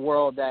the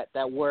world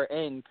that we're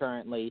in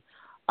currently,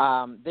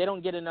 they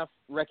don't get enough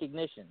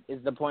recognition.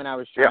 Is the point I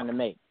was trying to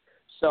make.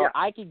 So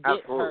I could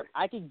get her.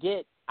 I could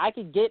get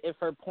if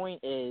her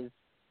point is,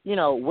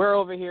 we're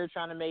over here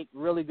trying to make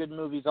really good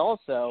movies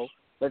also,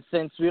 but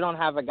since we don't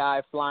have a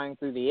guy flying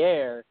through the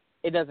air,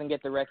 it doesn't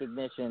get the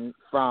recognition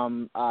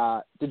from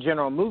the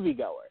general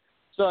moviegoer.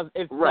 So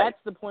if that's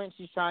the point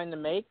she's trying to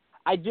make,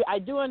 I do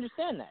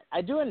understand that.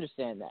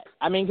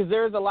 I mean, because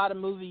there's a lot of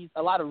movies,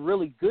 a lot of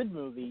really good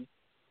movies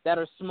that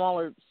are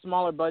smaller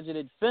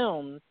budgeted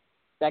films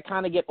that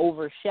kind of get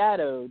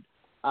overshadowed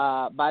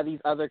by these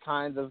other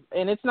kinds of,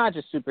 and it's not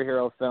just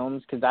superhero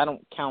films because I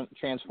don't count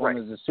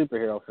Transformers as a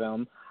superhero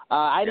film.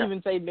 I'd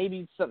even say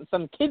maybe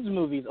some kids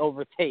movies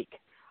overtake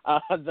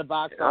the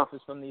box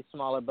office from these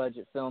smaller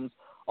budget films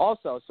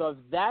also. So if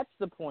that's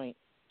the point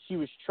she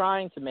was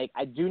trying to make,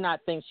 I do not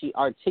think she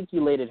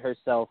articulated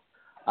herself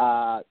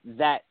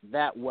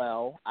that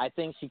well. I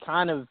think she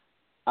kind of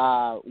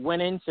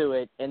went into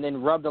it and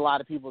then rubbed a lot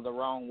of people the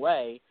wrong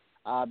way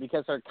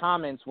because her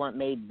comments weren't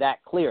made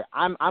that clear.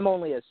 I'm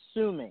only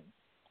assuming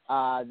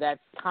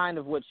that's kind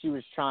of what she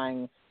was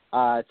trying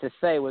to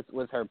say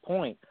with her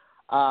point.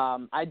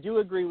 I do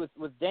agree with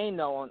Dane,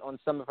 though, on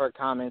some of her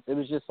comments. It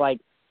was just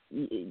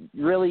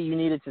really you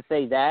needed to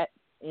say that,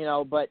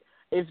 but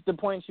if the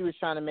point she was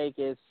trying to make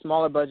is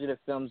smaller budgeted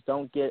films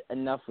don't get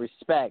enough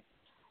respect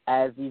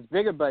as these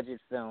bigger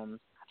budget films,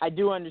 I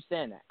do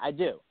understand that. I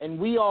do. And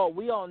we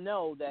all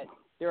know that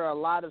there are a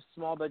lot of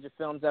small budget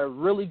films that are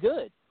really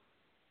good.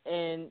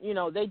 And,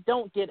 they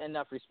don't get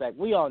enough respect.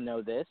 We all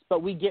know this,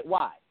 but we get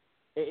why.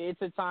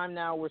 It's a time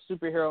now where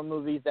superhero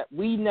movies that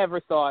we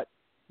never thought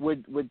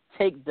would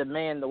take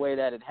demand the way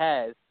that it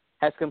has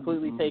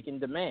completely taken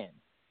demand.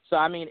 So,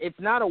 I mean, it's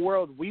not a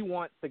world we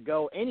want to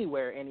go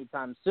anywhere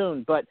anytime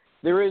soon, but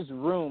there is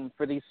room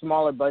for these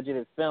smaller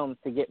budgeted films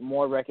to get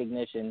more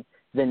recognition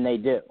than they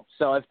do.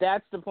 So if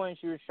that's the point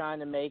she was trying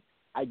to make,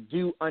 I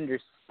do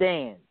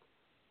understand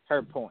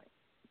her point,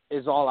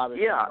 is all I was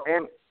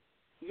saying.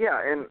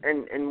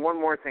 And one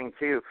more thing,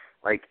 too.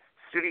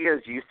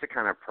 Studios used to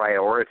kind of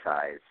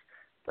prioritize,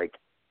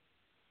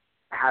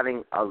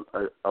 having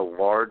a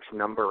large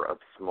number of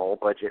small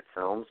budget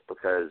films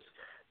because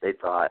they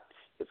thought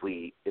if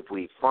we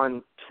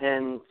fund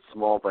 10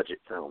 small budget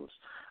films,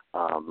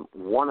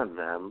 one of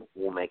them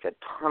will make a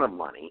ton of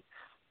money,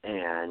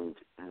 and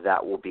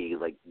that will be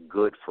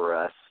good for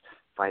us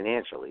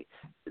financially.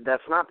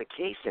 That's not the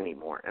case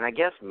anymore. And I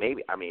guess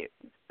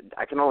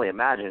I can only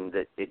imagine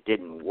that it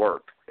didn't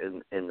work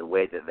in the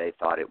way that they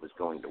thought it was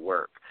going to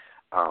work,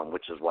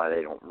 which is why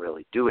they don't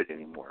really do it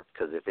anymore.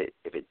 Because if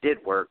it did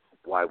work,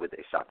 why would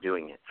they stop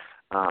doing it?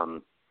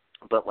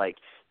 But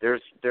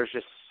there's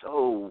just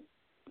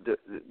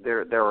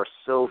there are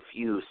so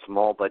few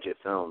small budget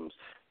films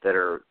that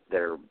are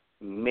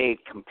made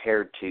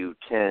compared to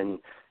 10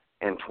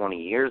 and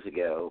 20 years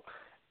ago.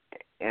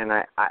 And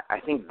I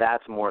think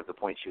that's more of the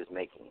point she was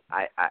making.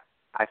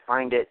 I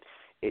find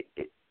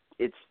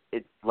it's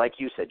like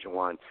you said,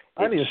 Jawan.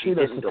 She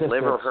didn't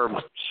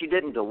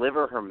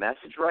deliver her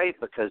message right,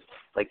 because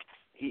like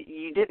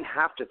you didn't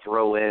have to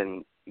throw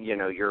in, you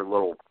know, your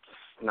little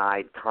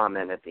snide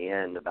comment at the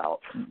end about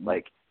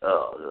like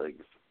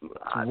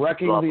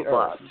wrecking blah, the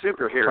blah, earth.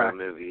 superhero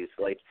movies.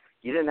 Like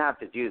you didn't have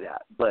to do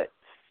that, but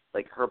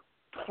like her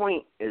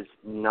point is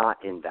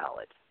not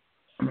invalid.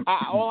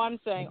 All I'm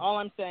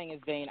saying is,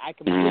 Dane, I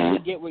completely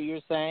get what you're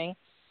saying,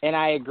 and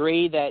I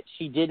agree that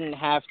she didn't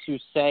have to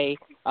say,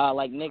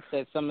 like Nick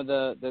said, some of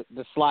the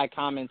sly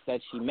comments that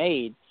she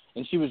made,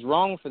 and she was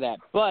wrong for that.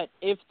 But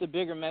if the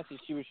bigger message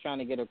she was trying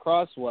to get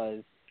across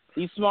was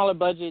these smaller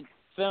budget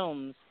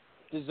films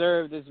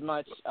deserved as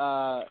much,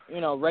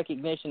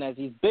 recognition as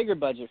these bigger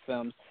budget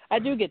films, I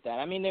do get that.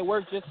 I mean, they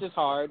work just as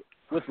hard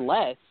with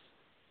less,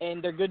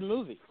 and they're good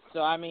movies.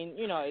 So, I mean,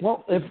 you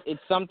know,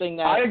 it's something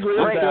that I'm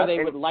sure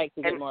they would like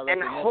to get more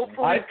recognition. And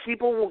hopefully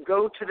people will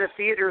go to the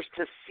theaters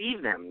to see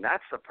them.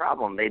 That's the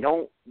problem. They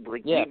don't,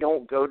 we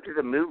don't go to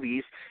the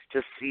movies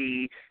to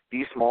see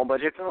these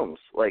small-budget films.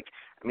 Like,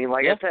 I mean,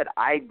 like I said,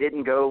 I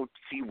didn't go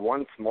see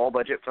one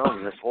small-budget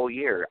film this whole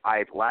year.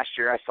 Last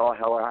year I saw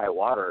Hell or High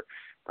Water,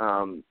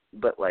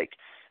 but, like,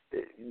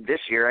 this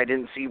year I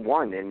didn't see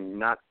one, and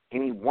not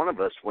any one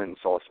of us went and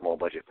saw a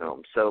small-budget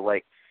film. So,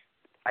 like,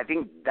 I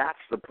think that's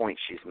the point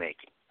she's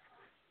making.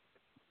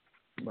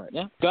 Right.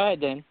 Yeah. Go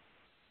ahead, Dan.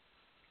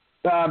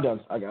 I'm done.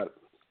 I got it.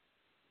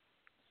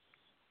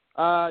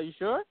 You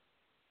sure?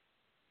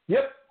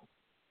 Yep.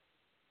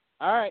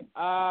 All right.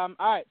 All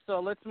right.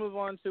 So let's move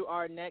on to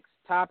our next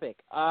topic.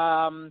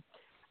 All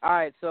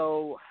right.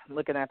 So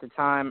looking at the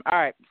time. All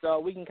right. So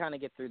we can kind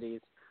of get through these.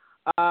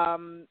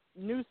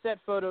 New set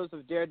photos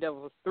of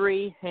Daredevil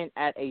 3 hint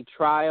at a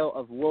trial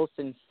of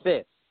Wilson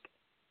Fisk.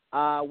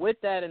 With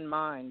that in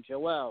mind,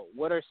 Joel,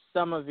 what are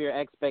some of your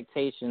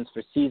expectations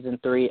for Season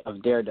 3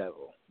 of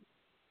Daredevil?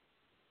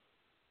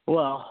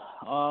 Well,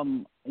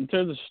 in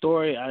terms of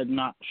story, I'm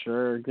not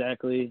sure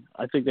exactly.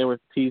 I think they were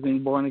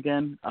teasing Born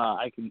Again.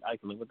 I can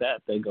live with that.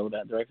 If they go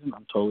that direction,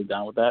 I'm totally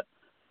down with that.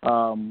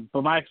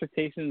 But my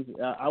expectations,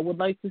 I would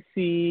like to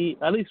see,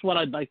 at least what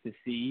I'd like to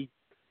see,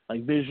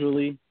 like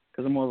visually,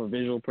 because I'm more of a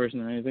visual person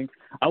than anything.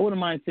 I wouldn't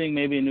mind seeing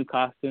maybe a new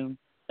costume.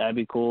 That'd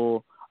be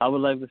cool. I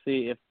would like to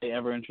see if they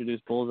ever introduce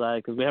Bullseye,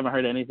 because we haven't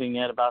heard anything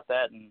yet about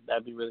that, and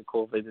that'd be really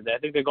cool if they did that. I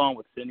think they're going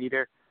with Sin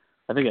Eater.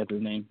 I think that's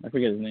his name. I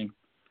forget his name.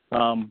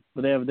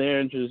 But they're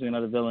introducing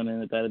another villain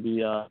in it. That'd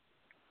be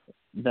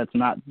that's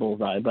not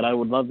Bullseye. But I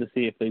would love to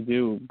see if they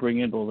do bring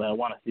in Bullseye. I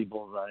want to see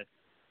Bullseye.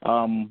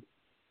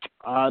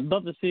 I'd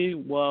love to see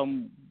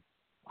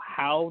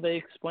how they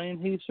explain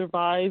he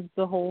survived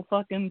the whole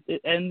fucking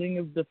ending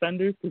of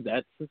Defenders, because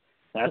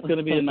that's going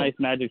to be a nice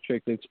magic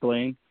trick to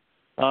explain.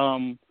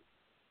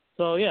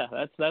 So yeah,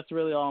 that's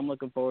really all I'm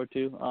looking forward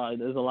to.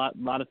 There's a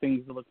lot of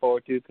things to look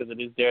forward to, because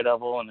it is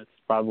Daredevil, and it's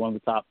probably one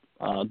of the top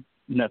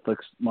Netflix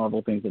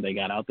Marvel things that they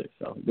got out there.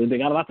 So they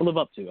got a lot to live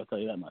up to. I'll tell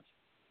you that much.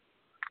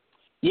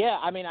 Yeah,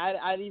 I mean,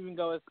 I'd even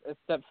go a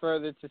step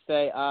further to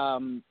say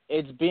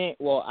it's being,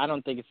 well, I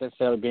don't think it's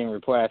necessarily being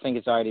reported. I think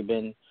it's already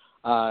been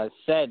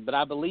said, but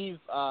I believe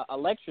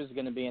Elektra's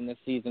going to be in this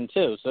season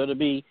too. So it'll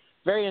be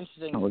very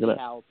interesting to see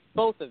how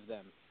both of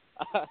them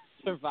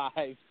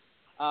survive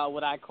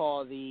what I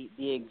call the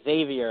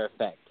Xavier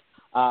effect,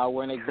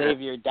 when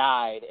Xavier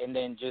died and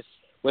then just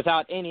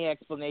without any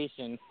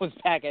explanation was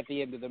back at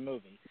the end of the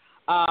movie.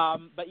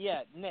 But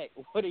yeah, Nick,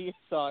 what are your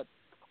thoughts,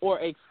 or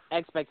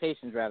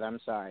expectations rather, I'm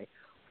sorry,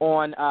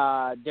 on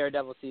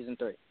Daredevil Season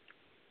 3?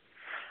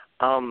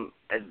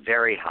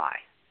 Very high,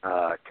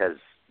 because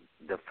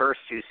the first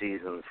two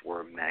seasons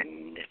were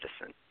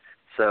magnificent.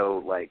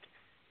 So, like,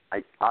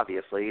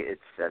 obviously it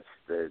sets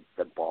the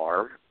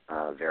bar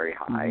very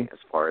high as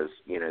far as,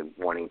 you know,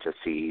 wanting to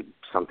see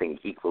something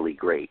equally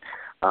great.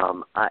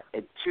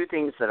 Two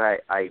things that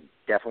I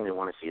definitely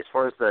want to see, as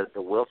far as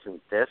the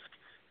Wilson Fisk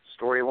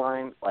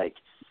storyline, like,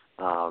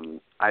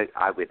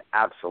 I would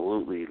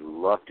absolutely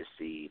love to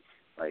see,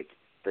 like,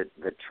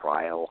 the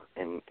trial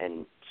and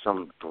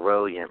some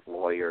brilliant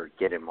lawyer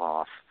get him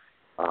off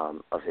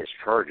of his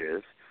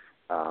charges,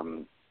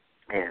 and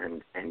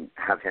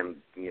have him,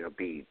 you know,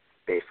 be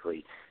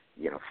basically,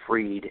 you know,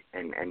 freed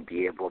and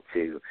be able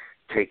to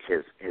take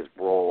his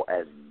role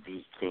as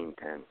the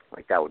Kingpin.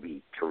 Like, that would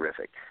be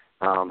terrific.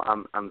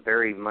 I'm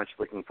very much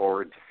looking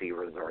forward to see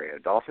Rosario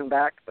Dawson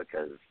back,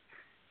 because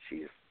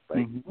she's,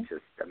 like,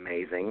 just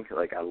amazing.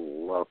 Like, I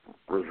love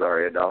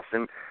Rosario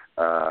Dawson,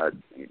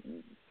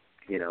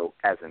 you know,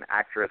 as an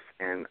actress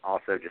and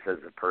also just as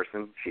a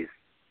person. She's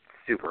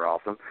super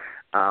awesome.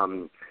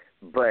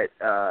 But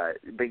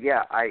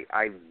yeah,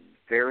 I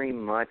very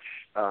much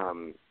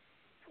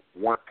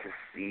want to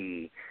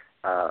see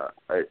a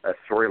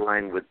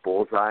storyline with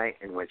Bullseye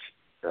in which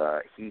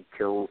he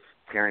kills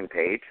Karen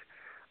Page,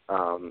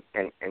 and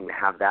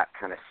have that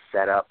kind of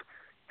set up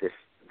this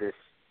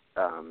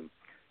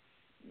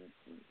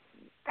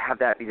have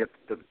that be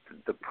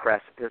the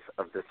precipice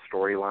of the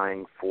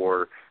storyline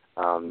for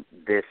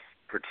this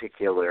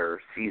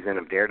particular season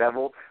of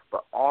Daredevil,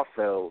 but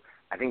also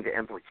I think the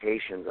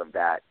implications of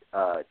that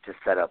to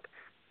set up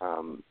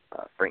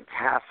Frank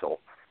Castle.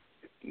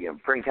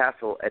 Frank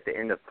Castle at the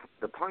end of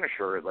The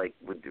Punisher, like,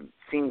 would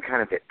seem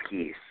kind of at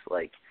peace,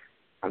 like,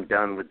 I'm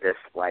done with this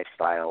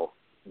lifestyle,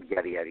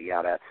 yada, yada,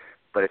 yada.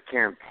 But if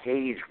Karen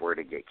Page were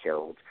to get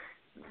killed,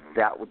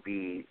 that would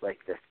be,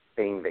 like, the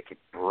thing that could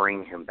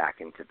bring him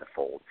back into the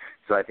fold.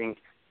 So I think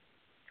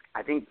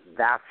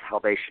that's how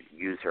they should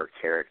use her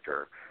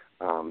character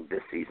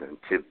this season,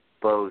 to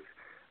both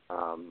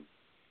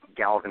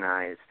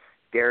galvanize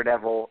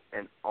Daredevil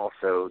and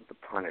also the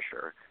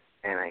Punisher.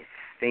 And I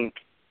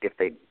think if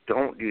they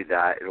don't do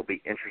that, it'll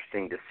be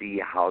interesting to see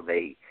how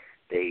they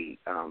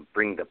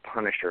bring the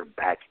Punisher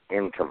back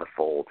into the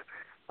fold.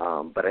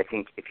 But I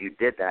think if you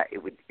did that,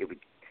 it would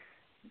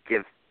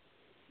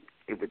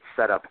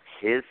set up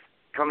his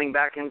coming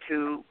back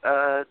into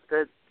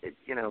the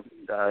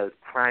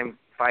crime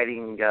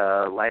fighting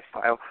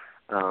lifestyle,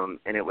 and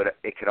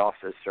it could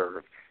also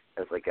serve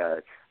as like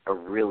a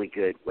really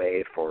good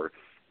way for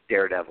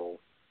Daredevil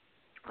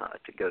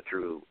to go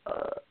through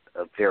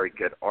a very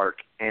good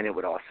arc, and it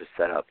would also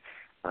set up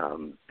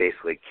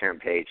basically Karen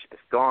Page is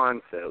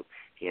gone, so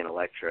he and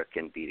Elektra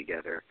can be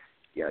together,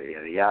 yada,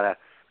 yada, yada.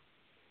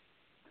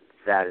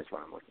 That is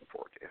what I'm looking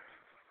forward to.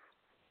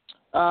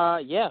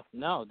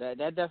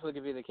 That definitely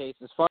could be the case.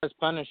 As far as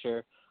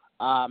Punisher,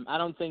 I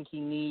don't think he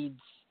needs.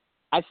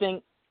 I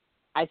think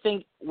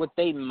what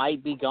they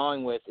might be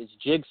going with is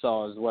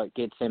Jigsaw is what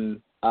gets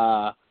him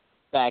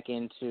back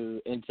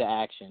into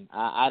action.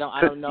 I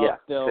don't know if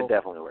they'll. Could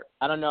definitely work.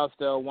 I don't know if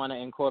they'll want to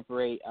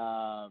incorporate.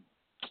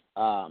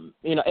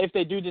 If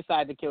they do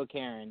decide to kill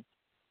Karen,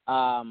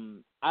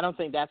 I don't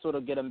think that's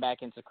what'll get him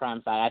back into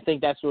crime fight. I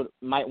think that's what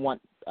might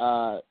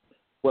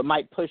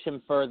push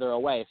him further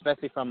away,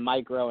 especially from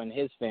Micro and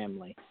his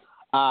family.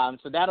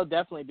 So that'll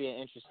definitely be an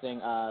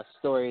interesting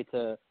story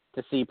to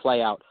see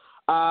play out.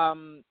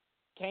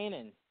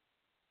 Kanan,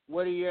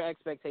 what are your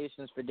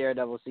expectations for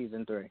Daredevil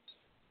season 3?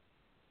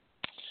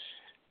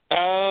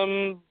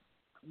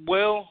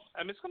 Well,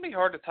 it's going to be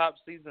hard to top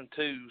season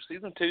 2.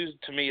 Season 2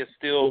 to me is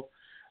still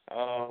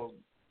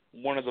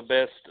one of the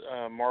best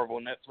Marvel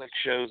Netflix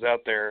shows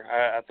out there.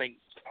 I think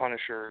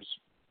Punisher's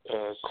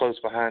close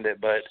behind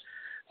it, but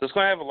so it's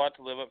going to have a lot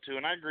to live up to.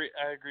 And I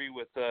agree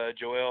with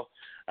Joel.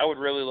 I would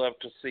really love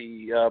to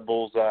see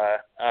Bullseye.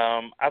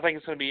 I think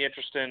it's going to be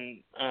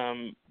interesting.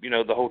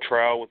 The whole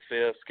trial with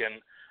Fisk,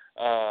 and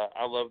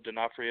I love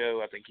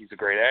D'Onofrio. I think he's a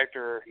great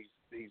actor.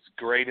 He's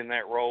great in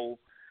that role.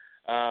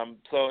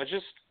 So it's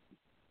just,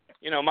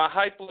 my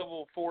hype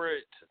level for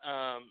it,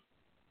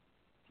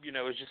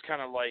 is just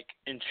kind of like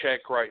in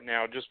check right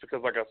now, just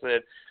because, like I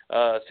said,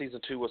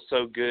 season 2 was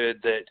so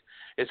good that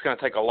it's going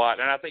to take a lot.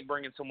 And I think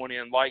bringing someone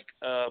in like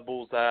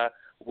Bullseye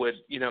would,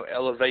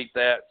 elevate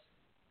that.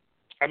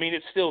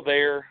 It's still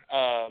there,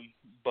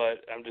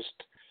 but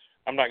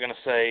I'm not going to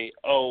say,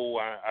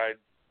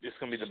 it's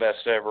going to be the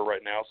best ever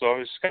right now. So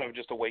it's kind of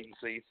just a wait and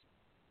see.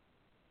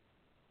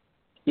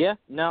 Yeah,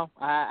 no,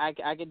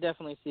 I could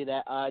definitely see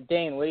that.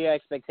 Dane, what are your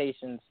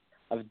expectations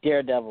of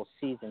Daredevil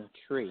season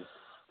 3?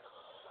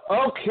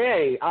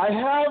 Okay, I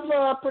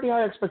have pretty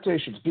high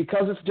expectations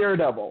because it's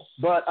Daredevil,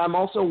 but I'm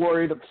also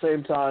worried at the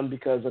same time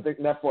because I think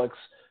Netflix,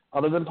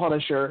 other than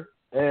Punisher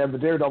and the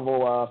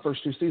Daredevil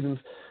first 2 seasons,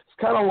 it's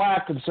kind of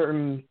lacked in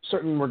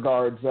certain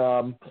regards.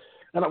 And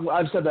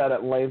I've said that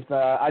at length.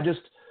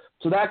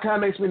 So that kind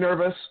of makes me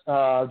nervous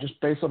just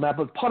based on that.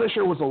 But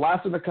Punisher was the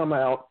last thing to come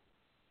out.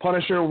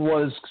 Punisher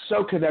was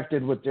so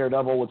connected with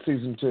Daredevil with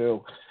season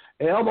 2.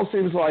 It almost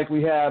seems like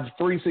we have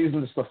 3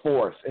 seasons, the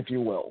 4th, if you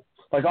will.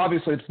 Like,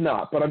 obviously it's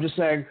not, but I'm just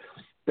saying,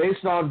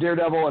 based on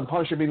Daredevil and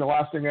Punisher being the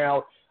last thing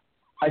out,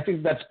 I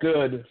think that's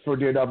good for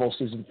Daredevil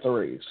season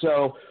 3.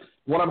 So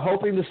what I'm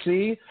hoping to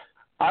see,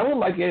 I would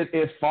like it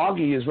if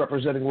Foggy is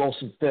representing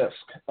Wilson Fisk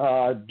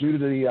due to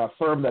the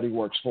firm that he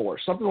works for.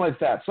 Something like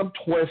that. Some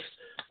twist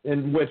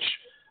in which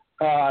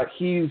I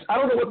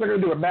don't know what they're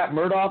going to do with Matt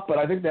Murdock, but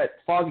I think that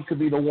Foggy could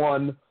be the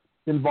one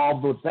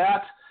involved with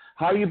that.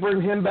 How you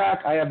bring him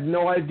back, I have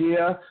no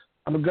idea.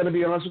 I'm going to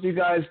be honest with you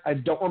guys. I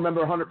don't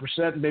remember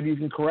 100%. Maybe you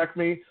can correct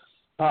me.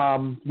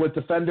 With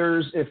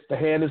Defenders, if the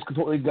hand is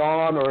completely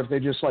gone or if they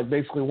just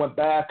basically went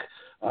back,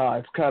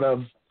 it's kind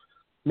of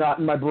not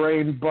in my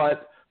brain.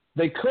 But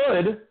they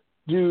could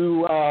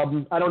do,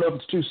 I don't know if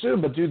it's too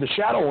soon, but do the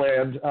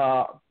Shadowland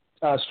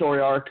story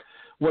arc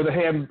where the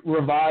hand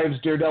revives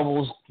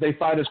Daredevil's, they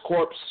find his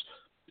corpse,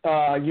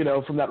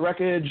 from that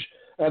wreckage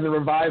and then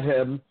revive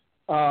him.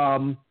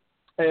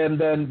 And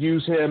then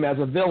use him as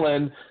a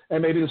villain,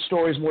 and maybe the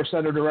story's more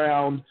centered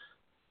around,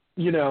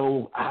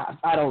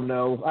 I don't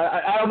know.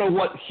 I don't know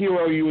what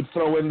hero you would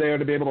throw in there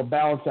to be able to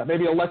balance that.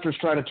 Maybe Elektra's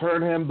trying to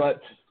turn him, but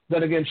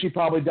then again, she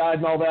probably died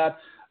and all that.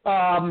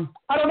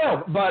 I don't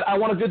know, but I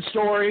want a good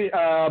story,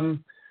 and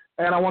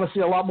I want to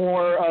see a lot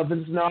more of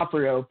Vincent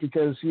D'Onofrio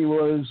because he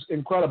was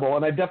incredible,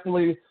 and I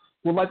definitely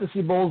would like to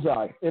see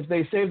Bullseye. If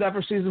they save that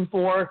for season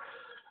 4,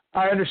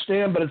 I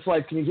understand, but it's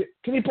like, can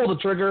you pull the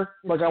trigger?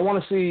 Like, I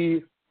want to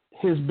see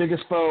his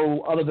biggest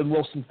foe other than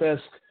Wilson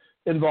Fisk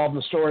involved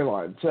in the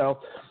storyline. So,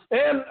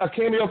 and a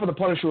cameo for the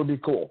Punisher would be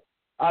cool.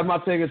 I'm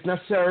not saying it's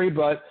necessary,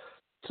 but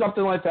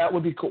something like that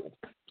would be cool.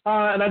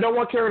 And I don't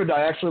want Karen to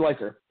die. I actually like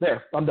her.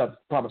 There, I'm done.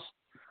 Promise.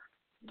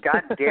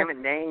 God damn it,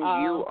 Nang,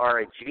 you are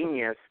a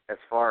genius as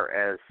far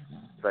as,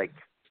 like,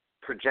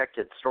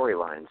 projected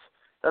storylines.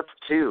 That's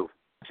two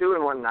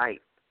in one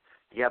night.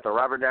 You got the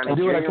Robert Downey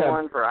Jr.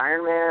 one for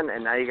Iron Man,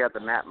 and now you got the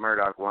Matt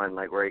Murdock one,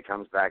 like, where he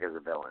comes back as a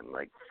villain.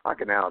 Like,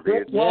 fucking hell,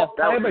 dude. Well,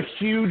 I am a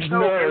huge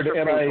nerd,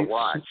 and to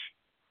watch.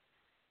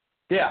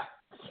 Yeah.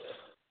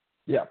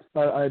 Yeah,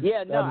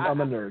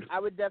 I'm a nerd.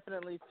 I would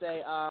definitely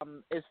say,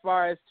 as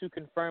far as to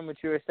confirm what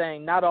you were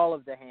saying, not all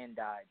of the hand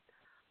died.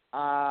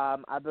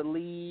 I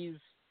believe,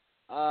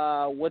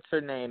 what's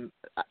her name?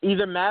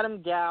 Either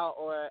Madame Gao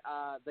or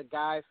the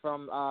guy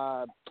from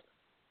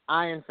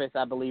Iron Fist,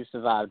 I believe,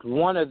 survived.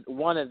 One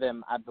of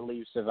them, I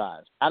believe,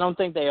 survived. I don't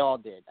think they all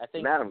did. I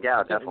think Madame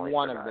Gao definitely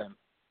one survived. of them.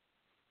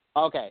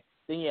 Okay,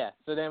 then yeah.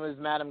 So then it was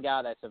Madame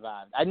Gao that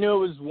survived. I knew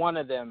it was one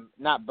of them,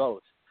 not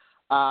both.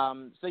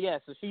 So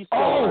she's still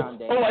around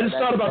there. I just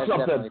thought about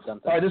something. All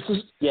right, this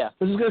is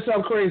gonna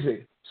sound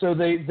crazy. So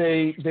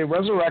they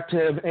resurrect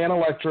him and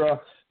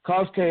Elektra,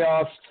 cause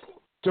chaos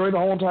during the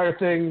whole entire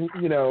thing.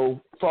 You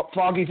know,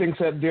 Foggy thinks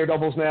that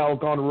Daredevil's now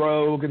gone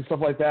rogue and stuff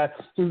like that.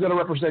 Who's gonna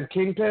represent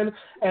Kingpin?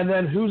 And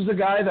then who's the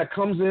guy that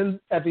comes in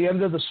at the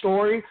end of the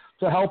story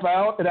to help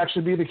out and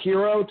actually be the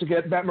hero to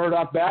get Matt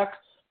Murdock back?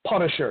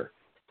 Punisher.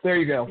 There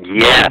you go.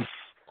 Yes.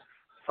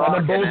 And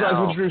then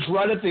Bullseye's introduced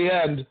right at the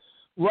end.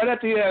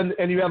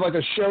 And you have like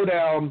a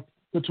showdown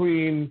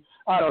between,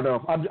 I don't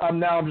know.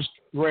 I'm just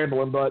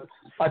rambling, but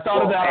I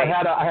thought of that. Hey,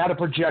 I had to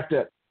project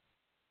it.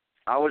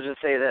 I would just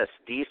say this,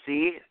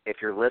 DC, if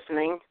you're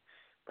listening,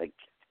 like,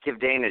 give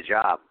Dane a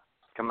job.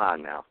 Come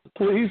on now.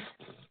 Please.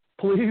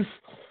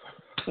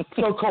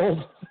 So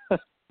cold.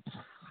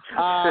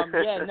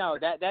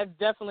 That's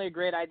definitely a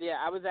great idea.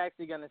 I was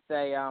actually gonna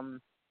say,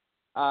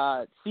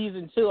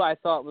 season 2 I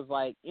thought was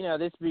like,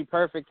 this would be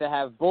perfect to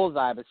have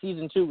Bullseye, but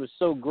season 2 was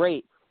so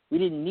great. We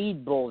didn't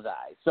need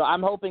Bullseye. So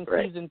I'm hoping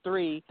season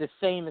 3, the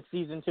same as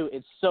season 2,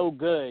 it's so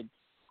good,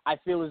 I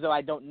feel as though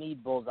I don't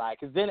need Bullseye.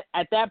 Because then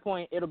at that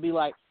point, it'll be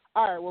like,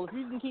 all right, well, if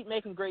you can keep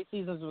making great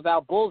seasons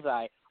without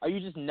Bullseye, are you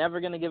just never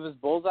going to give us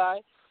Bullseye?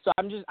 So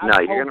I'm you're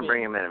going to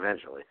bring him in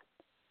eventually.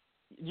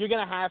 You're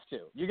going to have to.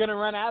 You're going to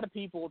run out of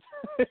people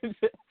to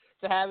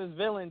have as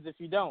villains if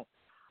you don't.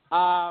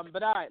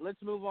 But all right,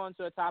 let's move on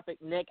to a topic,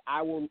 Nick,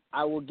 I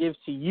will give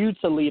to you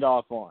to lead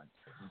off on.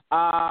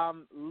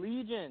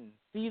 Legion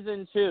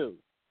Season 2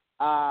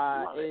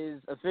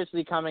 is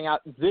officially coming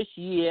out this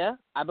year.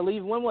 I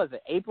believe, when was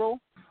it?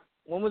 April?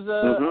 When was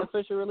the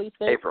official release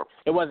date? April.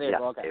 It was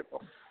April, okay.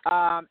 April.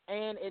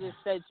 And it is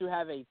said to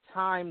have a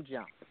time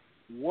jump.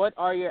 What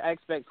are your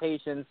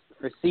expectations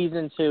for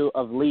Season 2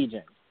 of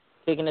Legion?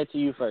 Kicking it to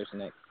you first,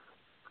 Nick.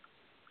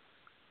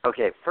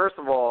 Okay, first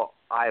of all,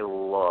 I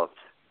loved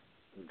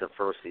the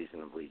first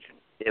season of Legion.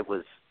 It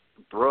was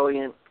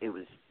brilliant. It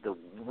was the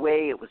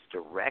way it was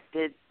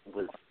directed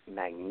was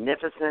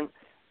magnificent.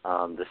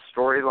 The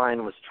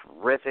storyline was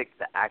terrific.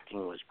 The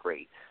acting was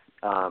great.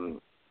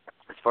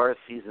 As far as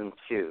season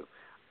 2,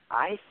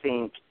 I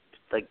think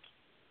like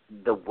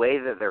the way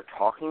that they're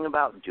talking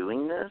about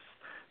doing this,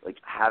 like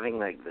having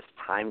like this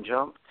time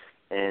jump,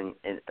 and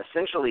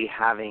essentially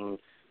having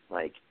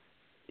like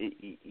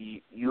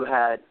you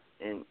had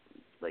in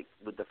like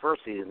with the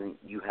first season,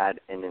 you had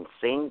an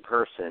insane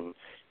person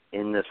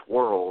in this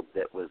world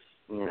that was,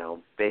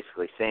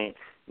 basically saying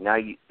now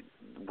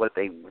what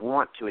they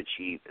want to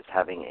achieve is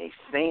having a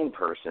sane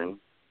person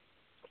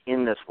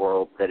in this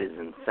world that is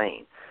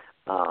insane.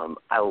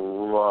 I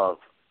love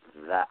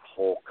that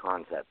whole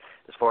concept.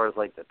 As far as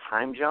like the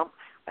time jump,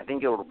 I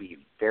think it will be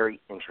very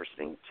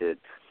interesting to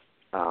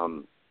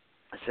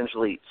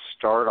essentially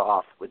start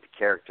off with the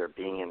character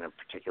being in a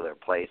particular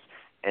place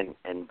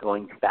and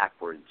going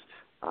backwards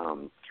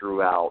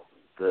throughout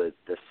the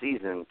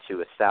season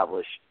to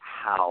establish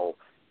how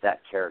that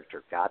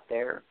character got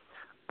there.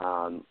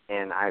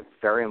 And I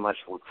very much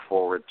look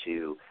forward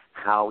to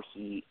how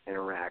he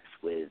interacts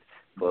with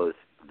both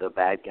the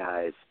bad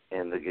guys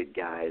and the good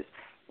guys,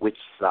 which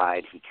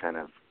side he kind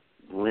of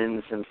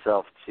lends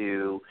himself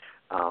to,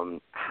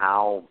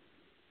 how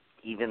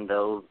even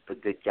though the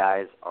good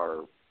guys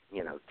are,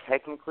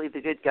 technically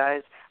the good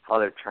guys, how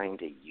they're trying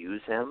to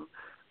use him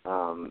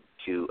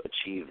to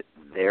achieve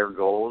their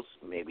goals,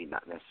 maybe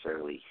not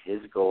necessarily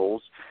his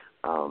goals.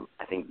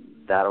 I think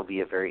that'll be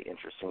a very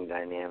interesting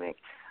dynamic.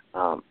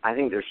 I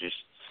think there's just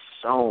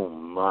so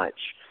much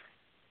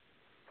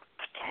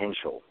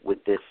potential with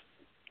this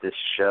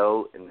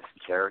show and this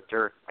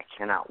character. I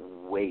cannot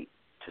wait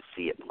to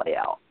see it play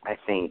out. I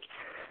think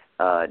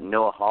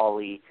Noah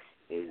Hawley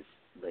is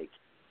like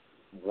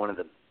one of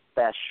the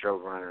best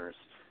showrunners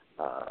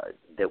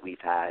that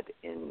we've had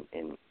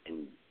in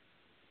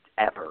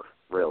ever,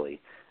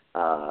 really.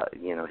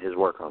 His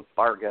work on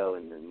Fargo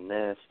and then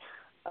this.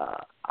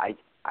 I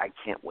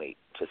can't wait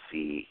to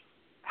see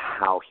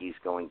how he's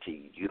going to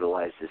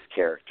utilize this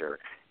character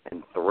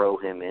and throw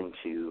him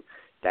into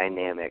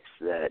dynamics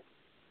that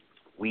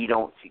we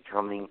don't see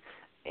coming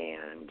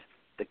and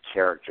the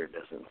character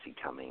doesn't see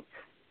coming.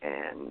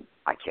 And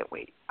I can't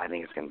wait. I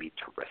think it's going to be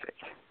terrific.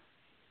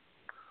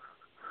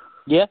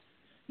 Yeah.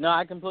 No,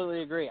 I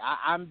completely agree.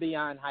 I'm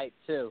beyond hyped,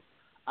 too,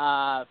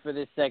 for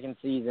this second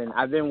season.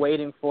 I've been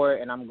waiting for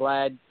it, and I'm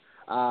glad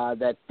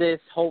that this,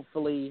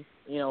 hopefully,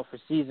 for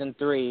season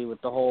 3 with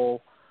the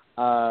whole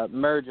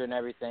merger and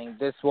everything,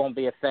 this won't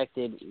be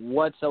affected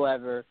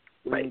whatsoever.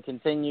 We can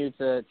continue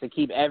to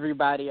keep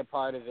everybody a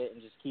part of it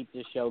and just keep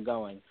this show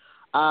going.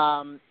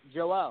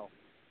 Joel,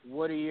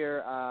 what are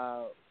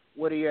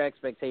your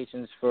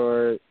expectations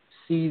for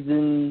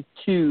season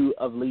 2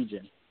 of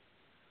Legion?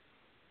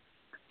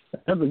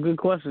 That's a good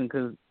question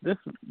because the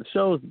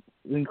show is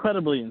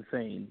incredibly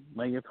insane.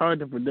 Like, it's hard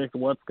to predict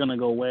what's going to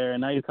go where, and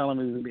now you're telling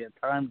me there's going to be a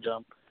time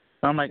jump.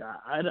 So I'm like,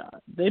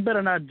 they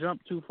better not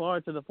jump too far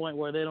to the point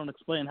where they don't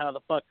explain how the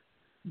fuck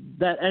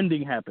that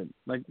ending happened.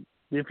 Like,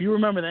 if you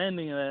remember the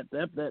ending of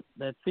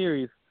that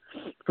series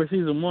for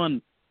season 1,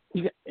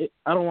 I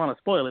don't want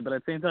to spoil it, but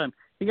at the same time,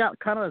 he got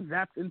kind of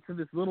zapped into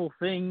this little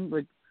thing.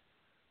 Like,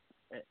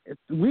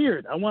 it's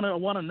weird. I want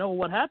to know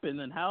what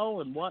happened and how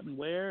and what and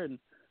where, and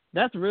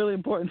that's really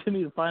important to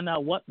me to find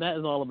out what that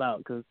is all about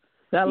because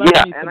that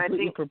left me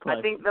completely perplexed.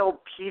 I think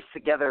they'll piece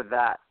together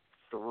that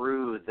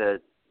through the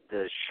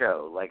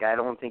show. Like, I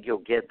don't think you'll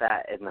get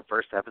that in the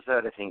first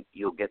episode. I think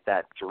you'll get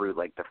that through,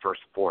 like, the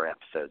first 4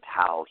 episodes,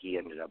 how he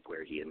ended up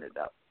where he ended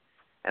up.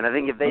 And I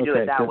think if they do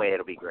it that way,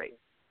 it'll be great.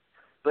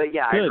 But,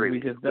 yeah, I agree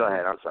with you. Go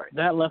ahead. I'm sorry.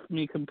 That left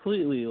me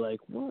completely like,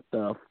 what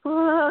the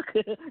fuck?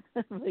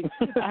 Like,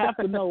 I have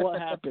to know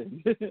what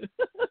happened.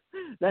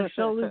 That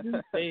show is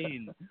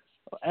insane.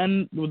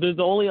 And the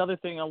only other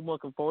thing I'm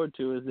looking forward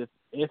to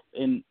is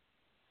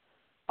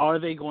are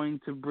they going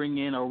to bring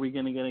in, are we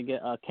going to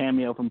get a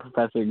cameo from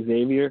Professor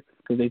Xavier?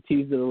 Because they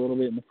teased it a little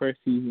bit in the first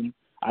season.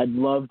 I'd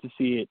love to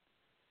see it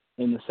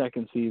in the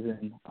second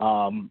season.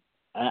 It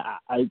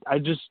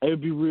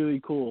would be really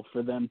cool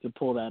for them to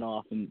pull that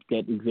off and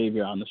get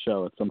Xavier on the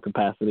show at some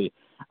capacity.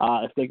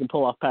 If they can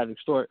pull off Patrick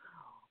Stewart,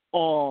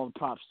 all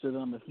props to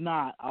them. If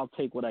not, I'll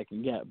take what I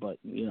can get. But,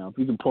 if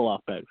you can pull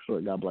off Patrick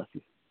Stewart, God bless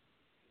you.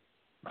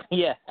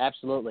 Yeah,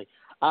 absolutely.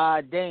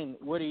 Dane,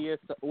 what are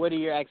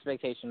your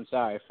expectations?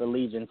 For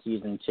Legion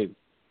season 2?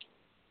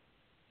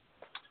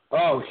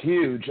 Oh,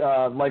 huge!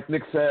 Like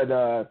Nick said,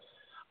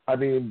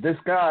 this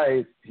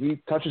guy,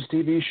 he touches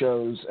TV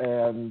shows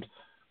and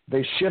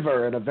they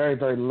shiver in a very,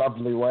 very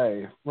lovely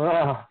way.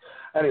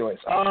 Anyways,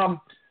 I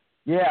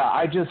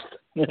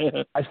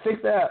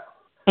think that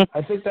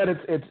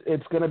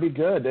it's going to be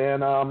good,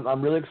 and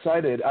I'm really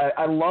excited.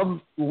 I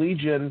love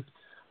Legion.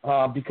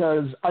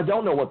 Because I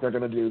don't know what they're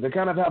going to do. They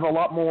kind of have a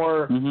lot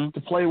more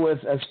to play with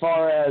as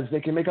far as they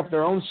can make up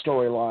their own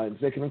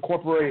storylines. They can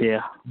incorporate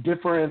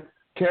different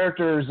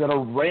characters that are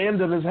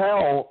random as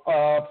hell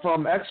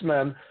from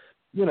X-Men,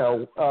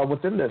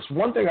 within this.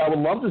 One thing I would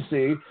love to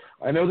see,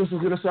 I know this is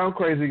going to sound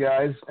crazy,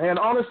 guys, and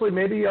honestly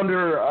maybe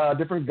under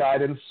different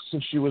guidance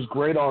since she was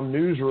great on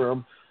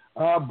Newsroom,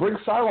 bring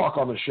Psylocke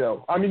on the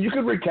show. I mean, you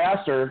could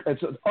recast her.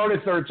 It's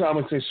already third time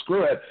and say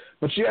screw it,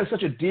 but she has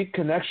such a deep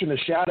connection to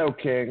Shadow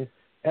King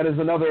and is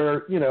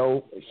another,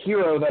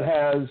 hero that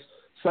has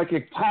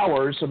psychic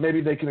powers, so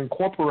maybe they can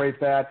incorporate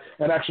that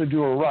and actually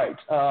do it right.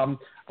 I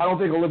don't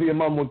think Olivia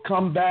Munn would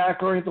come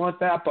back or anything like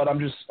that, but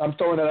I'm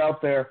throwing that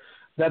out there.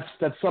 That's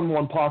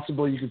someone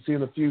possibly you can see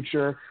in the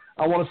future.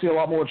 I want to see a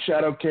lot more with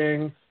Shadow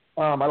King.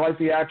 I like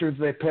the actors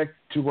they picked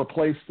to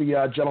replace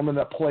the gentleman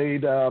that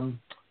played. I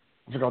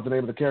forgot what the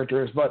name of the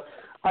character is, but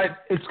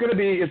it's gonna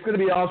be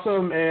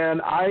awesome,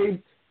 and I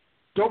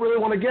don't really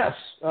want to guess.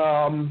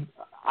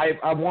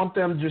 I want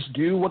them to just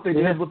do what they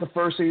did with the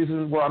first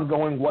season where I'm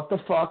going, what the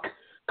fuck,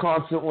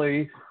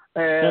 constantly,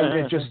 and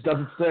it just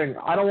doesn't sing.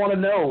 I don't want to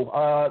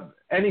know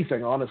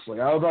anything, honestly.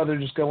 I would rather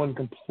just go in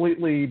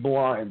completely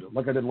blind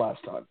like I did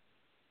last time.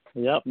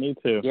 Yep, me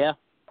too. Yeah,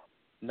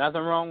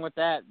 nothing wrong with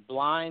that.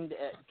 Blind,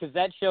 because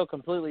that show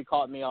completely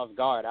caught me off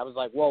guard. I was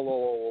like,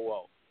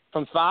 whoa.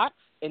 From Fox?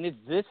 And it's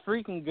this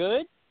freaking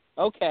good?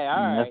 Okay,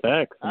 all right.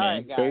 FX, all man,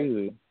 right, guys.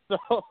 crazy.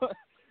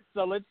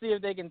 So let's see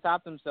if they can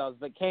top themselves.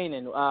 But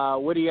Kanan,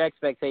 what are your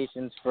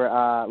expectations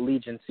for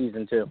Legion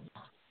season 2?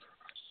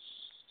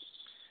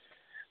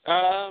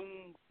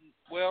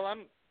 Well,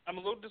 I'm a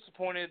little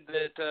disappointed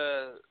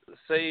that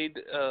Sade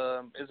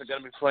isn't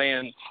going to be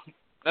playing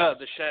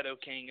the Shadow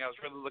King. I was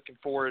really looking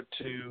forward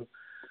to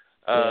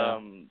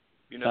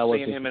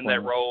seeing him in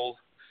that role.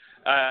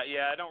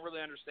 I don't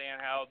really understand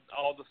how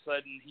all of a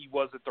sudden he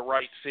wasn't the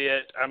right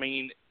fit. I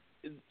mean,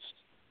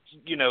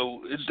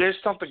 there's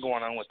something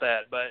going on with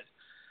that, but.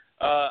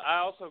 I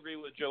also agree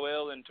with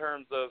Joel in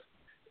terms of,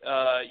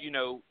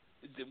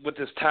 with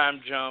this time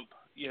jump,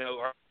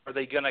 are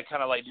they going to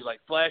kind of do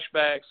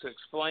flashbacks to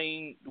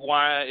explain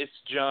why it's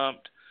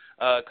jumped?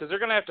 because they're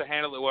going to have to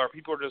handle it where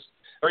people are just,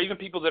 or even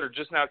people that are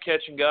just now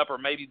catching up, or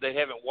maybe they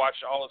haven't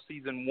watched all of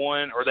season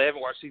 1, or they haven't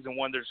watched season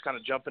 1, they're just kind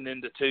of jumping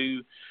into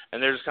 2,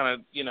 and they're just kind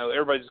of,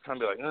 everybody's just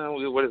kind of be like,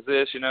 oh, what is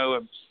this,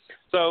 And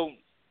so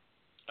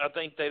I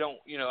think they don't,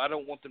 I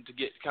don't want them to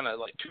get kind of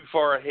like too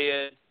far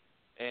ahead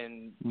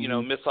and,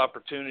 miss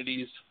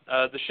opportunities.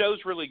 The show's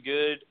really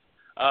good,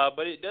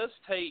 but it does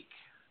take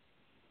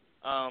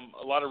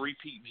a lot of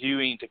repeat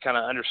viewing to kind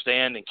of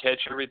understand and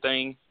catch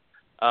everything.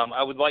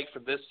 I would like for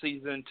this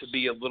season to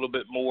be a little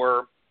bit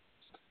more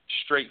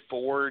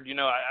straightforward.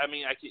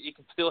 It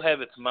can still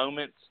have its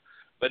moments,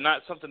 but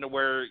not something to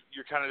where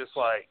you're kind of just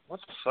like, what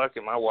the fuck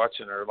am I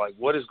watching? Or like,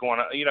 what is going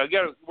on? You got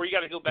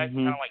to go back and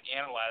kind of like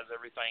analyze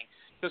everything.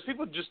 Because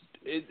people just,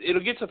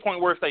 it'll get to the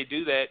point where if they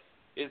do that,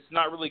 it's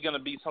not really going to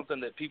be something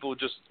that people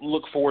just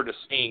look forward to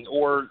seeing,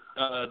 or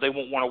they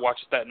won't want to watch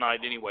it that night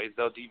anyways.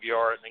 They'll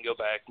DVR it and then go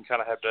back and kind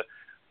of have to,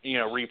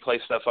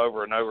 replay stuff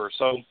over and over.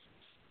 So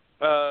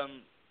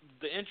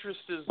the interest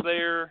is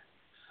there,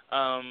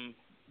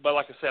 but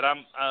like I said, I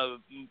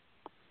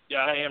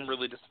am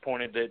really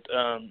disappointed that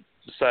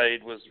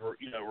Said was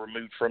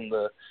removed from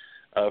the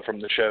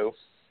show.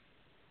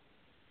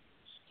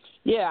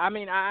 Yeah,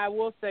 I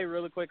will say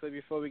really quickly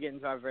before we get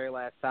into our very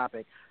last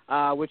topic,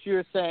 what you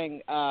were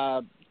saying,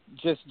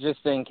 just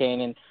then,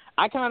 Kanan,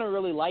 I kind of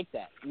really like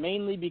that,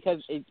 mainly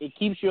because it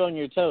keeps you on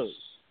your toes.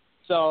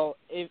 So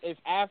if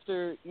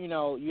after,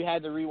 you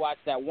had to rewatch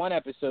that one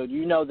episode,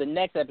 the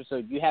next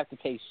episode you have to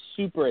pay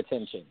super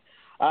attention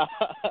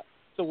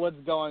to what's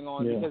going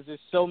on because there's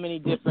so many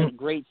different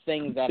great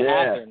things that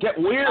happen. Get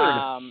weird.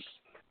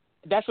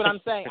 That's what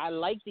I'm saying. I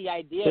like the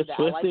idea of that.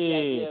 I like the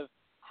idea of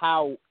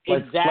how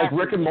like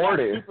Rick and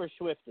Morty. Super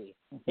Swifty.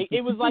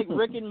 It was like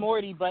Rick and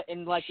Morty, but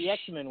in like the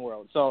X-Men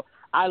world. So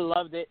I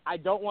loved it. I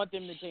don't want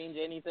them to change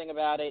anything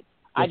about it.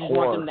 I just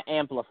want them to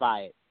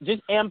amplify it.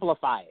 Just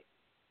amplify it.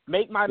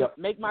 Make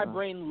my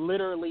brain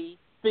literally,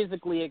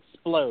 physically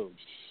explode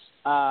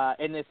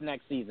in this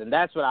next season.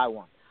 That's what I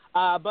want.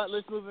 But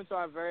let's move into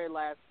our very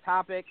last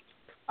topic.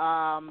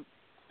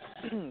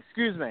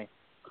 Excuse me.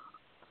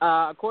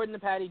 According to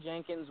Patty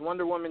Jenkins,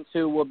 Wonder Woman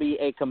 2 will be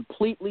a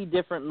completely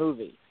different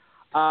movie.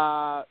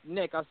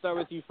 Nick, I'll start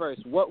with you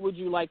first. What would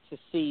you like to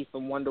see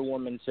from Wonder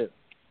Woman 2?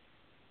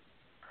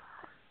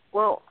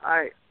 Well,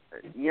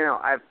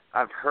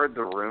 I've heard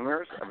the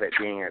rumors of it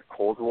being a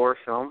Cold War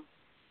film,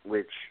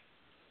 which,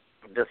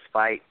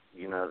 despite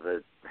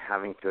the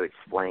having to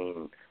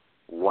explain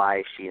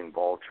why she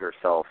involved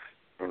herself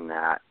in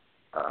that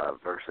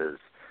versus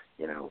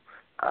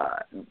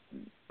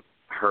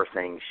her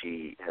saying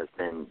she has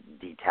been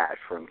detached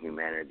from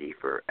humanity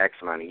for X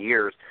amount of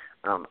years,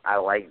 I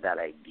like that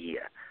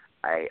idea.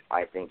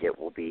 I think it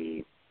will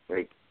be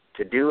like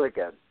to do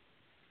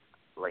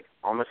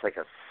almost like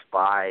a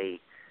spy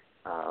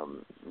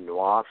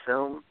noir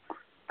film.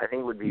 I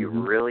think would be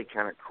really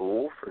kind of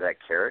cool for that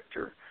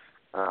character.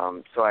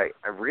 So I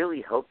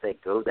really hope they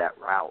go that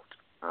route.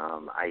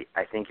 I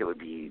think it would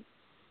be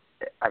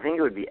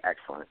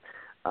excellent.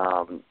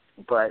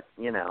 But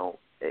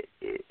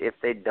if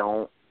they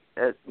don't,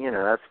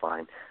 that's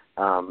fine.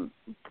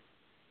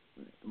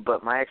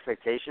 But my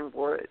expectation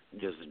for it,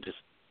 just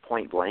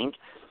point blank,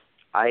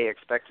 I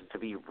expect it to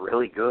be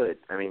really good.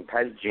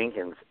 Patty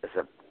Jenkins is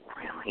a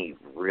really,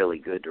 really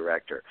good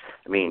director.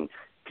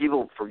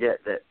 People forget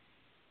that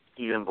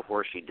even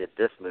before she did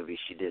this movie,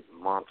 she did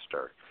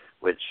Monster,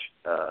 which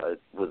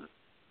was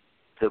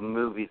the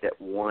movie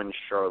that won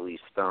Charlize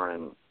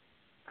Theron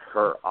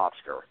her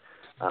Oscar.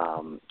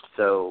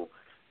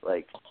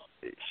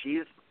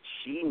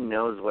 She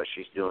knows what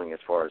she's doing as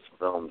far as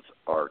films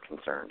are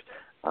concerned.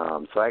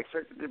 So I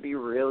expect it to be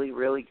really,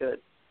 really good.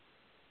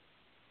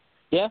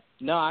 Yeah,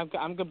 no,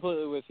 I'm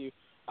completely with you.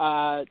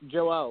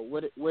 Joel,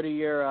 what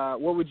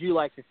would you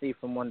like to see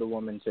from Wonder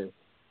Woman 2?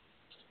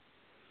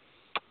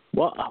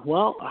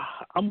 Well,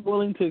 I'm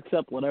willing to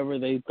accept whatever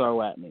they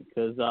throw at me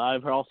because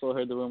I've also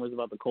heard the rumors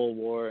about the Cold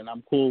War, and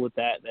I'm cool with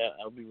that.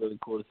 That'll be really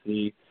cool to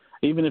see.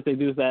 Even if they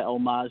do that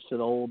homage to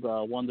the old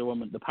Wonder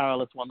Woman, the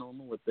powerless Wonder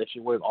Woman, with that she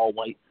wears all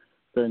white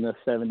during the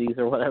 70s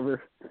or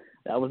whatever.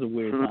 That was a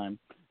weird time.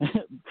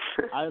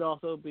 I'd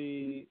also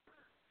be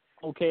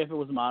okay if it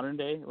was modern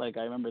day. Like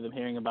I remember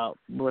hearing about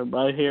before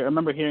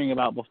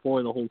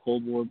the whole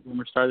Cold War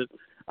rumor started.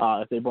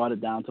 If they brought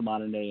it down to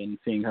modern day and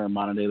seeing her in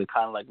modern day,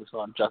 kind of like we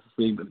saw in Justice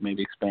League, but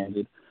maybe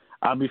expanded,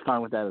 I'd be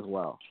fine with that as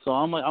well. So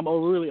I'm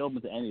really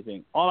open to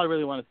anything. All I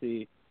really want to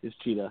see is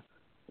Cheetah.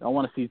 I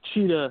want to see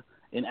Cheetah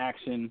in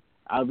action.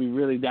 I'd be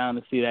really down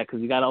to see that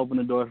because you got to open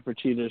the door for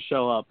Cheetah to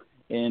show up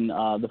in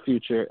the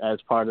future as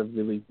part of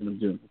the Legion of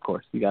Doom. Of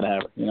course, you got to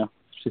have her.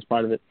 She's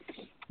part of it.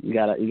 You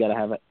gotta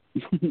have it.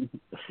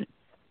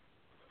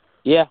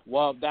 Yeah,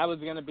 well, that was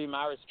going to be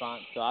my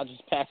response, so I'll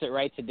just pass it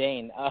right to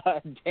Dane.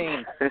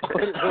 Dane, what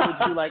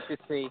would you like to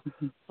see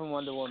from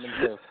Wonder Woman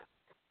 2?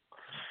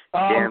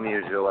 Damn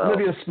you, Joel. I'm going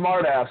to be a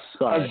smartass.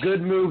 A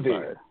good movie.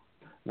 Sorry.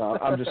 No,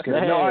 I'm just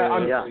kidding.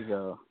 There you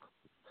go.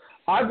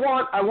 I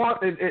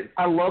want it.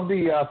 I love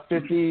the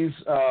 50s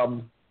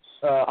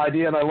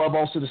idea, and I love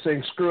also the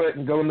saying screw it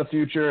and go in the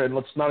future and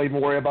let's not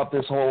even worry about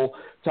this whole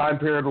time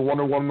period where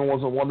Wonder Woman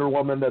was a Wonder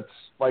Woman that's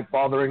like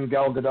bothering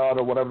Gal Gadot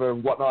or whatever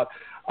and whatnot.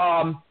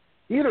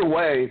 Either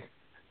way,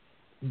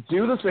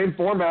 do the same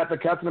format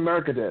that Captain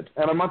America did.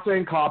 And I'm not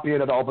saying copy it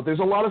at all, but there's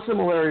a lot of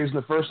similarities in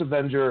the first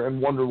Avenger and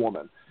Wonder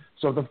Woman.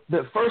 So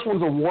the first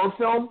one's a war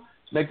film,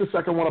 make the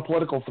second one a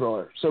political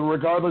thriller. So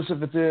regardless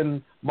if it's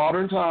in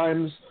modern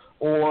times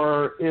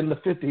or in the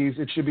 50s,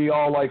 it should be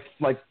all like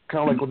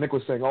kind of like what Nick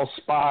was saying, all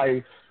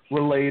spy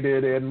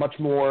related and much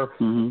more,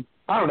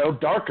 I don't know,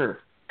 darker.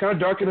 Kind of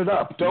darken it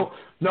up.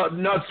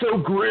 Not so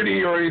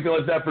gritty or anything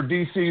like that for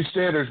DC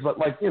standards, but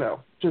like, you know,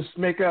 just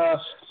make a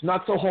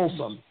not so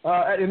wholesome.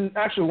 And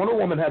actually, Wonder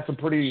Woman had some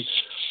pretty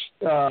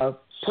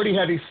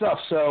heavy stuff.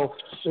 So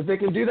if they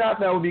can do that,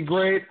 that would be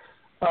great.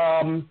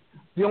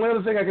 The only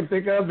other thing I can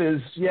think of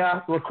is,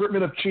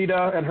 recruitment of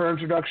Cheetah and her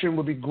introduction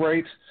would be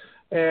great.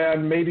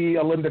 And maybe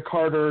a Linda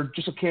Carter,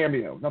 just a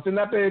cameo. Nothing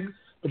that big,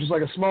 but just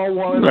like a small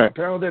one. Right.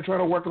 Apparently they're trying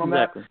to work on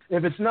that.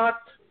 If it's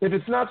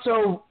not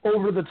so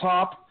over the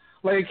top,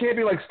 like it can't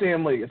be like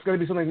Stan Lee. It's going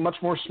to be something much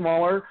more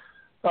smaller.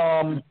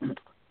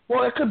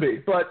 Well, it could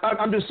be, but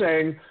I'm just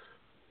saying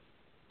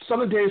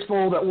something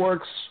tasteful that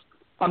works,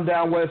 I'm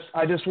down with.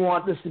 I just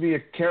want this to be a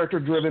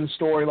character-driven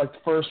story like the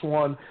first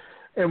one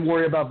and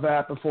worry about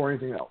that before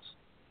anything else.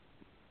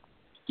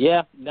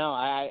 Yeah, no,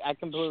 I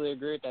completely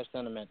agree with that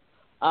sentiment.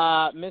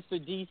 Mr.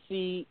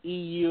 DC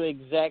EU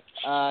exec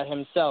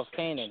himself,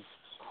 Kanan,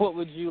 what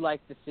would you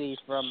like to see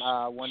from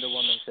Wonder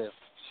Woman 2?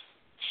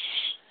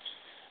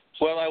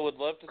 Well, I would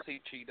love to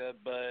see Cheetah,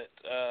 but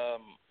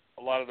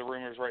a lot of the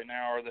rumors right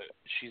now are that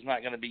she's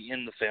not going to be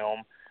in the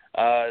film.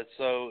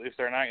 So if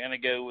they're not going to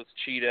go with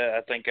Cheetah,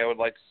 I think I would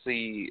like to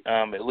see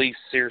at least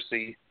Circe.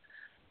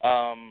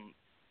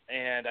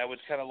 And I would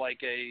kind of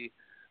like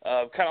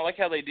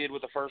how they did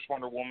with the first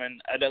Wonder Woman.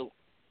 I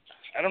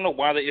don't know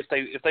why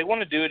if they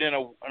want to do it in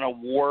a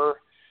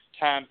war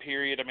time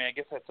period. I mean, I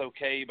guess that's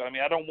okay, but I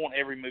mean, I don't want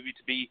every movie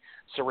to be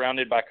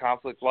surrounded by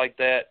conflict like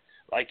that.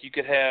 Like you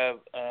could have,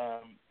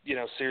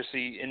 Circe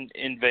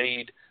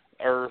invade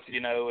Earth,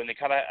 and they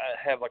kind of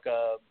have like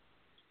a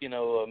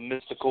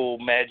mystical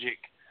magic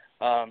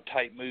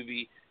type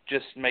movie.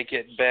 Just make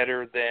it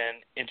better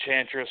than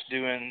Enchantress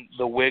doing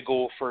the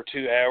wiggle for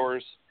 2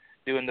 hours,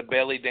 doing the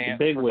belly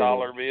dance for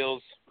dollar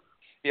bills.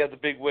 Yeah, the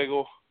big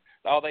wiggle.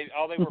 All they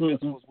were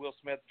missing was Will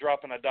Smith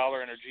dropping $1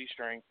 in her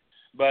G-string.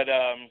 But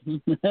I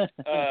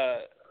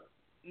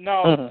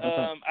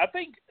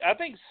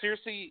think Circe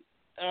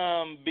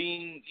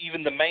being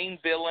even the main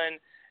villain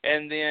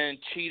and then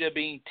Cheetah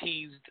being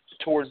teased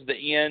towards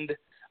the end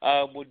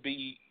would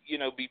be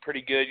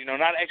pretty good.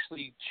 Not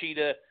actually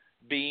Cheetah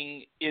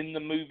being in the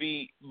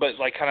movie, but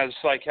like kind of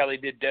just like how they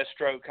did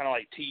Deathstroke, kind of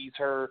like tease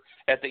her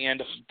at the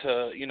end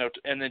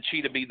and then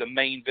Cheetah be the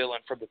main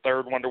villain for the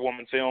third Wonder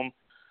Woman film.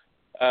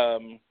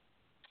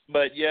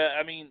 But yeah,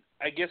 I mean,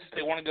 I guess if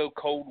they want to go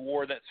Cold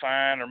War, that's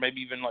fine, or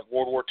maybe even like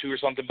World War II or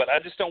something. But I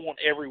just don't want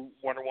every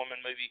Wonder Woman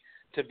movie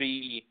to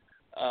be,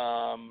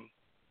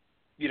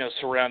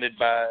 surrounded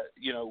by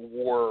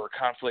war or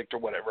conflict or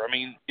whatever. I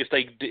mean, if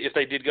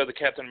they did go the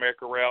Captain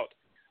America route,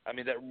 I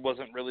mean that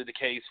wasn't really the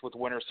case with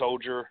Winter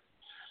Soldier.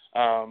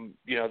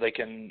 They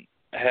can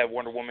have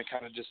Wonder Woman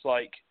kind of just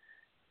like,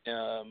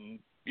 kind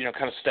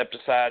of stepped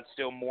aside,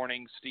 still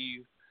mourning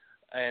Steve,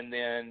 and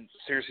then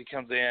Circe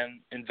comes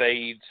in,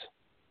 invades,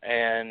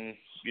 and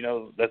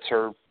that's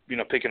her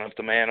picking up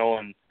the mantle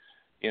and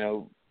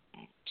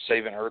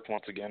saving Earth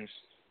once again.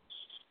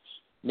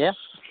 Yeah.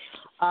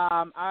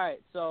 All right,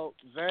 so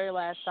very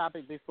last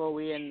topic before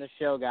we end the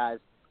show, guys.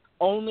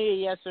 Only a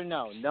yes or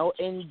no. No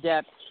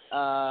in-depth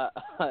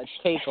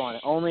take on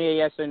it. Only a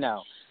yes or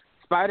no.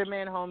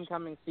 Spider-Man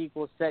Homecoming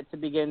sequel set to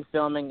begin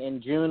filming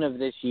in June of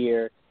this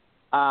year.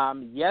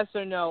 Yes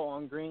or no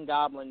on Green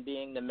Goblin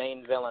being the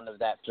main villain of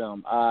that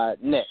film?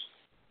 Nick?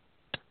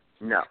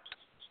 No.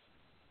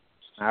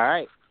 All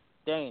right.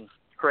 Dane?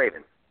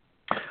 Craven.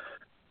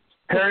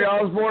 Harry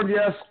Osborn,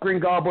 yes. Green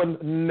Goblin,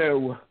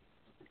 no.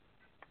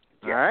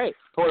 All right.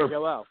 Or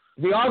Joel?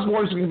 The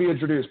Osborns can be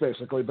introduced,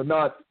 basically, but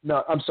not.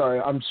 I'm sorry,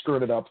 I'm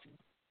screwing it up.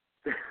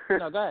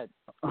 No, go ahead.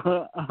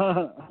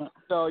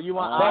 So you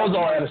want that was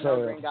all I had to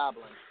say. Green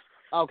Goblin.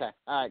 Okay.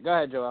 All right. Go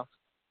ahead, Joel.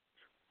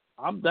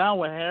 I'm down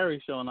with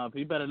Harry showing up.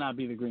 He better not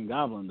be the Green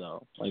Goblin,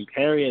 though. Like,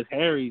 Harry as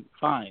Harry,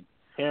 fine.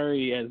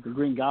 Harry as the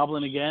Green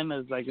Goblin again,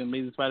 as like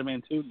Amazing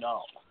Spider-Man 2,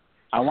 no.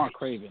 I want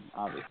Craven,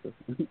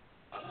 obviously.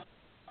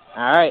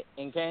 All right.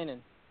 And Kanan?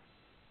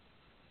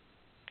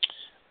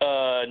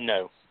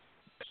 No.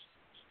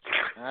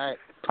 All right.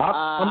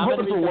 I'm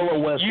hoping for Willow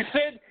West. You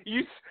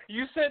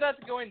said not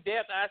to go in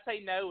depth. I say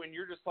no, and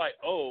you're just like,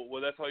 oh,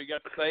 well, that's all you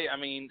got to say. I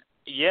mean,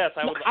 yes,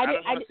 I don't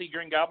want to see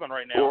Green Goblin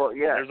right now. Well,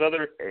 yeah. There's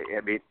other.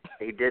 I mean,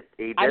 he did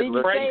listen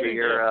to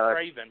your.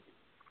 Craven.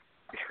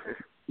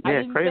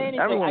 Yeah, Craven.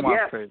 Everyone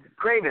wants Craven.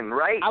 Craven,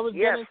 right?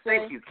 Yes,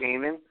 thank you,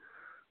 Kanan.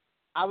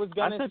 I was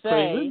going to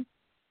say,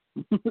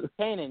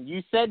 Kanan,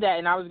 you said that,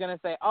 and I was going to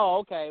say, oh,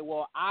 okay,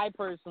 well, I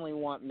personally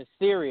want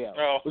Mysterio,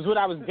 was what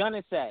I was going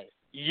to say.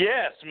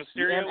 Yes,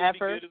 Mysterio would be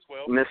MFer? good as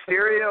well.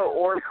 Mysterio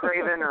or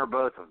Craven or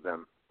both of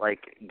them. Like,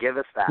 give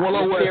us that. Well,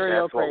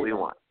 Mysterio, That's what we Craven.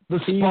 want. The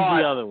He's spot.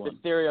 the other one.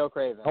 Mysterio,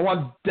 Craven. I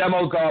want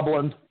Demo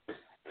Goblin.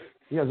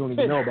 You guys don't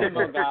even know about Demo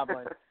that.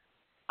 Goblin.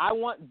 I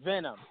want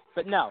Venom,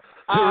 but no.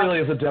 It really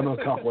is a Demo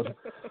Goblin.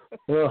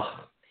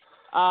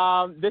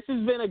 Ugh. This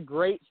has been a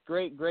great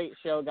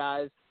show,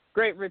 guys.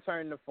 Great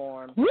return to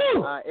form. Woo!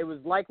 It was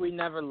like we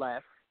never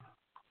left.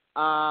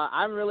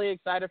 I'm really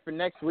excited for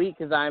next week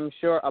because I'm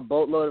sure a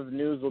boatload of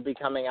news will be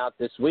coming out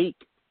this week.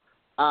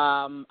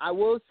 I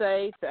will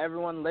say to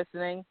everyone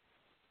listening,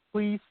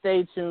 please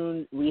stay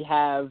tuned. We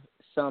have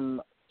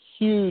some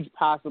huge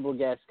possible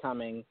guests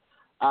coming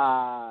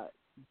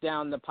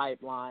down the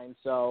pipeline.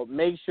 So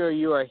make sure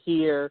you are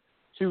here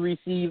to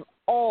receive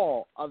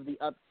all of the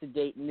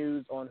up-to-date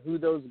news on who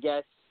those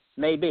guests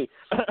may be.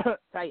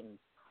 Titans.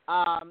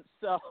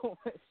 So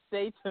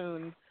stay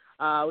tuned.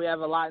 We have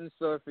a lot in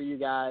store for you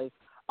guys.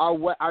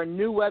 Our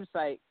new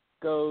website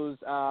goes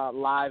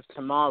live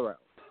tomorrow.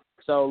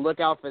 So look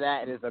out for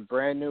that. It is a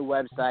brand new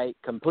website,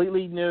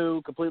 completely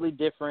new, completely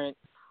different,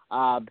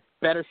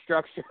 better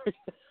structured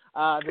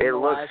than It the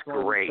looks last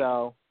one. great.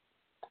 So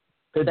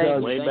It Thank does.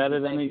 you. Way better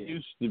than it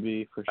used to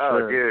be, for Oh,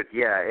 sure. dude,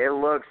 yeah, it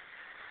looks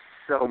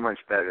so much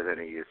better than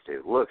it used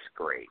to. Looks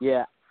great.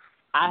 yeah,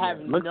 I have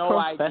Looks no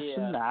idea.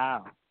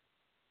 professional.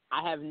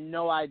 I have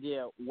no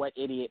idea what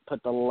idiot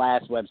put the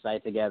last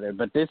website together,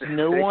 but this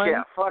new one,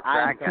 Yeah, fuck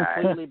I'm that guy.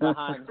 completely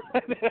behind.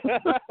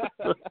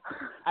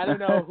 I don't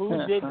know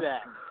who did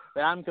that,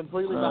 but I'm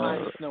completely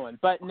behind this new one.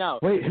 But no.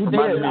 Wait, who did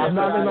Stay it? tuned, I'm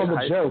not in on the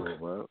High joke. school,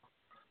 bro.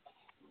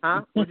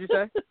 Huh? What'd you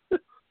say?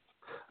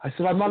 I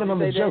said I'm not in on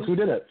the Did you say, joke. Dan? Who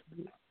did it?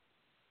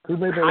 Who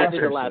made the I last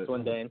did the one? last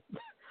one, Dane.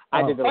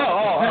 I did the last Oh,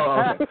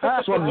 one. okay.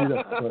 Just wanted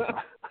to do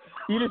that.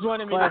 You just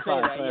wanted me to say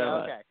that.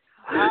 Yeah, okay.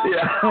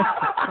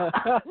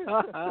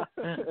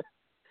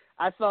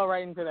 I fell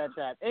right into that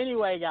trap.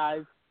 Anyway,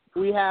 guys,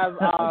 we have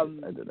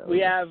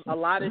a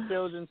lot of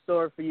shows in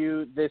store for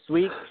you this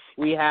week.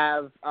 We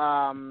have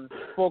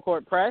Full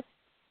Court Press.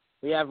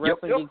 We have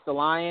Wrestling Geeks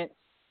Alliance.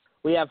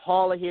 We have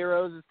Hall of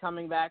Heroes is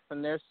coming back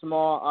from their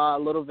small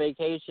little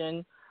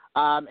vacation.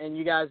 And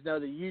you guys know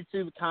the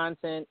YouTube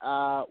content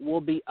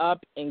will be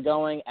up and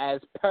going as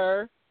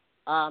per.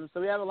 So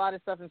we have a lot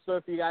of stuff in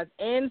store for you guys.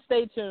 And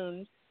stay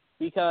tuned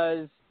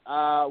because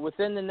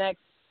within the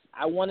next,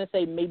 I want to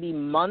say maybe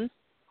month,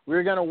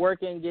 we're going to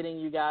work in getting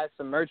you guys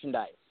some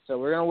merchandise. So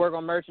we're going to work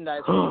on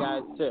merchandise for you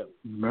guys too.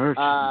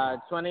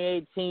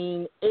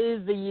 2018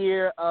 is the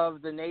year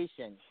of the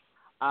nation.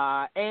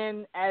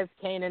 And as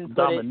Kanan put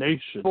Domination.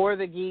 it, for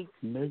the geeks,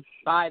 Nation.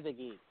 by the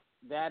geeks.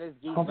 That is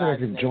Geek I don't think I Vibes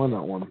can Nation. join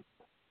that one.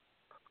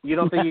 You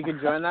don't think you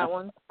could join that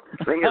one?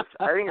 I think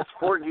it's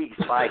 4 geeks,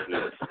 5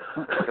 geeks.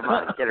 Come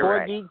on, get it 4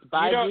 right. geeks,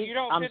 by geeks?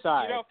 I'm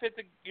sorry.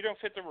 You don't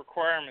fit the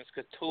requirements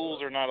because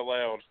tools are not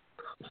allowed.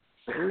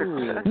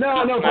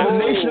 No, for the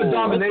Nation of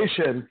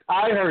Domination.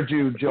 I heard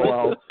you,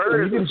 Joel.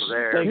 You can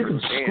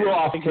screw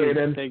off,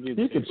 Kaden.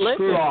 You can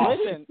screw off.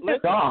 Listen.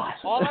 God.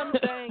 All I'm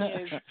saying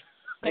is,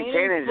 And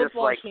Kanan's just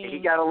like he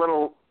got a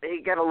little bit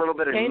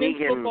of Kanan's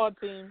Negan.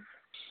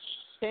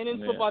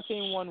 football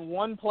team won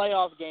one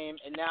playoff game,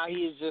 and now he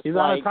is just He's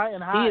like on a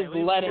Titan high. he is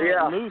letting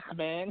it loose,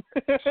 man.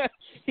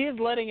 He is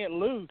letting it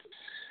loose.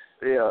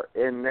 Yeah,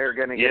 and they're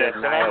gonna get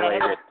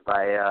annihilated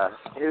by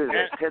who is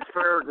it?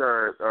 Pittsburgh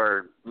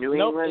or New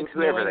England, it's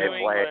whoever New they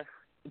England. play.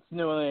 It's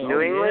New England.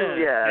 New England,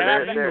 yeah.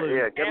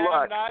 They're good and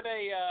luck. I'm not an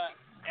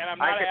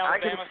I can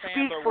Alabama fan,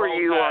 speak but for roll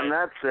you Tide. on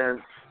that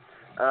sense.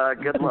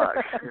 Good luck.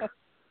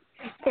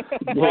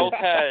 Roll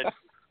Tide.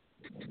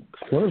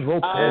 What is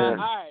roll All Tide?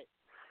 right.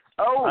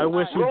 Oh, I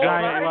wish you Roll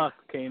giant Tide? luck,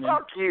 Kanan.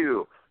 Fuck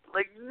you.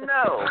 Like,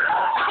 no.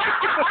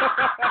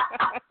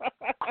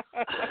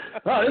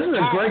 Oh, this is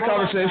a great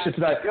conversation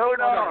tonight. Go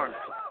down.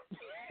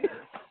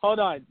 Hold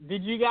on.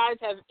 Did you guys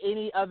have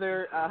any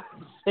other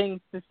things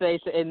to say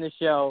to end the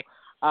show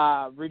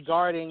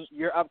regarding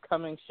your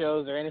upcoming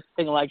shows or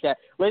anything like that?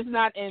 Let's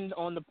not end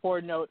on the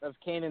poor note of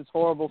Kanan's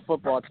horrible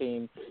football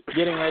team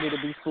getting ready to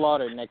be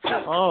slaughtered next week.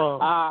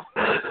 Oh.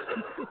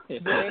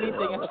 Is there anything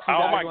else you Oh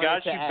guys my wanted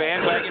gosh, to you add?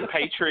 bandwagon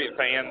Patriot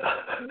fans.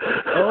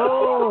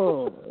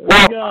 Oh. There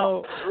Well,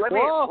 we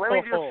go. let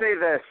me just say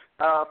this.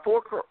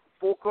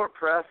 Full Court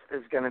Press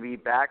is going to be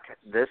back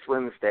this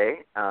Wednesday,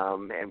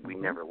 and we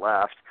never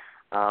left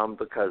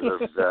because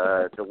of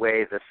the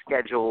way the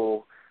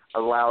schedule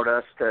allowed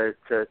us to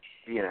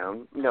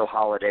no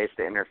holidays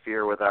to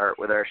interfere with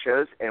our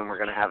shows, and we're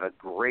going to have a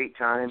great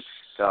time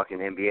talking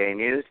NBA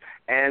news.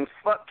 And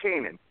fuck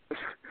Kanan.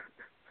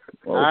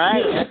 All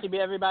right, that should be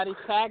everybody's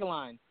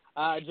tagline.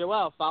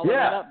 Joel, follow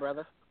that up,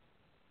 brother.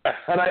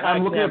 And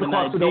I'm looking at the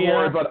clock, so don't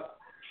worry. But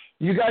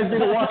you guys need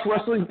to watch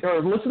wrestling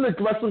or listen to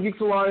Wrestling Geeks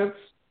Alliance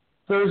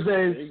Thursdays,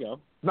 There you go.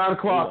 9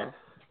 o'clock.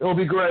 It'll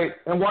be great.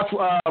 And watch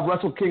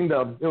Wrestle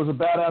Kingdom. It was a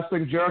badass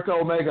thing.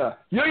 Jericho Omega.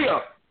 Yeah.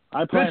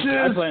 I plan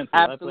to.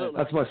 Absolutely.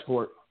 That's my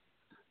sport.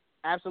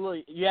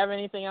 Absolutely. You have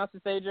anything else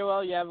to say,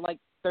 Joel? You have like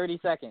 30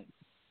 seconds.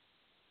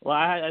 Well,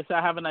 I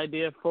have an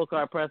idea of Full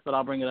Court Press, but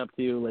I'll bring it up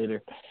to you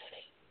later.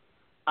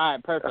 All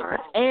right, perfect. All right.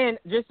 And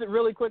just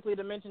really quickly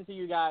to mention to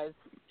you guys,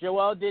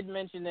 Joel did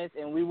mention this,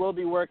 and we will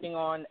be working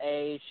on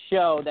a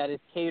show that is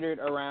catered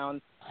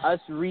around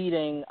us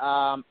reading,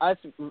 us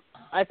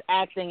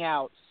acting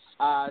out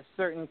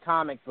certain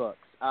comic books.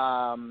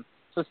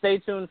 So stay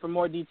tuned for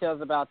more details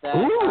about that.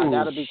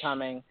 That'll be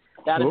coming.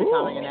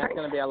 And that's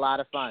going to be a lot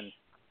of fun.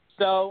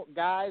 So,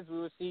 guys, we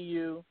will see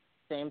you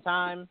same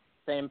time,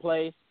 same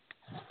place.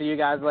 See you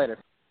guys later.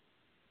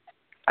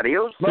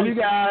 Adios. Love you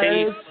guys.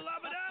 Peace.